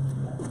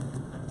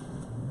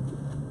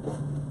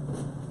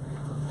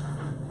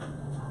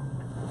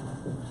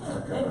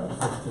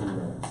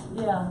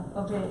 Yeah,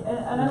 okay,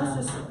 and I was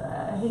just,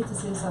 I hate to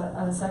say this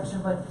out of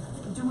section, but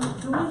do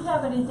we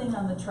have anything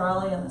on the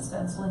trolley, on the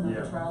stenciling of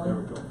the trolley?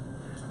 There we go.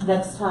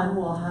 Next time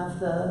we'll have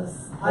the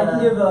I can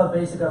give a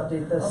basic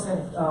update. This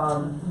Okay.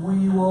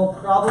 We will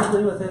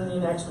probably within the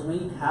next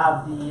week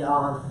have the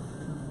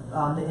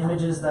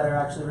images that are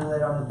actually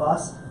relayed on the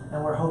bus,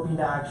 and we're hoping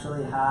to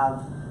actually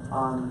have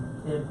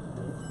it.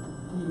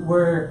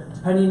 We're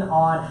depending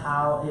on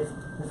how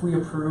if we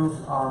approve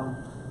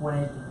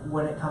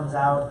when it comes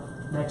out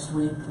next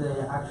week,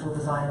 the actual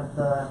design of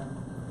the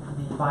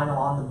vinyl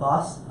on the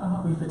bus.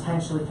 We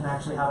potentially can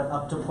actually have it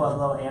up to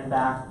Pueblo and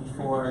back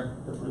before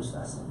the Blues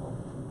Festival.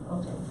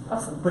 Okay,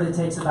 awesome. But it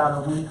takes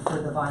about a week for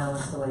the vinyl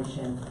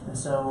installation, and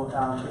so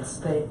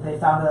they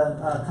found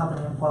a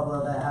company in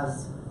Pueblo that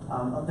has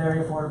a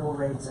very affordable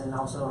rates and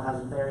also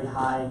has very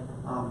high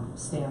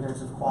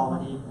standards of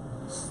quality,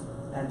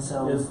 and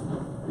so Is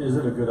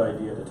it a good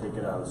idea to take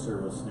it out of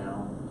service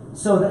now,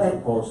 so as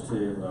opposed to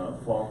in the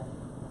fall?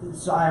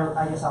 So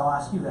I guess I'll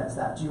ask you guys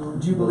that. Do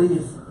you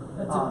believe?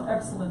 That's an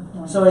excellent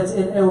point. So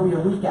it will be a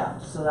week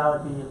out. So that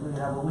would be we would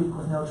have a week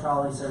with no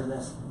trolley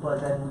service, but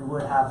then we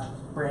would have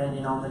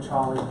branding on the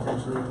trolley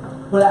potentially.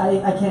 But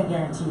I can't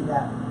guarantee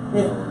that.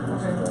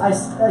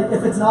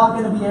 If it's not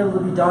going to be able to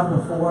be done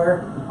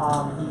before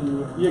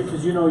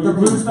because the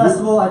Blues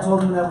Festival, I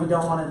told them that we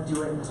don't want to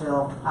do it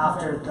until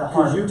after the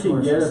Because you tour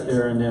can get it season.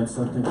 there and then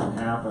something can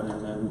happen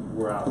and then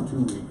we're out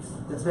 2 weeks.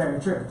 That's very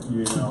true.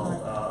 You know,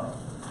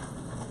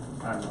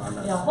 I'm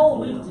not. Yeah, a whole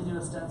week to do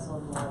a stencil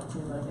is a lot too,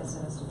 but I guess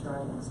it has to dry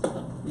and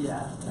stuff.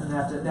 Yeah, and they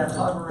have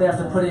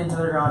to put it into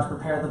their garage,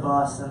 prepare the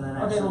bus, and then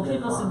Okay, actually well, get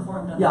keep it us on.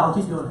 informed on Yeah, that. I'll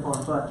keep you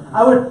informed, but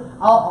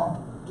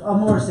a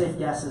more safe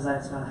guess is that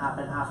it's going to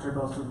happen after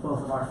both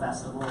of our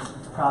festivals,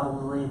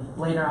 probably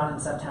later on in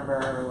September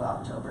or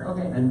October.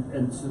 Okay.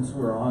 And since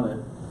we're on it,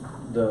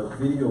 the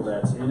video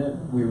that's in it,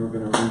 we were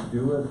gonna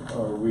redo it,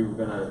 or we were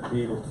gonna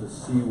be able to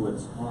see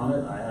what's on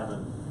it.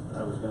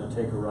 I was gonna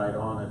take a ride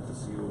on it to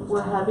see what was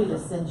We're on happy it. to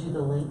send you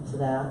the link to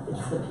that.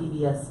 It's the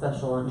PBS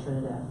special on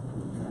Trinidad.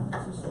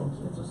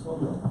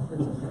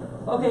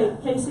 Okay,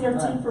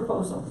 KCRT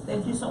proposal.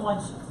 Thank you so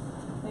much.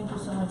 Thank you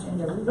so much, Yeah,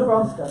 Andrew. we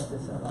don't discuss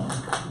this at all.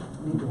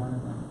 Neither one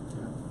of them.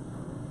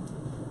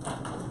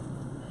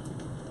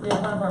 We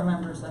have one of our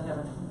members that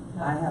haven't.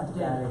 I have to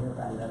get out of here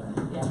by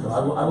 11. Yeah. So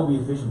I will be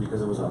efficient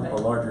because it was a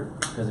larger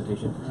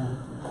presentation.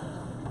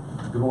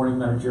 Good morning,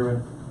 Madam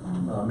Chairman,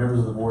 members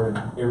of the board,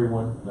 and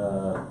everyone.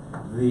 Got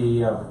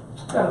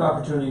an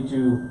opportunity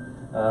to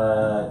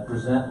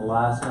present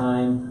last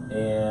time,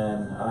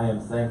 and I am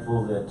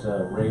thankful that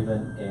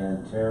Raven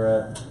and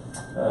Tara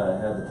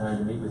had the time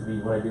to meet with me.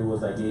 What I did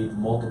was I gave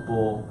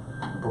multiple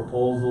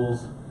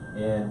proposals,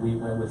 and we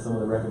went with some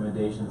of the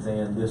recommendations,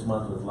 and this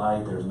month was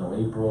light, there's no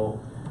April,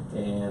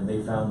 and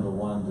they found the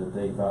one that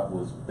they thought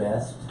was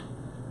best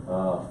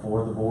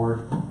for the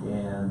board.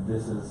 And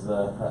this is,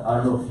 I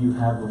don't know if you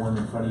have the one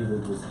in front of you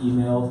that was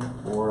emailed,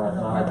 or if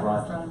not, I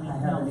brought. I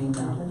have an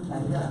email. I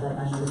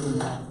should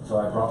email. So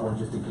I brought one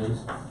just in case.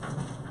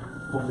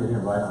 Hopefully I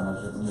didn't write on it.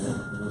 There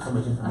was so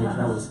much information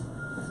I was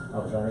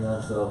writing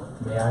on. So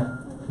may I?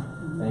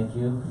 Thank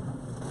you.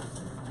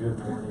 Good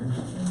morning.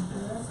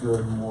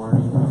 Good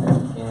morning.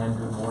 And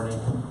good morning.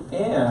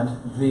 And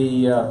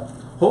the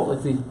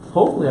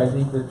hopefully I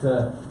think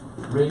that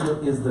radio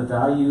is the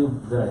value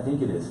that I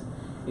think it is.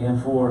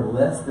 And for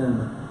less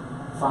than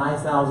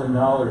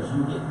 $5,000,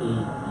 you get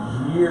a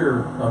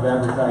year of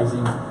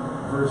advertising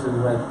versus,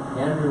 like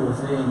Andrew was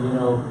saying, you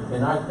know,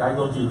 and I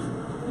go to,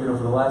 you know,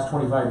 for the last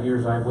 25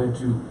 years, I went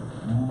to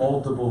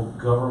multiple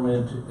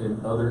government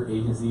and other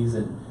agencies,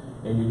 and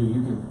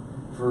you can,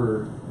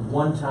 for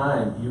one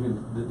time, you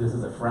can, this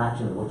is a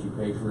fraction of what you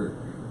pay for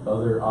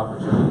other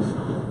opportunities.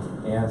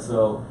 And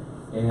so,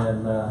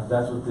 and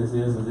that's what this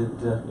is it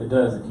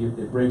does,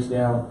 it breaks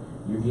down,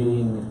 you're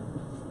getting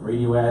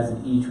radio ads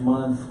in each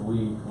month.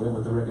 We went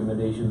with the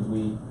recommendations.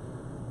 We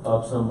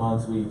up some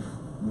months, we've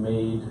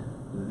made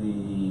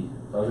the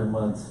other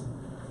months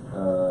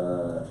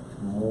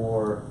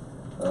more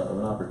of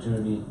an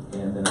opportunity,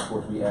 and then of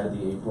course we added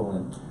the April,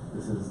 and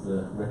this is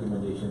the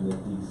recommendation that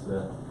these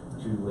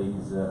two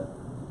ladies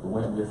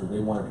went with, that they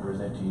wanted to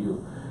present to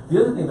you.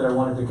 The other thing that I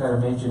wanted to kind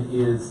of mention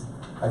is,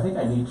 I think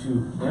I need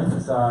to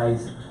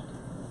emphasize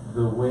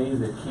the way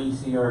that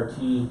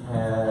KCRT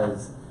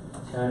has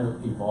kind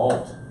of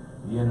evolved.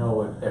 You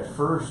know, at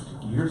first,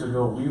 years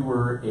ago, we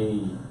were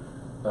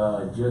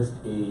just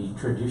a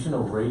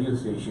traditional radio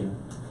station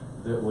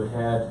that would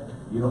have,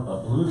 you know,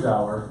 a blues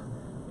hour,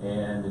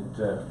 and it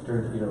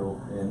turned, you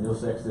know, and Neil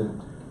Sexton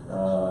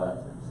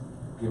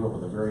came up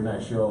with a very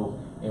nice show,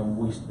 and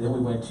then we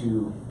went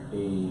to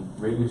a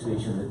radio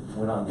station that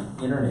went on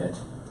the internet.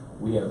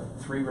 We have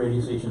 3 radio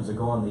stations that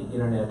go on the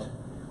internet,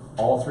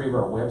 all 3 of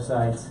our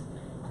websites,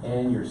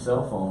 and your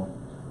cell phone.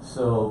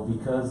 So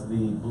because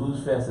the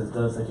Blues Fest has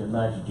done such a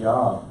nice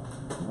job,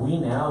 we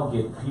now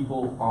get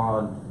people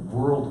on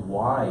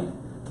worldwide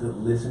that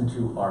listen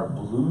to our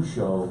blues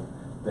show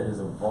that has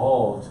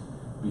evolved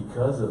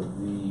because of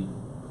the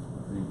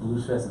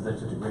Blues Fest has done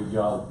such a great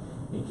job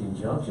in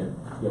conjunction.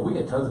 Yeah, we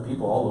get tons of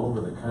people all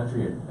over the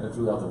country and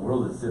throughout the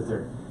world that sit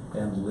there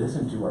and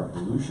listen to our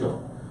blues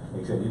show.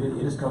 Like I said,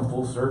 it has come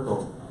full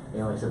circle,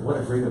 and like I said, what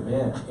a great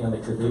event. And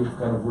like I said, they've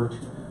kind of worked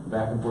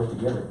back and forth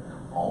together.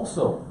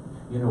 Also,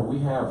 you know, we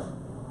have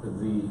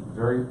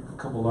the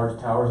couple large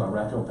towers on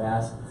Raton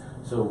Pass,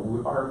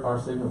 so our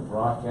signal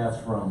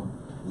broadcasts from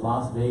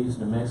Las Vegas,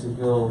 New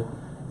Mexico,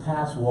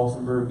 past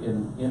Walsenburg,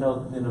 and you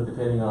know,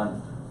 depending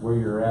on where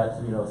you're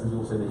at, you know, some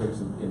people say they hit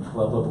some in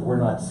Pueblo, but we're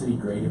not city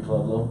grade in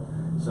Pueblo,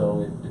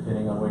 so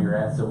depending on where you're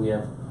at, so we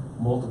have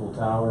multiple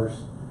towers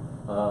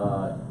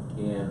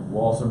in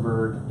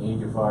Walsenburg,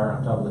 Angel Fire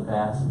on top of the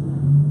pass,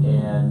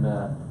 and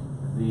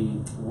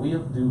we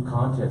do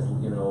contests.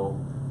 You know,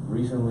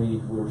 recently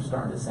we were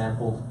starting to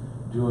sample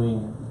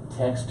doing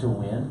text to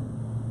win,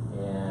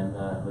 and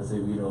let's say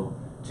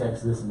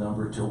text this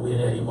number to win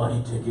any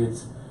money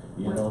tickets.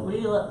 You know,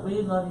 we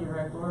love you,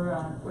 Rick. We're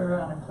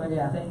on a quick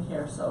thing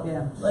here, so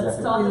let's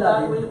Exactly. talk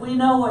about it. We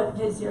know what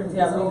KCRT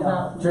is all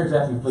about. Sure,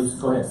 exactly. Please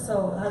go ahead.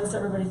 So how does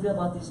everybody feel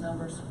about these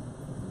numbers?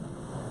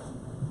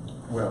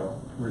 Well,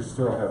 we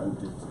still haven't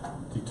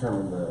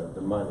determined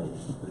the money,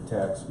 the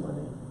tax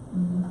money.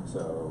 Mm-hmm.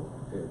 So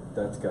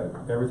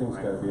everything's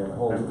got to be on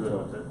hold. I'm good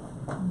with it.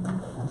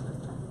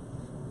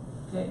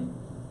 Okay,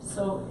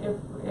 so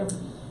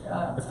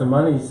If the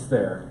money's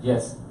there,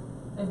 Yes.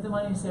 if the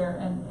money's there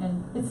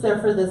and It's there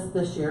for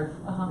this year,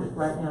 uh-huh,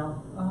 right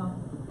now. uh-huh.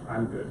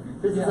 I'm good.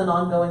 This is an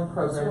ongoing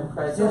program, So-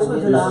 Craig. This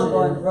was an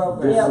ongoing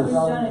program. Yeah, This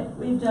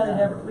we've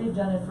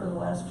done it for the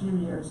last few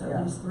years,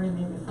 at least 3,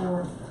 maybe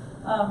 4.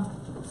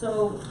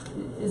 So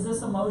is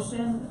this a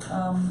motion?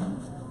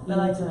 You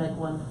need to make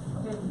one.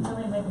 Okay, can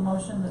somebody make a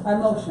motion? I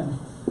motion.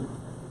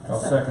 I'll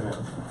second it.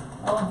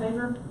 All in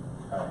favor?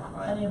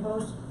 Any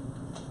opposed?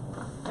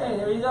 Okay,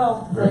 there you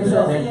go. Very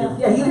good. Thank you.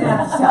 Yeah, you didn't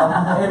have to tell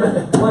them.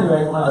 Well,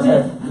 anyway,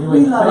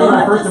 We love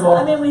anyway, it. first of all,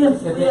 I mean, we have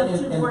 2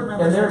 board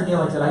members. And there again,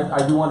 like I said,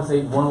 I do want to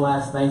say one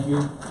last thank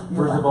you.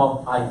 First of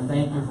all, I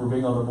thank you for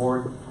being on the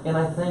board, and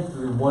I thank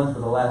the ones for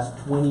the last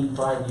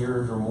 25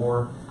 years or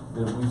more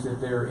that we sit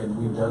there and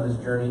we've done this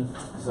journey.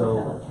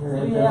 So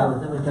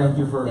thank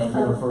you for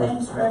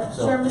Thanks, Rick.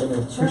 so, anyway,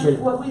 appreciate Chairman, it.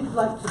 what we'd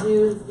like to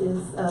do is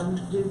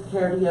do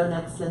Cardio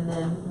next, and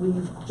then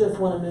we just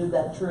want to move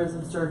that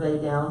tourism survey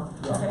down.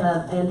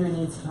 Okay. Andrew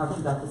needs to talk to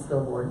you about this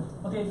billboard.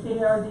 Okay,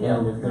 KRDO.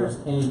 And if there's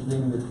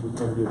anything that we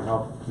can do to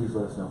help, please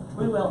let us know.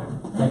 We will.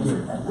 Thank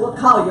you. We'll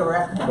call you,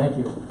 Rick. Thank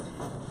you.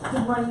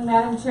 Good morning,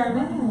 Madam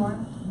Chairman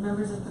and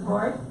members of the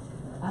board.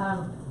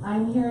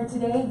 I'm here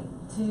today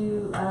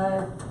to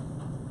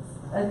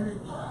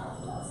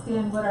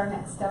understand what our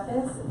next step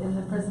is in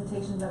the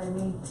presentation that I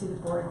made to the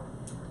board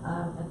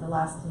at the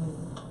last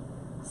meeting.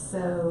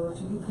 So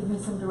if you could give me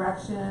some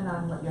direction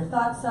on what your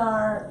thoughts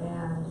are,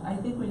 and I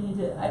think we need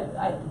to,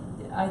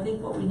 I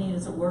think what we need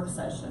is a work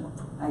session.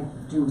 I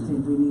do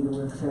think we need a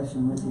work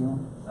session with you.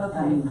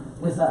 Okay.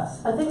 With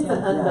us. I think it's an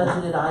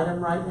unbudgeted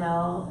item right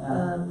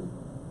now.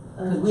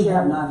 Because we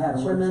have not had a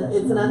work Chairman,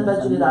 session it's an on this.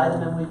 unbudgeted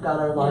item, and we've got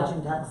our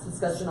lodging tax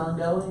discussion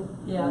ongoing.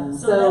 Yeah,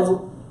 so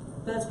So,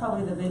 that's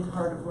probably the big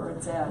part of where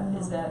it's at,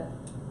 is that,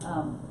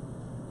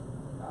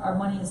 our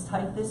money is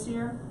tight this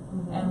year,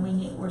 and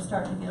we're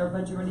starting to get our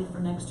budget ready for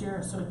next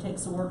year, so it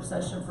takes a work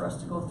session for us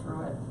to go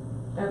through it.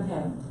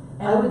 okay.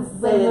 I would And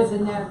say when would it's-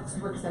 the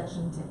next work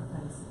section take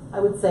place? I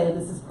would say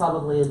this is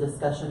probably a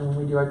discussion when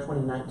we do our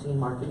 2019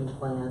 marketing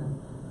plan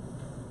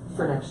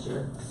for next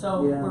year.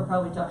 So Yeah. we're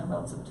probably talking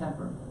about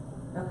September.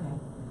 Okay.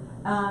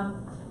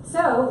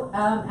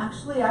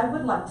 Actually, I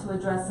would like to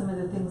address some of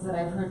the things that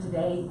I've heard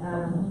today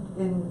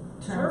in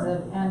terms Sure.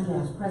 of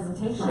Andrew's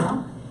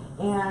presentation.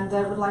 And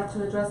I would like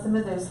to address some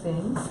of those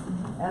things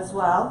as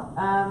well.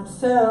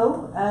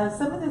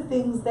 Some of the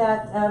things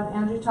that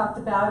Andrew talked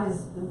about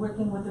is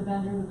working with a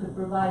vendor who could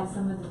provide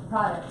some of the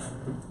products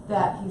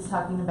that he's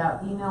talking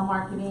about, email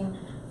marketing,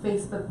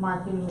 Facebook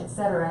marketing,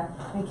 etc.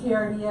 And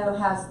KRDO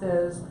has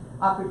those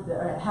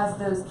has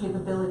those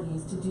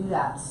capabilities to do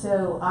that.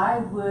 So I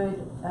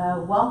would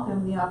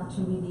welcome the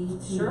opportunity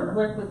to Sure.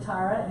 work with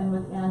Tara and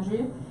with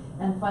Andrew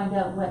and find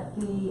out what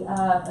the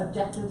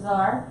objectives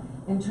are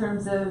in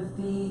terms of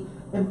the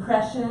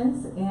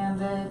impressions and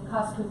the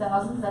cost per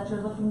thousand that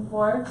you're looking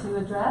for to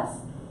address,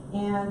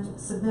 and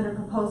submit a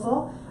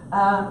proposal.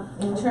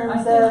 In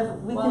terms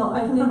of, we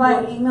can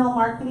provide email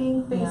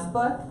marketing,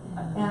 Facebook,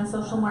 and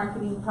social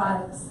marketing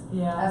products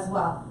as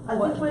well. I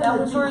think when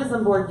the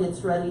tourism board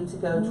gets ready to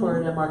go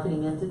toward a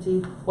marketing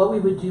entity, what we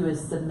would do is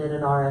submit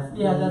an RFP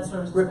Yeah, that's what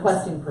I was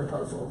requesting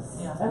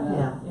proposals. Yeah.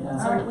 Okay.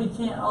 Yeah, so we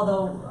can't,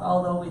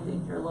 although we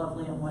think you're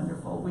lovely and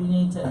wonderful, we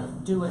need to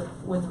do it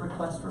with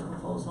request for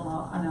proposal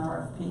on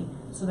RFP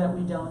so that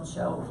we don't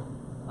show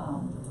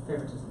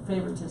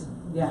favoritism.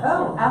 Yeah.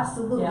 Oh,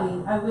 absolutely.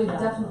 Yeah. I would Yeah.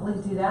 definitely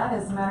do that.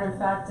 As a matter of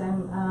fact,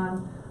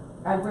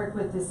 I work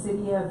with the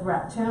city of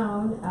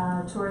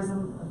Rec13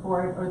 tourism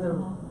board, or the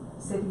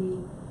city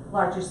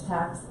largest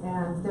tax,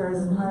 and there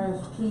is an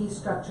RFP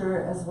structure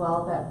as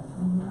well that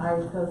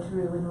I go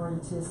through in order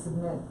to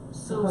submit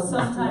So proposals to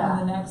sometime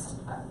that. in the next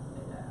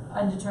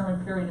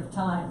undetermined period of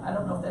time, I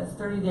don't know if that's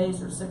 30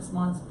 days or 6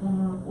 months,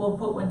 we'll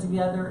put one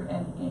together,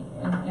 and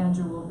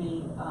Andrew will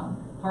be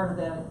part of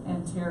that,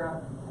 and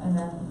Tara, and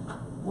then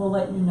we'll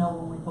let you know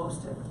when we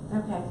post it.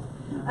 Okay.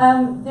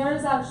 There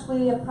is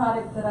actually a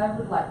product that I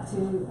would like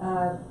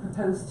to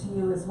propose to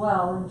you as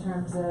well in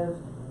terms of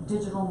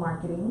digital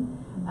marketing.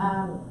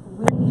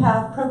 We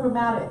have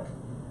programmatic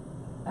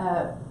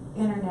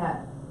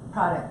internet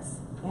products,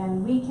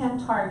 and we can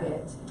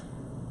target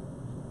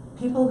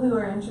people who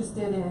are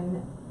interested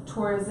in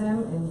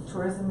tourism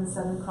in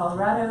Southern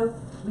Colorado.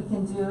 We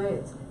can do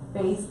it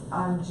based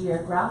on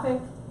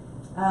geographic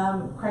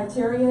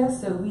criteria,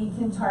 so we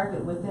can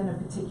target within a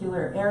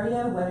particular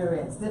area, whether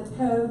it's zip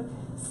code,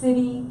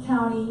 city,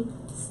 county,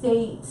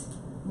 state,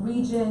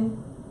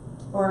 region,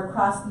 or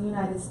across the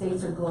United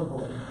States or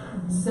globally.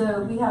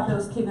 So we have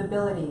those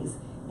capabilities.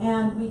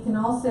 And we can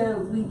also,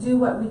 we do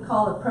what we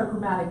call a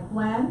programmatic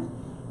blend,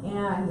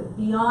 and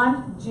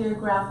beyond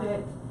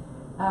geographic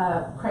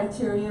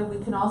criteria,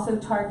 we can also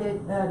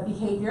target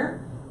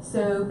behavior.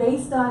 So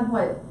based on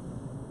what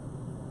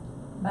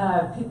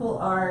people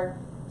are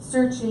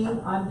searching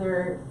on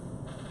their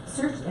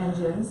search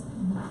engines,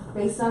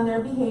 based on their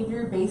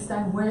behavior, based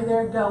on where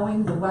they're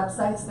going, the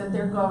websites that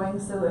they're going.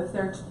 So if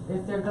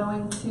they're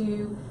going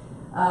to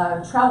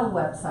travel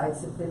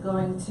websites, if they're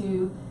going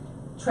to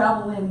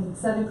travel in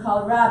Southern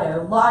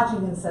Colorado,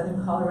 lodging in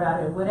Southern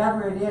Colorado,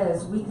 whatever it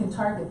is, we can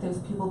target those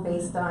people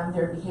based on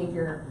their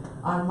behavior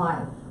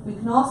online. We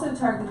can also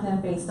target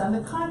them based on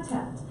the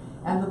content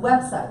and the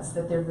websites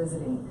that they're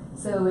visiting.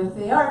 So if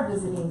they are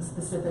visiting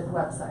specific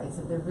websites,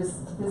 if they're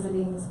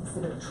visiting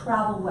specific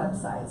travel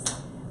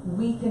websites,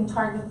 we can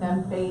target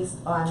them based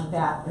on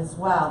that as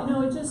well. You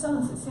know, it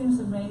seems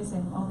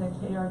amazing all that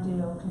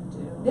KRDO can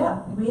do.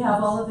 Yeah, we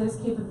have all of those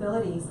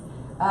capabilities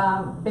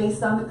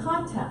based on the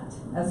content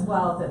as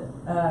well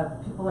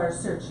that people are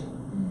searching,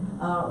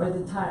 or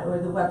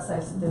the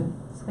websites that they're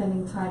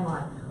spending time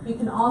on. We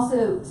can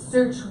also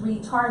search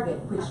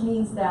retarget, which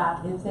means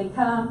that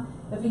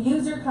if a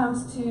user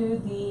comes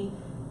to the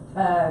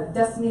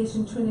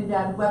Destination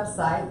Trinidad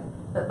website,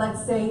 but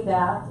let's say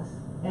that,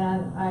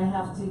 and I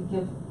have to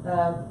give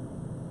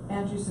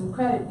Andrew some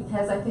credit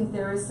because I think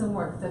there is some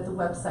work that the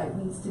website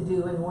needs to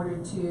do in order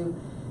to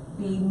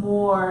be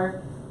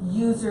more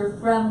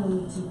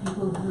user-friendly to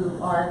people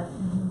who are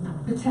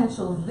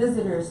potential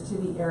visitors to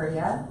the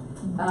area.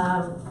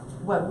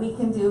 What we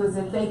can do is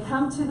if they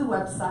come to the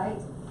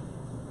website,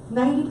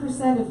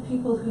 90% of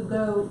people who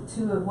go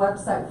to a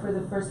website for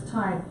the first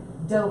time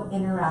don't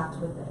interact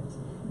with it.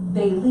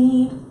 They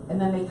leave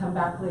and then they come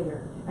back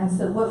later. And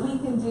so what we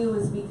can do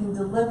is we can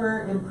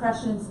deliver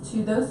impressions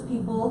to those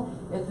people.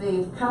 If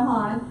they've come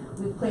on,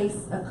 we place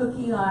a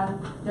cookie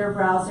on their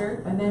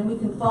browser, and then we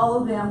can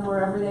follow them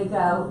wherever they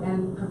go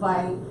and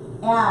provide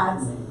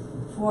ads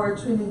for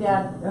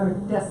Trinidad or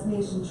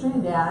Destination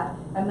Trinidad,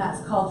 and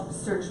that's called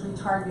search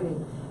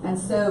retargeting. And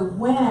so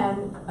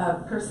when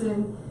a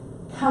person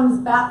comes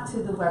back to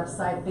the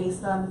website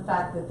based on the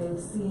fact that they've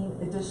seen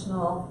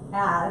additional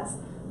ads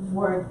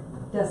for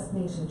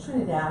Destination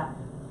Trinidad,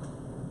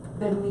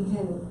 then we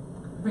can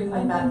bring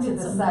them back to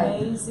the site.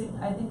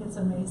 I think it's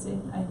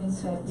amazing. I think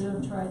that you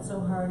have tried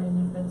so hard and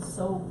you've been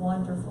so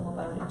wonderful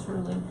about it,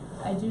 truly.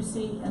 I do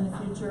see in the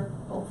future,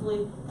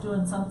 hopefully,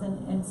 doing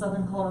something in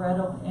Southern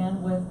Colorado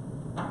and with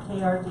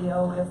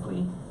KRDO if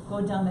we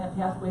go down that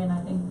pathway, and I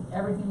think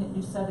everything that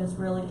you said is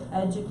really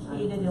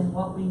educated in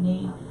what we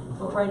need.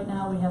 But right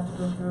now, we have to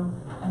go through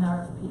an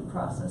RFP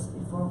process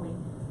before we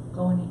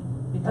go any.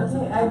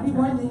 Okay, I'd be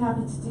more than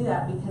happy to do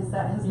that because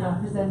that has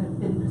not been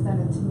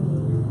presented to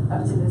me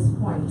up to this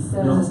point.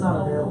 So No, it's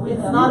not available.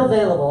 It's not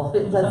available.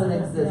 It doesn't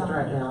exist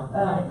right now.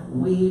 Right.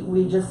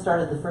 We just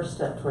started the first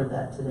step toward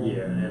that today.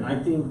 Yeah, and I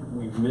think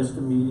we've missed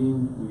a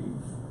meeting,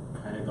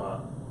 we've kind of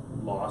got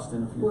lost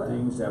in a few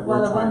things that we're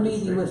Well, the one trying to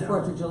meeting was straighten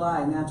out. 4th of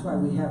July, and that's why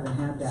we haven't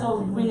had that So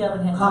we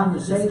haven't had time to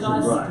conversation.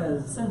 discuss, Right.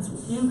 Because since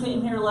you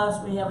came here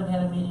last, we haven't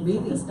had a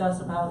meeting to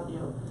discuss about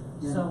you.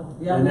 Yeah. So,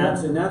 Yeah, And we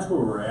that's, have- and that's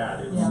where we're at,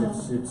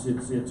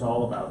 it's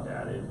all about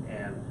that,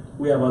 and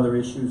we have other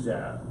issues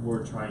that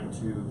we're trying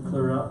to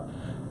clear up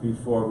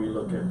before we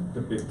look at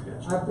the big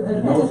picture. Our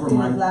And biggest those were thing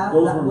my, is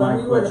those were my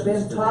when we would have questions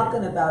been today.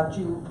 talking about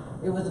you,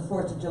 it was the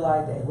 4th of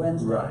July day,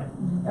 Wednesday. Right,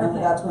 And Okay.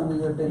 that's when we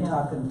would have been Yeah.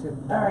 talking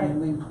to, All right. I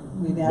mean,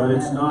 we haven't but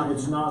it's had a not, meeting.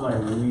 it's not like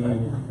we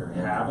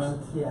haven't,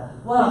 Yeah.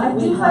 Well, I We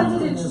do can find it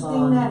move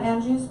interesting on. that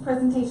Andrew's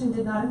presentation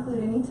did not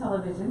include any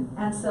television,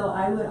 and so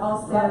I would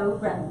also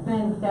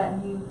recommend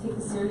that you take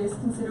a serious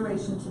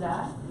consideration to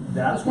that.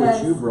 that's what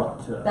Because you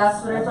brought to us.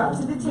 That's what I brought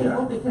to the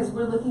table, Yeah. because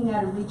we're looking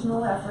at a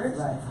regional effort.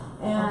 Right.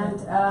 And,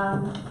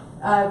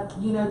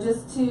 you know,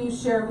 just to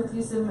share with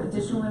you some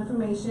additional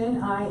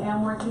information, I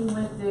am working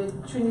with the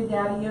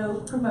Trinidad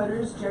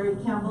promoters, Jerry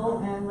Campbell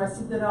and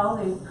Rusty Goodall.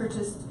 They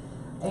purchased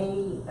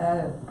a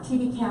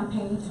TV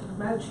campaign to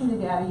promote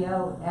Trinidad,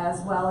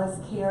 as well as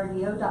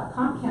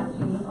KRDO.com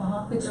campaign,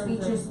 which very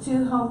good. features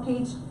 2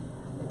 homepage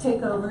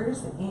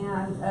takeovers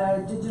and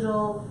a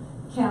digital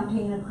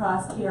campaign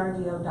across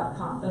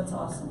KRDO.com. that's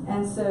awesome.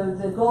 And so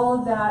the goal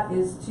of that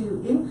is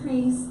to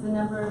increase the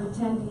number of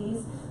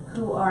attendees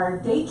who are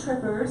day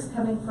trippers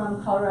coming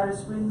from Colorado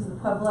Springs, the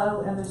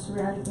Pueblo, and the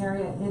surrounding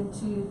area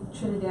into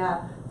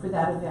Trinidad for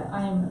that event.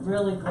 I am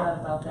really glad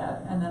about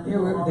that, and then They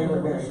we'll were- all they be were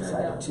able to very share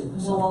excited that. too,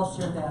 so. We'll all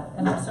share that,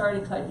 and I'm sorry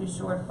to cut you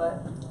short, but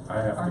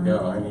I have our to meeting.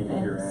 go, I need to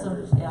hear and so-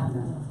 Andrews. Yeah.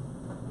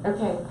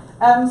 Okay,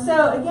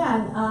 so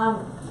again,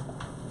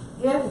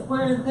 if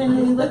we're going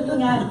to be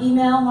looking at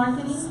email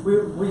marketing,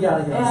 We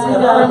gotta go.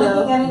 and we're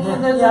looking at any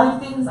of those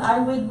other things, I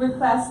would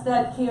request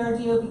that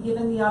KRDO be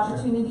given the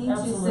opportunity to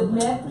Absolutely.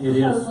 submit It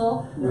is.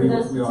 proposal for We-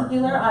 those we are.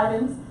 particular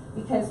items,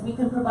 because we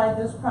can provide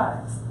those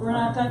products. We're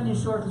not cutting you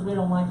short because we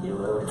don't like you.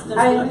 It's just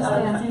I a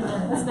understand. few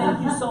minutes.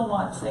 Thank you so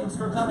much. Thanks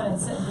for coming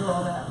and sitting through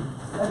all that.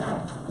 Okay.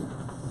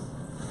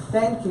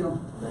 Thank you.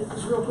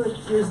 Just real quick,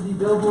 here's the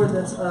billboard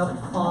that's up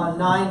on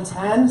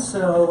 9/10,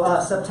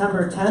 so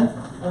September 10th.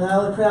 And I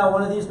only put out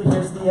one of these, but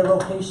here's the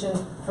location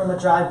from a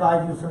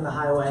drive-by view from the Gee,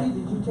 highway.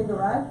 did you take a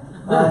ride?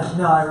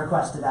 No, I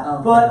requested that.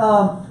 Okay.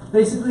 But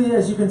basically,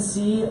 as you can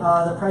see,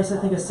 the price I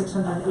think is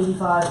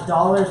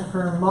 $685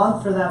 per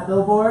month for that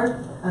billboard,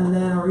 and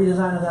then a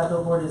redesign of that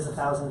billboard is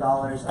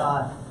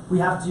 $1,000. We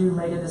have to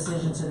make a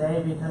decision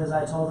today because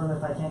I told him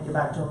if I can't get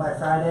back to him by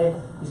Friday,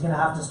 he's going to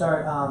have to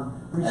start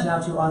reaching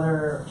out to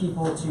other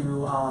people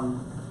to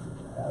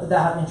that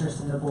have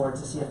interest in the board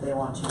to see if they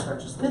want to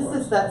purchase the This board.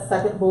 is that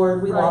second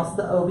board, we Right. lost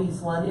the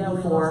Obies one Yeah, we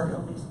before.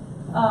 lost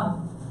the Obies.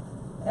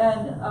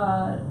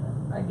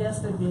 I guess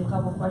there'd be a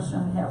couple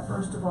questions I have.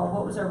 First of all,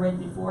 what was our rate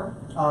before?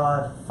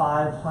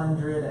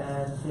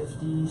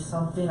 550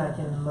 something. I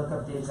can look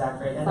up the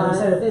exact rate. And they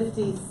said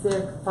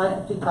 556,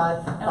 555,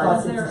 And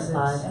was there-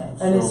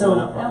 565. And it's So it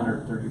went so. up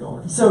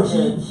 $130. So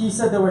he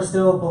said they were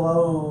still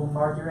below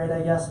market rate,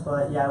 I guess,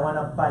 but yeah, it went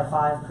up by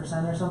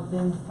 5% or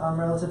something,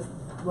 relative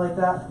like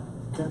that.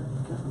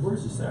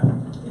 Where's this at?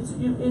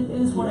 It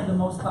is one of the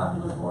most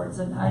popular boards,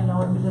 and I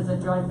know it because I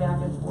drive back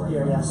and forth.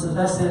 Here, yeah. So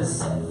this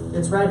is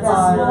it's right That's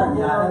by. small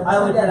Yeah, board. I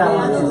only put out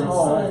one. Yeah, of yeah. those.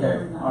 Oh, Yeah, okay,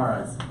 every night. all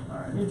right.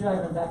 You're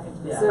driving back into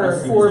the. Is Yeah. there I a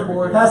see four this every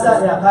board? day. Pass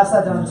that. Yeah, pass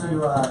that down to.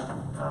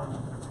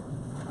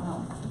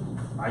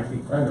 I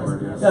think. I know where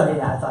it is. Okay,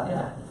 yeah, I thought.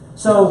 Yeah.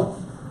 So,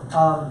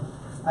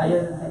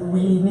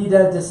 we need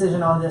a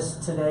decision on this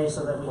today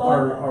so that we can.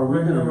 Are we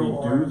gonna renew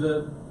or- redo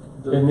the?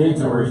 It needs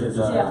a or is it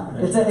just- Yeah.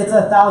 It's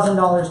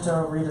 $1,000 to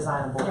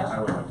redesign a board. Yeah. I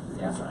would like to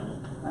Yeah. redesign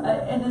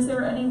it. And is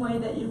there any way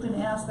that you can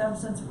ask them,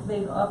 since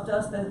they've upped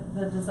us, that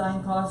the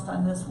design cost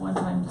on this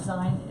one-time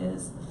design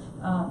is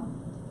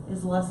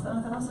less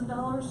than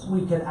 $1,000?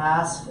 We could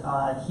ask.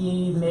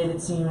 He made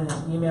it seem in his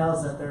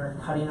emails that they're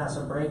cutting us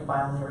a break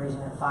by only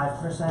raising it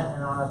 5%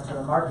 and not up to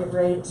the market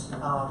rate.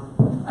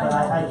 But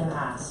I can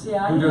ask.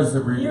 Yeah, Who does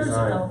the years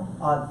redesign? ago,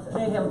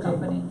 they have a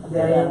company.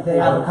 They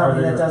have a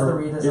company that does the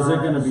redesign. Is it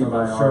gonna be So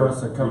by they'll show our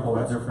us a couple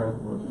of request? different,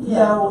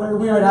 Yeah,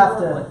 we would have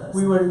they to. work with us.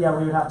 We would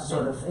have to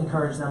sort of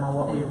encourage them on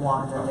what we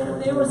want, and they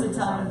would. There do was the a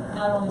time, design.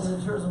 not only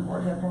did the tourism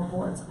board have more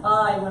boards,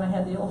 when I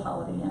had the old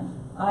Holiday Inn,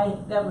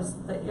 that was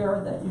the era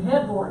that you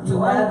had boards. You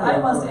So had I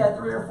board. must have had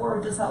 3 or 4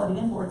 just Holiday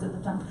Inn boards at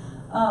the time.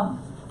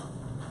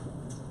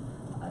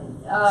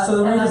 So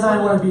the and I redesign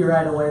wonder- wouldn't be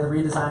right away. The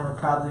redesign would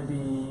probably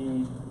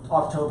be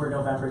October,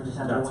 November,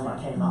 December That's when fine.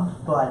 it came up.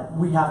 But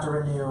we have to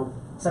renew.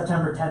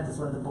 September 10th is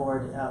when the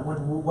board,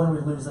 when we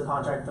lose the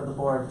contract for the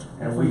board.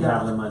 And If we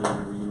have don't- the money to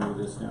renew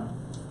this now.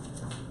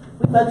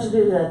 We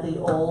budgeted at the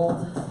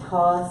old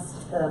cost.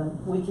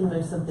 We can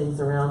move some things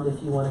around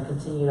if you want to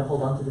continue to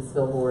hold on to this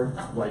billboard.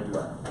 Why do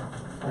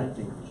I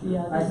think we should.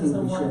 Yeah, I this is think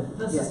the we one, should,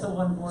 this yeah. is the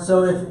one board.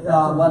 So if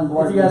one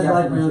board if you guys we would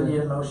like, we definitely would should.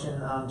 need a motion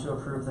to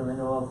approve the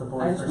renewal of the I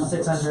board just for want to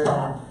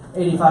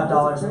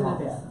 $685 a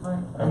month. Right.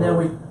 And then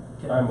we.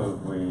 I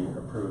move we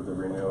approve the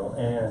renewal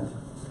and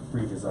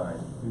redesign.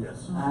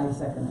 Yes. I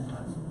second it.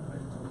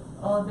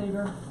 All in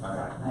favor?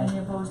 Aye. Any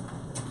opposed?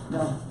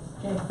 No.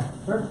 Okay.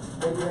 Sure.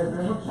 Thank you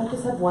very much. I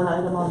just have one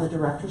item on the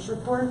director's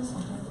report.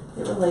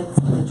 It relates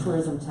to the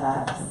tourism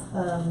tax.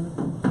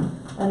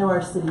 I know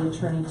our city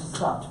attorney just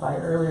stopped by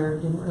earlier,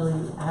 didn't really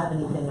have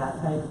anything,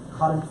 I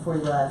caught him before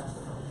he left,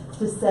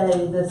 to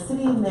say the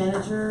city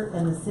manager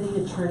and the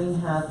city attorney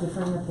have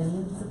differing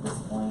opinions at this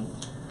point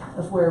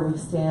of where we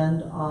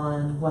stand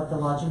on what the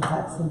lodging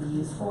tax can be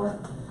used for.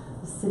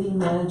 The city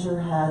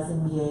manager has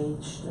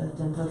engaged a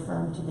Denver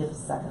firm to give a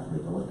second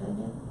legal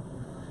opinion.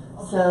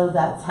 So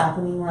that's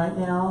happening right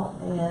now,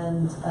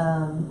 and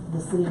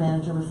the city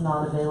manager was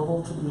not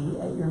available to be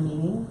at your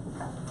meeting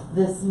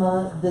this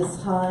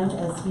time,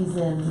 as he's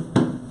in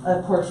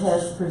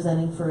Cortez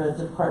presenting for a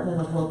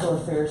Department of Local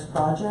Affairs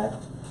project.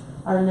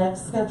 Our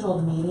next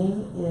scheduled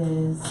meeting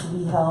is to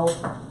be held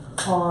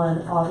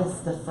on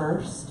August the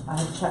 1st. I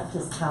have checked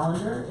his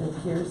calendar. It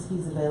appears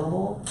he's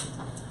available.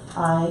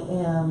 I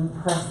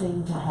am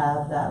pressing to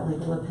have that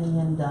legal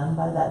opinion done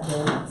by that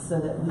date so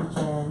that we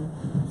can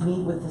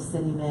meet with the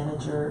city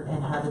manager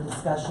and have a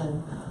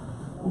discussion.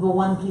 The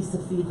one piece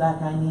of feedback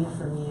I need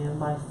from you,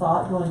 my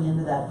thought going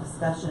into that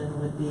discussion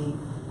would be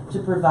to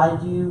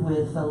provide you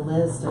with a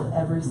list of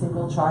every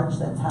single charge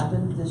that's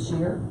happened this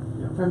year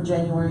from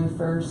January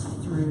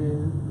 1st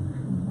through,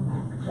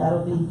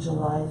 that'll be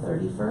July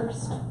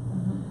 31st.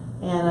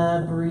 And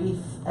a brief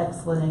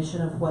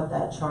explanation of what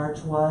that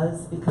charge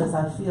was, because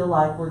I feel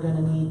like we're going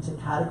to need to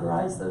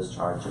categorize those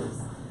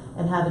charges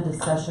and have a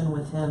discussion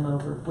with him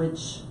over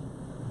which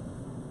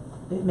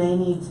it may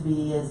need to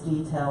be as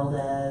detailed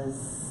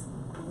as.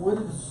 What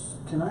is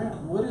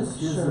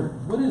his Sure.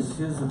 what is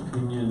his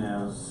opinion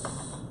as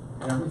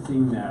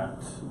everything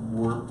that's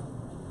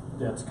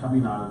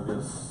coming out of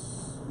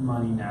this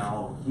money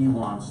now, he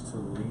wants to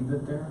leave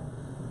it there?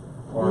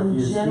 Or In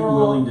is general, he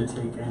willing to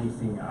take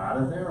anything out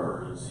of there,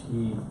 or is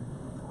he?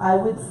 I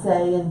would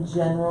say in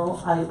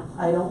general,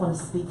 I don't want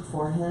to speak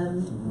for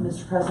him,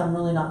 Mr. Kress, I'm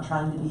really not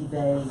trying to be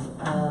vague.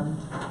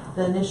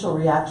 The initial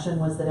reaction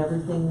was that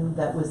everything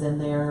that was in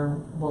there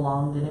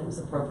belonged and it was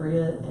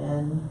appropriate,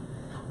 and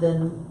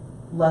then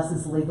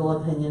Les's legal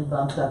opinion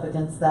bumped up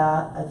against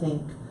that. I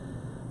think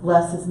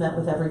Les has met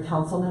with every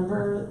council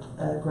member,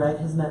 Greg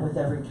has met with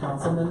every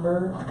council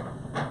member.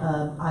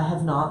 I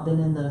have not been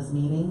in those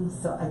meetings,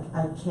 so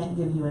I can't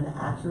give you an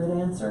accurate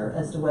answer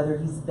as to whether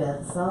he's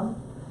bent some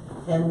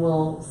and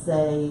will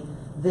say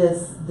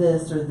this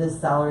or this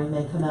salary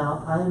may come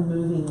out. I'm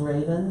moving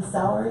Raven's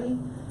salary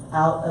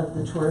out of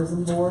the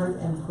tourism board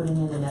and putting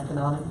it in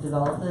economic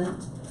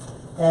development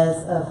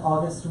as of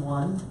August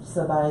 1.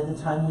 So by the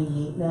time we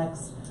meet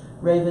next,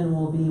 Raven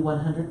will be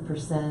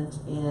 100%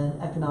 in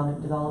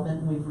economic development,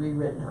 and we've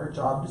rewritten her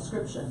job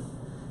description.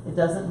 It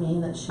doesn't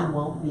mean that she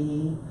won't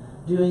be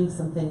doing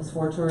some things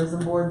for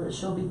tourism board, but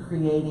she'll be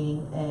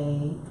creating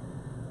a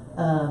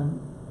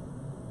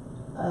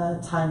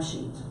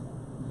timesheet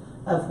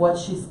of what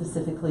she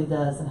specifically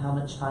does and how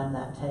much time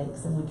that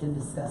takes, and we can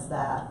discuss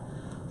that.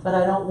 But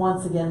I don't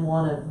once again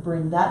want to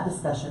bring that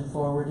discussion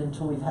forward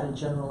until we've had a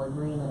general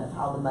agreement of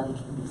how the money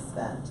can be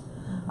spent.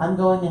 I'm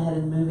going ahead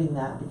and moving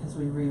that because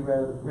we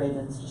rewrote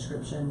Raven's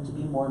description to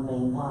be more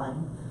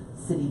mainline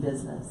city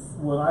business.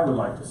 What I would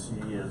like to see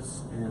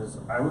is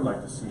I would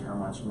like to see how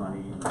much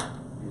money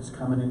is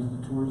coming into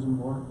the tourism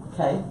board.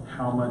 Okay.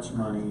 How much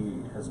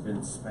money has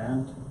been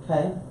spent.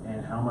 Okay.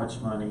 And how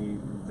much money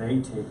they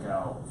take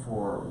out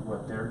for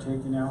what they're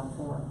taking out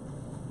for.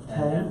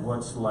 Okay. And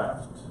what's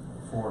left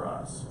for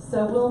us.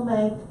 So we'll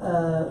make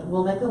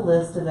a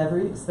list of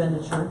every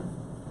expenditure,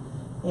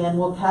 and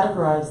we'll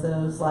categorize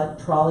those like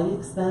trolley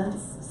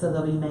expense. So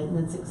there'll be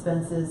maintenance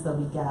expenses,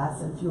 there'll be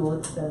gas and fuel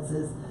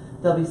expenses,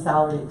 there'll be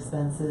salary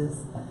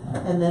expenses,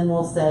 and then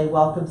we'll say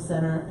welcome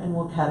center, and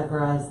we'll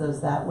categorize those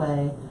that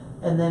way.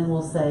 And then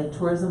we'll say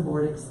tourism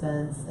board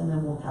expense, and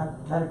then we'll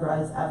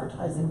categorize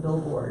advertising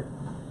billboard.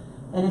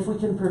 And if we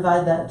can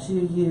provide that to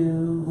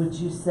you, would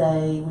you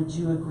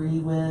agree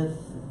with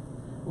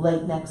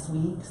late next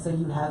week, so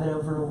you have it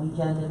over a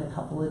weekend and a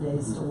couple of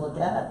days to look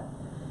at?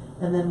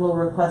 And then we'll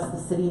request the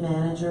city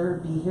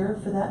manager be here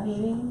for that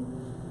meeting.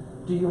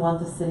 Do you want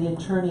the city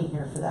attorney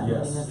here for that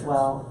meeting as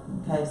well?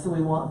 Okay, so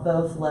we want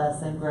both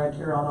Les and Greg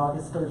here on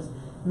August 1st.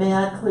 May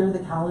I clear the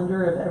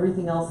calendar of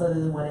everything else other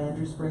than what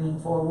Andrew's bringing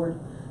forward,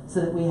 so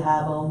that we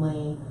have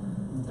only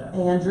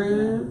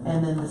Andrew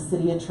and then the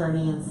city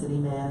attorney and city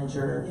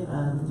manager?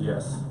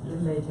 Yes. It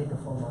may take a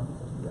full month.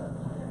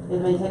 It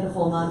may take a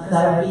full month. Because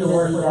I That have would to be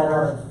work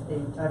better.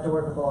 I have to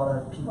work with a lot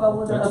of people.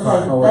 Well, That's Okay,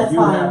 fine. So if that's you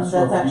fine. have- so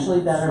That's if you-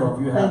 actually better. So if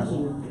you Thank have,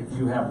 you. if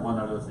you have one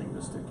other thing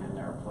to stick in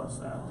there plus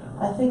that, then.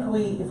 I think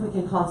if we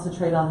can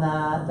concentrate on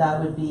that,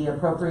 that would be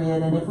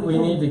appropriate, and if we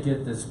need to can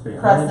get this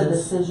behind press a us.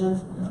 decision.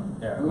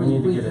 Yeah, we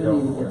need to get it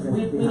over with.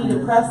 We need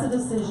to press a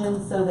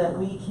decision so that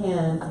we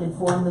can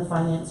inform the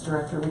finance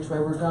director which way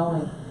we're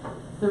going.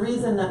 The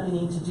reason that we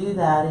need to do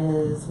that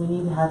is we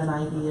need to have an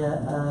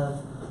idea of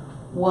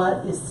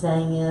what is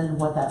staying in and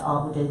what that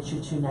obligates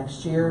you to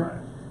next year.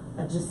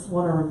 Right. I just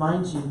want to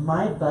remind you,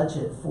 my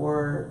budget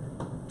for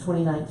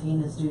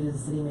 2019 is due to the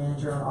city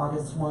manager on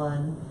August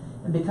 1,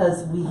 and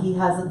because he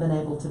hasn't been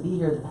able to be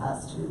here the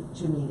past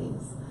two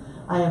meetings,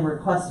 I am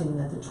requesting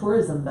that the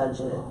tourism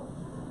budget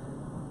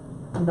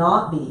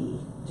not be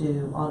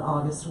due on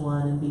August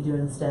 1 and be due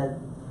instead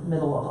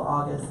middle of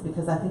August,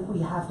 because I think we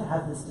have to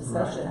have this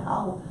discussion.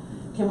 How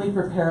can we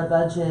prepare a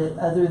budget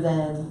other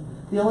than,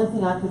 the only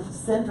thing I could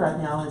send right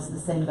now is the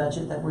same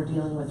budget that we're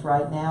dealing with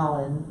right now,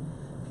 and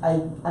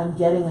I'm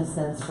getting a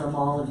sense from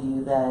all of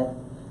you that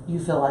you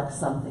feel like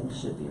something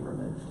should be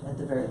removed at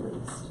the very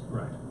least.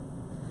 Right.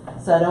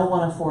 So I don't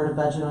want to forward a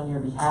budget on your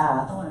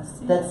behalf I wanna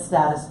see that's it.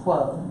 status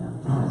quo.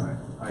 Right.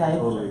 I Okay.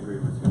 totally agree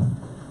with you.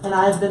 And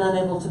I've been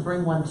unable to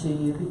bring one to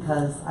you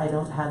because I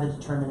don't have a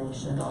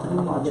determination We on need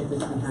to logic. get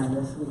this behind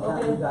us, we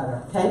got, we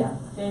gotta. Okay. yeah.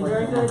 Okay,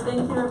 very good,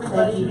 thank you,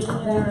 everybody. Thank you. Meeting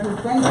Thank you, adjourned.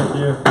 thank Thank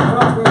you. you. You're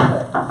all very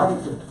good,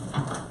 thank you.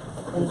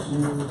 Thank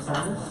you.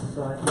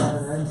 So I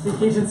am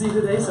the agency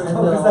today, so I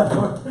what was will. that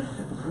for?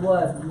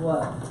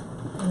 What?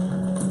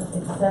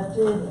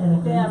 Accepted and.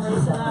 Okay, I'm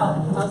racing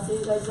out. I'll see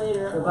you guys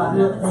later. Goodbye.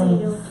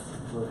 See you.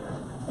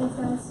 Thanks,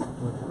 guys.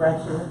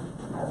 Right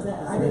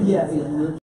here. Yes.